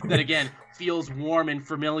Spider-Man that, again, feels warm and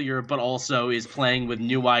familiar, but also is playing with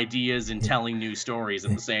new ideas and telling new stories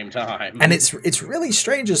at the same time. And it's really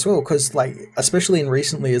strange as well, because, like, especially in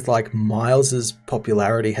recently, is like Miles's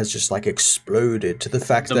popularity has just, like, exploded to the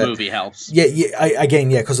fact that... The movie helps. Yeah,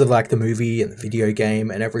 because of, like, the movie and the video game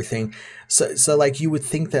and everything. So like, you would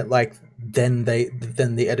think that, like, then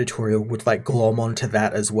the editorial would, like, glom onto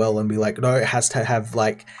that as well and be like, no, it has to have,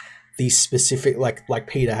 like, these specific, like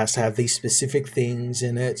Peter has to have these specific things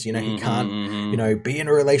in it. He can't, be in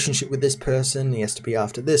a relationship with this person. He has to be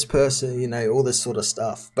after this person, all this sort of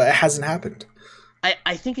stuff. But it hasn't happened.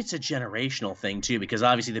 I think it's a generational thing, too, because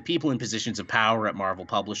obviously the people in positions of power at Marvel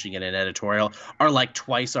Publishing and an editorial are, like,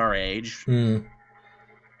 twice our age.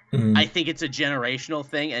 I think it's a generational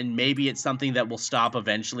thing, and maybe it's something that will stop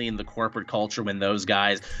eventually in the corporate culture when those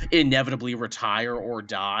guys inevitably retire or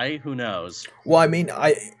die. Who knows? Well, I mean,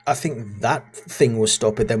 I think that thing will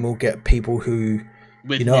stop it. Then we'll get people who,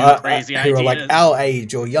 with crazy who ideas, are like our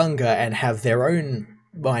age or younger and have their own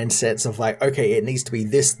mindsets of like, okay, it needs to be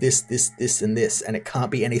this, and this, and it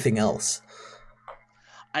can't be anything else.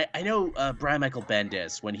 I know Brian Michael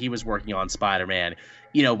Bendis, when he was working on Spider-Man,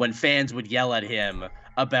 when fans would yell at him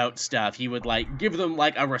about stuff, he would like give them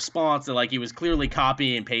like a response that like he was clearly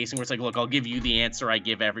copying and pasting, where it's like, look, I'll give you the answer I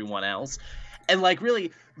give everyone else. And like,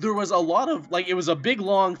 really, there was a lot of like, it was a big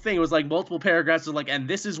long thing. It was like multiple paragraphs of like, and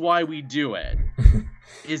this is why we do it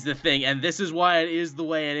is the thing, and this is why it is the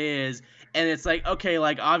way it is. And it's like, okay,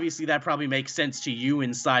 like obviously that probably makes sense to you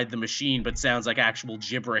inside the machine, but sounds like actual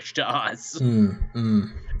gibberish to us.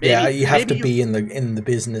 Yeah, you have to be in the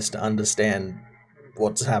business to understand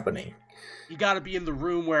what's happening. You got to be in the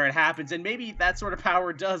room where it happens, and maybe that sort of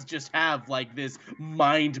power does just have like this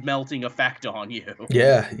mind-melting effect on you.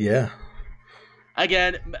 Yeah.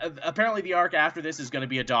 Again, apparently the arc after this is going to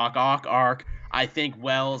be a Doc Ock arc. I think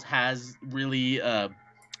Wells has really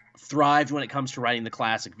thrived when it comes to writing the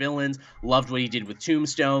classic villains. Loved what he did with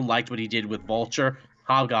Tombstone. Liked what he did with Vulture.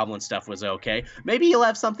 Hobgoblin stuff was okay. Maybe he'll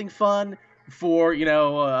have something fun for,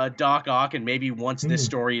 Doc Ock, and maybe once this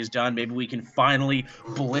story is done, maybe we can finally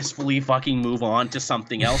blissfully fucking move on to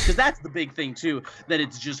something else, because that's the big thing, too, that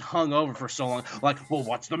it's just hung over for so long. Like, well,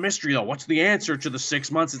 what's the mystery, though? What's the answer to the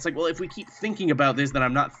 6 months? It's like, well, if we keep thinking about this, then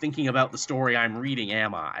I'm not thinking about the story I'm reading,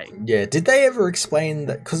 am I? Yeah, did they ever explain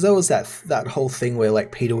that? Because there was that whole thing where,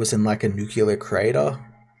 like, Peter was in, like, a nuclear crater?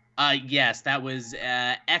 Yes, that was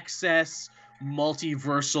excess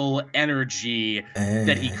multiversal energy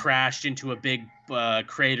that he crashed into a big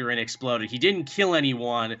crater and exploded. He didn't kill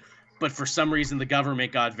anyone, but for some reason the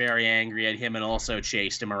government got very angry at him and also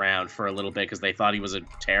chased him around for a little bit because they thought he was a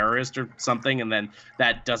terrorist or something, and then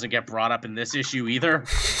that doesn't get brought up in this issue either.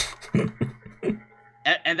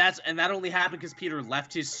 and that only happened because Peter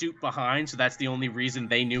left his suit behind, so that's the only reason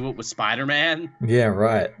they knew it was Spider-Man. Yeah,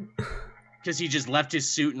 right. Because he just left his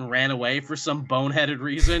suit and ran away for some boneheaded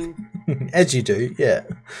reason. As you do, yeah.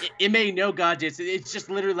 It made no goddamn sense. It's just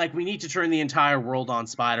literally like, we need to turn the entire world on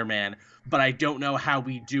Spider-Man, but I don't know how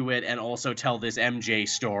we do it and also tell this MJ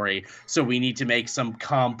story, so we need to make some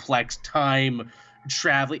complex time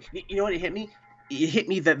traveling. You know what, it hit me? It hit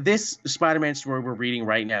me that this Spider-Man story we're reading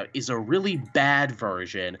right now is a really bad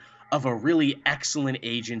version of a really excellent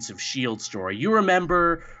Agents of S.H.I.E.L.D. story. You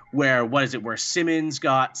remember where Simmons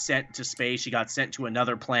got sent to space? She got sent to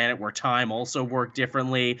another planet where time also worked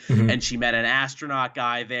differently, and she met an astronaut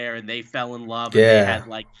guy there, and they fell in love, and they had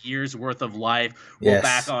like years worth of life. Well,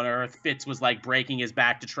 back on Earth, Fitz was like breaking his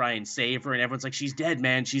back to try and save her, and everyone's like, she's dead,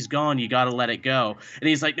 man, she's gone, you gotta let it go. And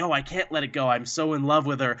he's like, no, I can't let it go, I'm so in love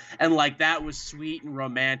with her. And like, that was sweet and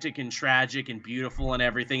romantic and tragic and beautiful and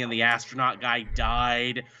everything, and the astronaut guy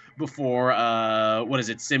died before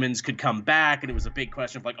Simmons could come back, and it was a big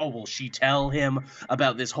question of like, oh, will she tell him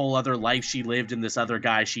about this whole other life she lived and this other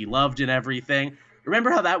guy she loved and everything?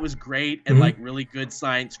 Remember how that was great and like really good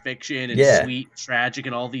science fiction and sweet, tragic,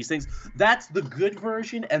 and all these things? That's the good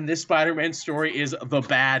version, and this Spider-Man story is the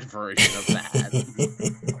bad version of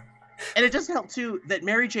that. And it doesn't help, too, that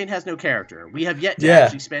Mary Jane has no character. We have yet to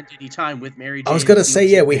actually spend any time with Mary Jane. I was going to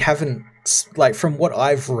say, we haven't, like, from what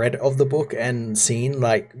I've read of the book and seen,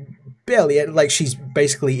 like, barely, like, she's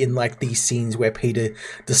basically in, like, these scenes where Peter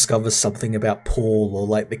discovers something about Paul or,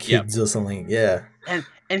 like, the kids or something, And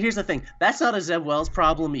here's the thing, that's not a Zeb Wells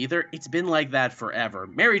problem either. It's been like that forever.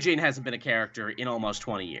 Mary Jane hasn't been a character in almost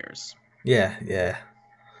 20 years. Yeah.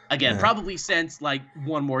 Again, probably since, like,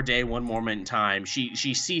 One More Day, One More Moment in Time, she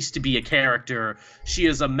ceased to be a character. She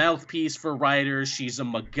is a mouthpiece for writers. She's a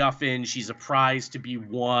MacGuffin. She's a prize to be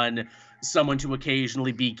won, someone to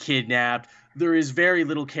occasionally be kidnapped. There is very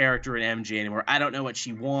little character in MJ anymore. I don't know what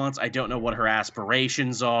she wants. I don't know what her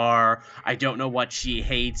aspirations are. I don't know what she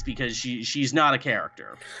hates, because she's not a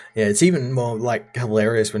character. Yeah, it's even more, like,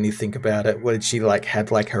 hilarious when you think about it. When she, like,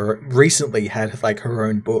 recently had, like, her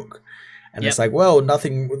own book. And it's like, well,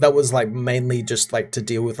 nothing, that was like mainly just like to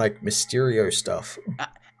deal with like Mysterio stuff.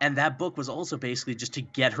 And that book was also basically just to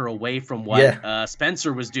get her away from what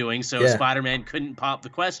Spencer was doing, so Spider-Man couldn't pop the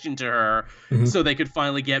question to her, so they could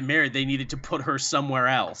finally get married. They needed to put her somewhere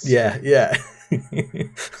else. Yeah.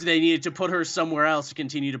 So they needed to put her somewhere else to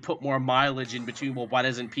continue to put more mileage in between. Well, why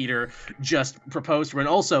doesn't Peter just propose to her? And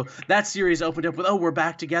also, that series opened up with, oh, we're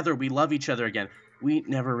back together, we love each other again. We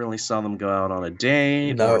never really saw them go out on a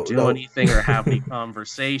date or do anything or have any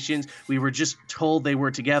conversations. We were just told they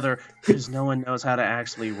were together because no one knows how to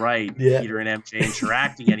actually write Peter and MJ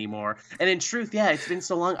interacting anymore. And in truth, it's been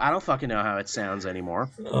so long, I don't fucking know how it sounds anymore.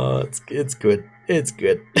 Oh, it's good. It's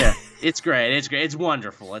good. Yeah, it's great. It's great. It's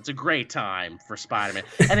wonderful. It's a great time for Spider-Man.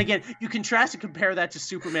 And again, you contrast and compare that to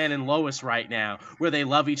Superman and Lois right now, where they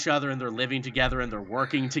love each other and they're living together and they're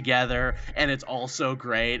working together, and it's all so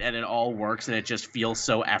great and it all works and it just feels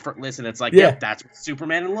so effortless, and it's like, that's what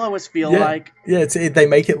Superman and Lois feel like. Yeah, they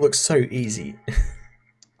make it look so easy.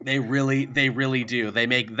 They really do. They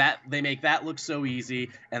make that look so easy,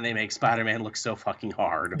 and they make Spider-Man look so fucking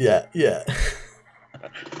hard. Yeah.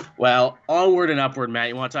 Well, onward and upward, Matt.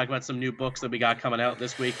 You want to talk about some new books that we got coming out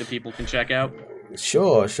this week that people can check out?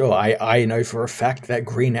 Sure. I know for a fact that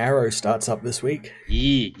Green Arrow starts up this week.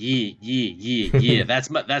 Yeah.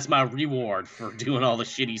 That's my reward for doing all the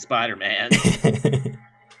shitty Spider-Man.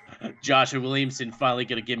 Joshua Williamson finally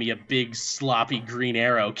gonna give me a big sloppy Green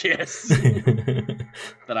Arrow kiss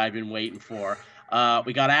that I've been waiting for.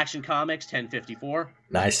 We got Action Comics 1054.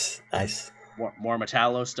 Nice. More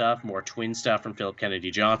Metallo stuff, more Twin stuff from Philip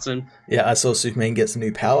Kennedy Johnson. Yeah, I saw Superman get some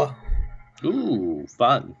new power. Ooh,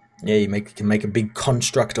 fun. Yeah, he can make a big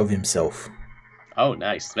construct of himself. Oh,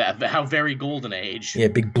 nice. How very golden age. Yeah,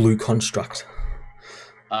 big blue construct.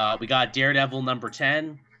 We got Daredevil number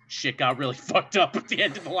 10. Shit got really fucked up at the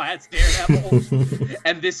end of the last Daredevil.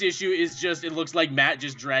 And this issue is just, it looks like Matt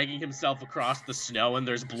just dragging himself across the snow and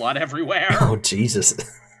there's blood everywhere. Oh, Jesus.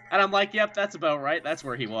 And I'm like, yep, that's about right. That's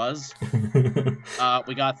where he was.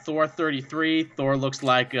 We got Thor 33. Thor looks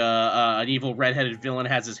like an evil redheaded villain,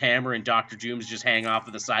 has his hammer, and Dr. Doom's just hanging off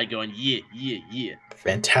to the side going, yeah.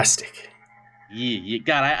 Fantastic. Yeah.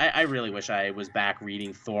 God, I really wish I was back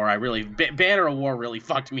reading Thor. Banner of War really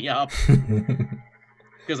fucked me up.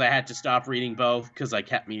 Because I had to stop reading both because I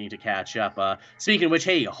kept meaning to catch up. Speaking of which,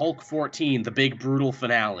 hey, Hulk 14, the big brutal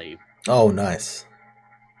finale. Oh, nice.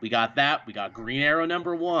 We got that. We got Green Arrow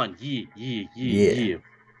number 1. Yeah.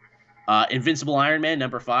 Invincible Iron Man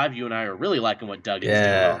number 5. You and I are really liking what Doug is doing.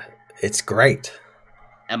 Yeah, it's great.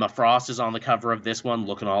 Emma Frost is on the cover of this one,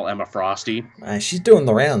 looking all Emma Frosty. She's doing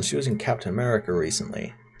the rounds. She was in Captain America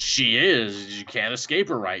recently. She is. You can't escape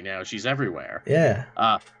her right now. She's everywhere. Yeah.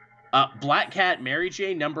 Black Cat Mary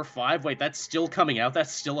Jane number 5. Wait, that's still coming out?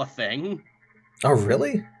 That's still a thing? Oh,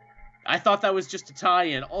 really? I thought that was just a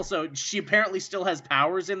tie-in. Also, she apparently still has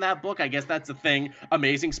powers in that book. I guess that's a thing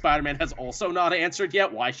Amazing Spider-Man has also not answered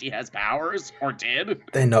yet, why she has powers, or did.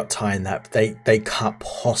 They're not tying that. They can't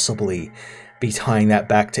possibly be tying that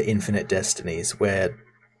back to Infinite Destinies, where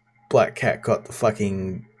Black Cat got the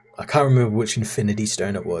fucking... I can't remember which Infinity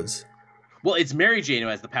Stone it was. Well, it's Mary Jane who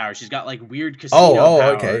has the power. She's got like weird casino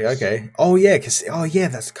powers. Okay. Oh yeah,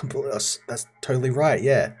 that's totally right.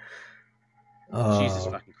 Yeah. Jesus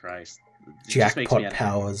fucking Christ! Jackpot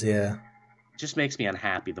powers. Yeah. Just makes me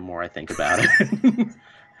unhappy the more I think about it.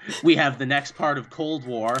 We have the next part of Cold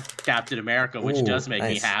War, Captain America, which does make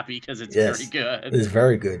me happy because it's very good. It's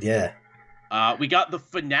very good. Yeah. We got the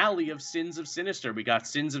finale of Sins of Sinister. We got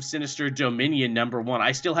Sins of Sinister Dominion #1.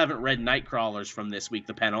 I still haven't read Nightcrawlers from this week,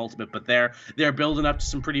 the penultimate, but they're building up to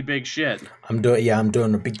some pretty big shit. I'm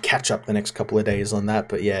doing a big catch up the next couple of days on that,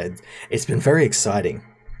 but yeah, it's been very exciting.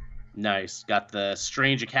 Nice. Got the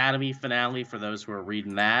Strange Academy finale for those who are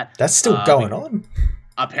reading that. That's still going on.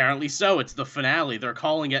 Apparently so. It's the finale. They're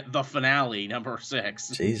calling it the finale,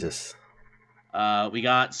 #6. Jesus. We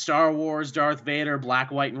got Star Wars Darth Vader,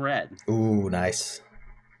 Black, White, and Red. Ooh, nice.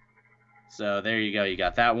 So there you go. You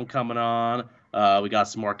got that one coming on. We got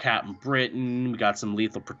some more Captain Britain. We got some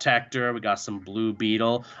Lethal Protector. We got some Blue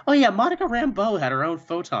Beetle. Oh, yeah, Monica Rambeau had her own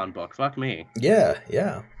Photon book. Fuck me.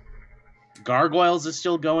 Yeah. Gargoyles is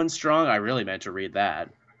still going strong. I really meant to read that.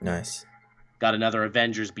 Nice. Got another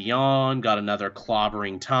Avengers Beyond. Got another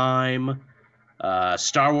Clobbering Time.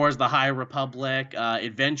 Star Wars The High Republic.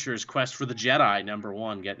 Adventures Quest for the Jedi,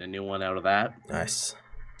 #1. Getting a new one out of that. Nice.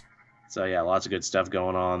 So yeah, lots of good stuff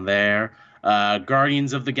going on there.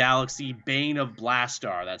 Guardians of the Galaxy, Bane of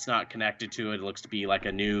Blastar. That's not connected to it. It looks to be like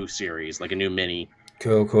a new series, like a new mini.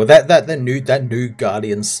 Cool. That new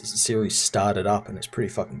Guardians series started up and it's pretty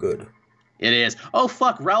fucking good. It is. Oh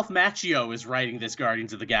fuck, Ralph Macchio is writing this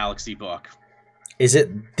Guardians of the Galaxy book. Is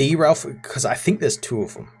it the Ralph? Because I think there's 2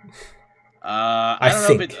 of them. I don't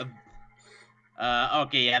know if it's...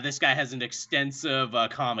 okay, yeah, this guy has an extensive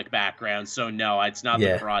comic background, so no, it's not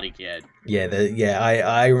the Karate Kid.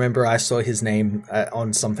 I remember I saw his name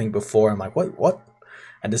on something before. I'm like, what?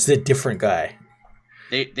 And this is a different guy.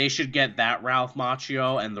 They should get that Ralph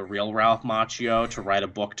Macchio and the real Ralph Macchio to write a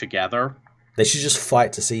book together. They should just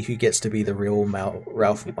fight to see who gets to be the real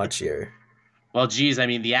Ralph Macchio. Well, geez, I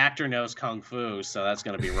mean, the actor knows Kung Fu, so that's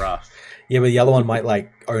going to be rough. Yeah, but the other one might, like,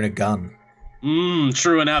 own a gun.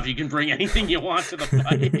 True enough. You can bring anything you want to the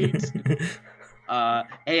fight.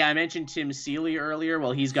 Hey, I mentioned Tim Seeley earlier.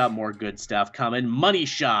 Well, he's got more good stuff coming. Money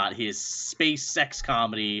Shot, his space sex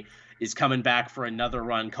comedy, is coming back for another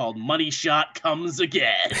run called Money Shot Comes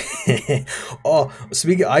Again.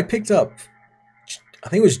 Speaking, I picked up, I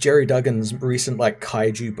think it was Jerry Duggan's recent, like,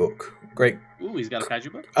 kaiju book. Great. Ooh, he's got a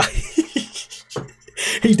kaiju book?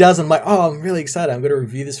 He does. I'm like, I'm really excited. I'm going to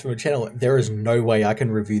review this from a channel. There is no way I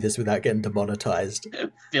can review this without getting demonetized.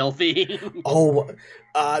 Filthy.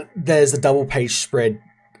 There's a double page spread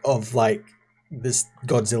of like this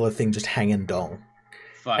Godzilla thing just hanging dong.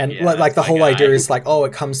 Fuck and yeah, like the whole idea is like,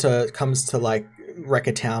 it comes to like wreck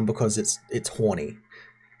a town because it's horny.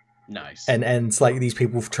 Nice. And it's like these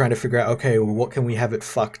people trying to figure out, okay, well, what can we have it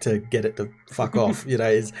fuck to get it to fuck off? You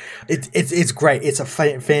know, it's great. It's a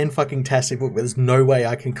fan fucking tastic book, but there's no way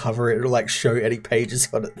I can cover it or like show any pages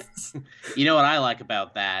on it. You know what I like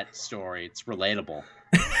about that story? It's relatable.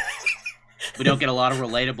 We don't get a lot of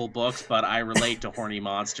relatable books, but I relate to horny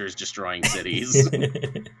monsters destroying cities.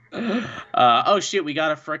 Oh shit, we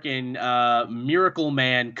got a frickin' Miracle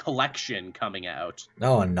Man collection coming out.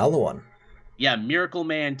 Oh, another one. Yeah, Miracle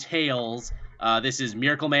Man Tales. This is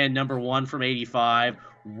Miracle Man #1 from 85,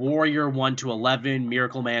 Warrior 1 to 11,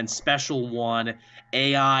 Miracle Man Special 1,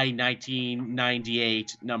 AI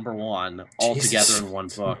 1998 #1, all together in one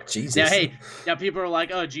book. Jesus. Now people are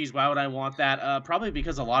like, oh geez, why would I want that? Probably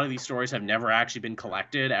because a lot of these stories have never actually been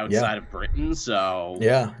collected outside of Britain. So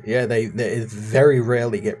yeah, they very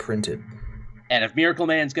rarely get printed. And if Miracle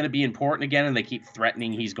Man's going to be important again, and they keep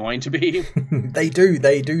threatening he's going to be, they do,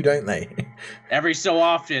 don't they? Every so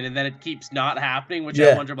often, and then it keeps not happening. Which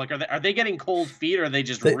I wonder, like, are they getting cold feet, or are they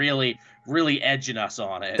just really edging us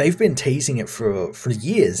on it? They've been teasing it for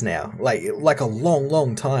years now, like a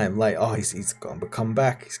long time. Like, he's going to come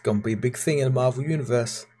back. He's going to be a big thing in the Marvel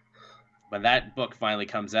universe. When that book finally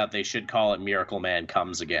comes out, they should call it Miracle Man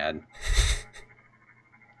Comes Again.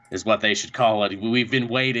 Is what they should call it. We've been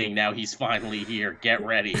waiting. Now he's finally here. Get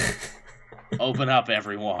ready. Open up,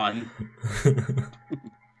 everyone.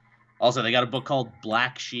 Also, they got a book called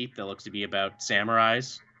Black Sheep that looks to be about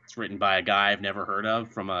samurais. It's written by a guy I've never heard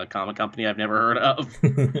of from a comic company I've never heard of.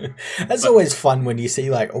 That's always fun when you see,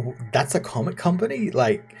 like, that's a comic company?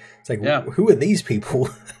 Like, it's like, who are these people?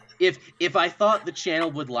 if I thought the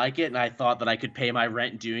channel would like it and I thought that I could pay my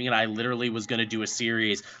rent doing it, I literally was going to do a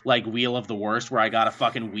series like Wheel of the Worst where I got a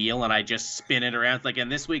fucking wheel and I just spin it around. It's like,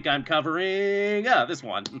 and this week I'm covering this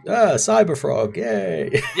one. Cyberfrog,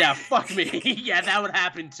 yay. Yeah, fuck me. Yeah, that would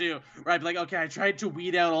happen too. Right, I'd be like, okay, I tried to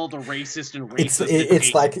weed out all the racist and racist.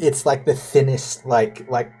 It's like the thinnest like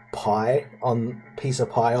piece of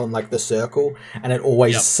pie on like the circle, and it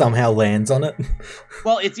always somehow lands on it.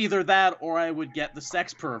 Well, it's either that or I would get the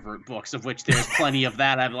sex pervert books, of which there's plenty of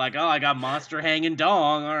that. I'd be like, oh, I got monster hanging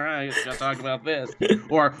dong. All right, gotta talk about this.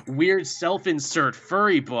 Or weird self-insert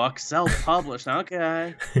furry book, self-published.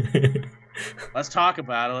 Okay. Let's talk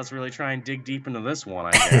about it. Let's really try and dig deep into this one,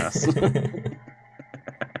 I guess.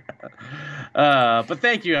 But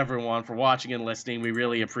thank you, everyone, for watching and listening. We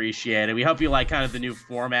really appreciate it. We hope you like kind of the new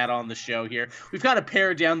format on the show here. We've kind of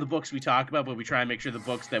pared down the books we talk about, but we try and make sure the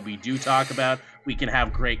books that we do talk about, we can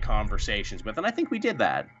have great conversations with. And I think we did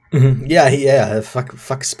that. Yeah.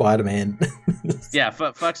 Fuck Spider-Man. Yeah,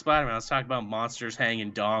 fuck Spider-Man. Let's talk about monsters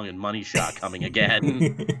hanging dong and Money Shot coming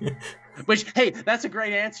again. Which, hey, that's a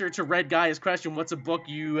great answer to Red Guy's question. What's a book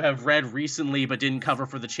you have read recently but didn't cover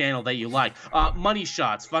for the channel that you like? Money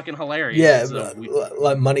Shot's fucking hilarious. Yeah,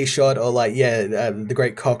 like Money Shot, or like The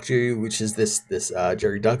Great Cockdew, which is this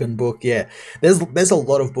Jerry Duggan book. Yeah, there's a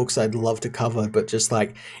lot of books I'd love to cover, but just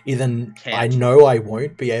like either I know I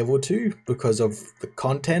won't be able to because of the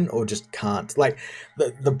content, or just can't. Like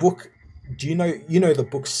the book. Do you know the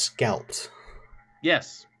book Scalped?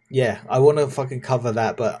 Yes. Yeah, I want to fucking cover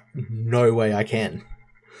that, but no way I can.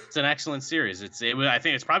 It's an excellent series. I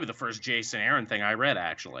think it's probably the first Jason Aaron thing I read,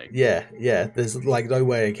 actually. Yeah. There's like no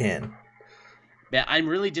way I can. Yeah, I'm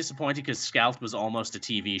really disappointed because Scalped was almost a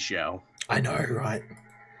TV show. I know, right?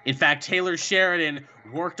 In fact, Taylor Sheridan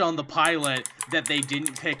worked on the pilot that they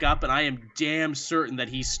didn't pick up, and I am damn certain that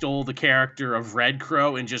he stole the character of Red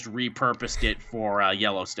Crow and just repurposed it for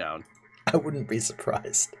Yellowstone. I wouldn't be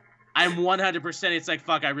surprised. I'm 100%. It's like,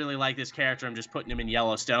 fuck, I really like this character. I'm just putting him in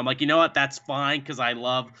Yellowstone. I'm like, you know what? That's fine, because I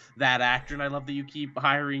love that actor, and I love that you keep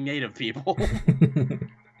hiring native people.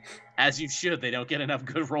 As you should. They don't get enough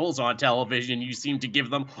good roles on television. You seem to give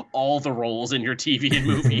them all the roles in your TV and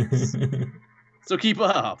movies. So keep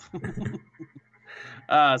up.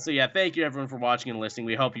 So yeah, thank you everyone for watching and listening.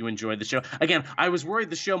 We hope you enjoyed the show. Again, I was worried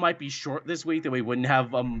the show might be short this week, that we wouldn't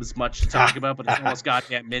have as much to talk about, but it's almost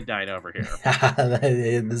goddamn midnight over here.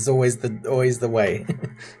 There's always the way.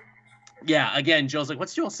 Yeah, again, Joel's like,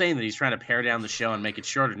 what's Joel saying, that he's trying to pare down the show and make it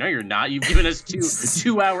shorter? No, you're not. You've given us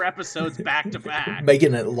two-hour episodes back to back.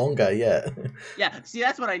 Making it longer, yeah. Yeah, see,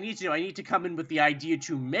 that's what I need to do. I need to come in with the idea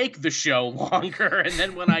to make the show longer, and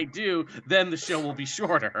then when I do, then the show will be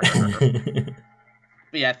shorter.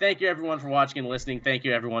 But yeah, thank you everyone for watching and listening. Thank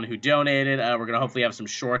you everyone who donated. We're going to hopefully have some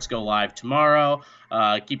shorts go live tomorrow.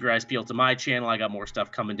 Keep your eyes peeled to my channel. I got more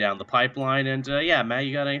stuff coming down the pipeline. And yeah, Matt,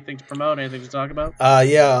 you got anything to promote? Anything to talk about?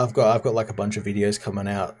 Yeah, I've got like a bunch of videos coming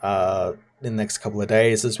out in the next couple of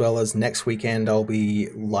days, as well as next weekend I'll be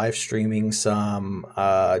live streaming some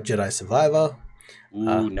Jedi Survivor.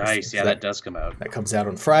 Ooh, nice. Yeah, that does come out. That comes out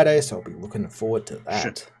on Friday, so I'll be looking forward to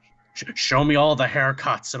that. Show me all the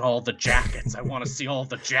haircuts and all the jackets. I want to see all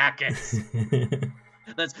the jackets.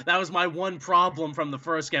 That was my one problem from the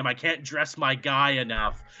first game. I can't dress my guy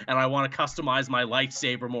enough, and I want to customize my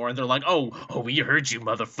lightsaber more. And they're like, oh, we heard you,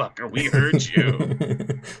 motherfucker. We heard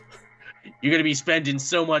you. You're going to be spending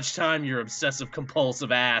so much time, your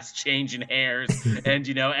obsessive-compulsive ass, changing hairs and,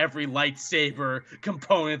 every lightsaber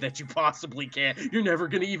component that you possibly can. You're never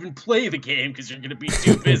going to even play the game because you're going to be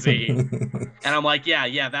too busy. And I'm like,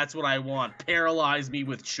 yeah, that's what I want. Paralyze me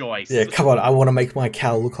with choice. Yeah, come on. I want to make my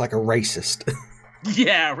Cal look like a racist.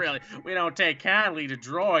 Yeah, really. We don't take kindly to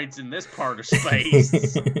droids in this part of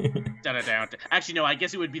space. Actually, no, I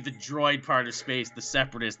guess it would be the droid part of space, the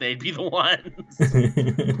separatists. They'd be the ones.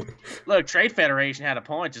 Look, Trade Federation had a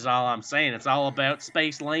point, is all I'm saying. It's all about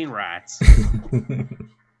space lane rights.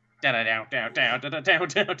 It's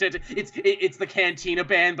the Cantina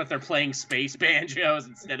band, but they're playing space banjos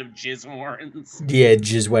instead of jizz horns. Yeah,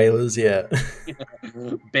 jizz whalers, yeah.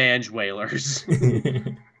 Banj whalers.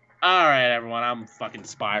 All right, everyone, I'm fucking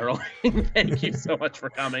spiraling. Thank you so much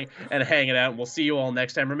for coming and hanging out. We'll see you all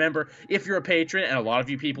next time. Remember, if you're a patron, and a lot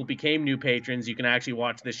of you people became new patrons, you can actually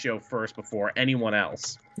watch this show first before anyone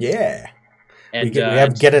else. Yeah. And we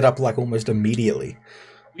get it up like almost immediately.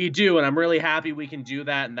 We do, and I'm really happy we can do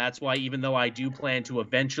that, and that's why, even though I do plan to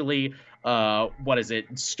eventually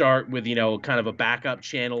start with, kind of a backup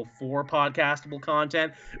channel for podcastable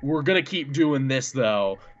content, we're going to keep doing this,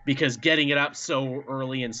 though, because getting it up so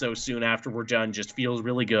early and so soon after we're done just feels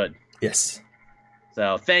really good. Yes.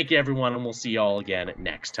 So thank you, everyone, and we'll see you all again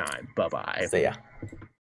next time. Bye-bye. See ya.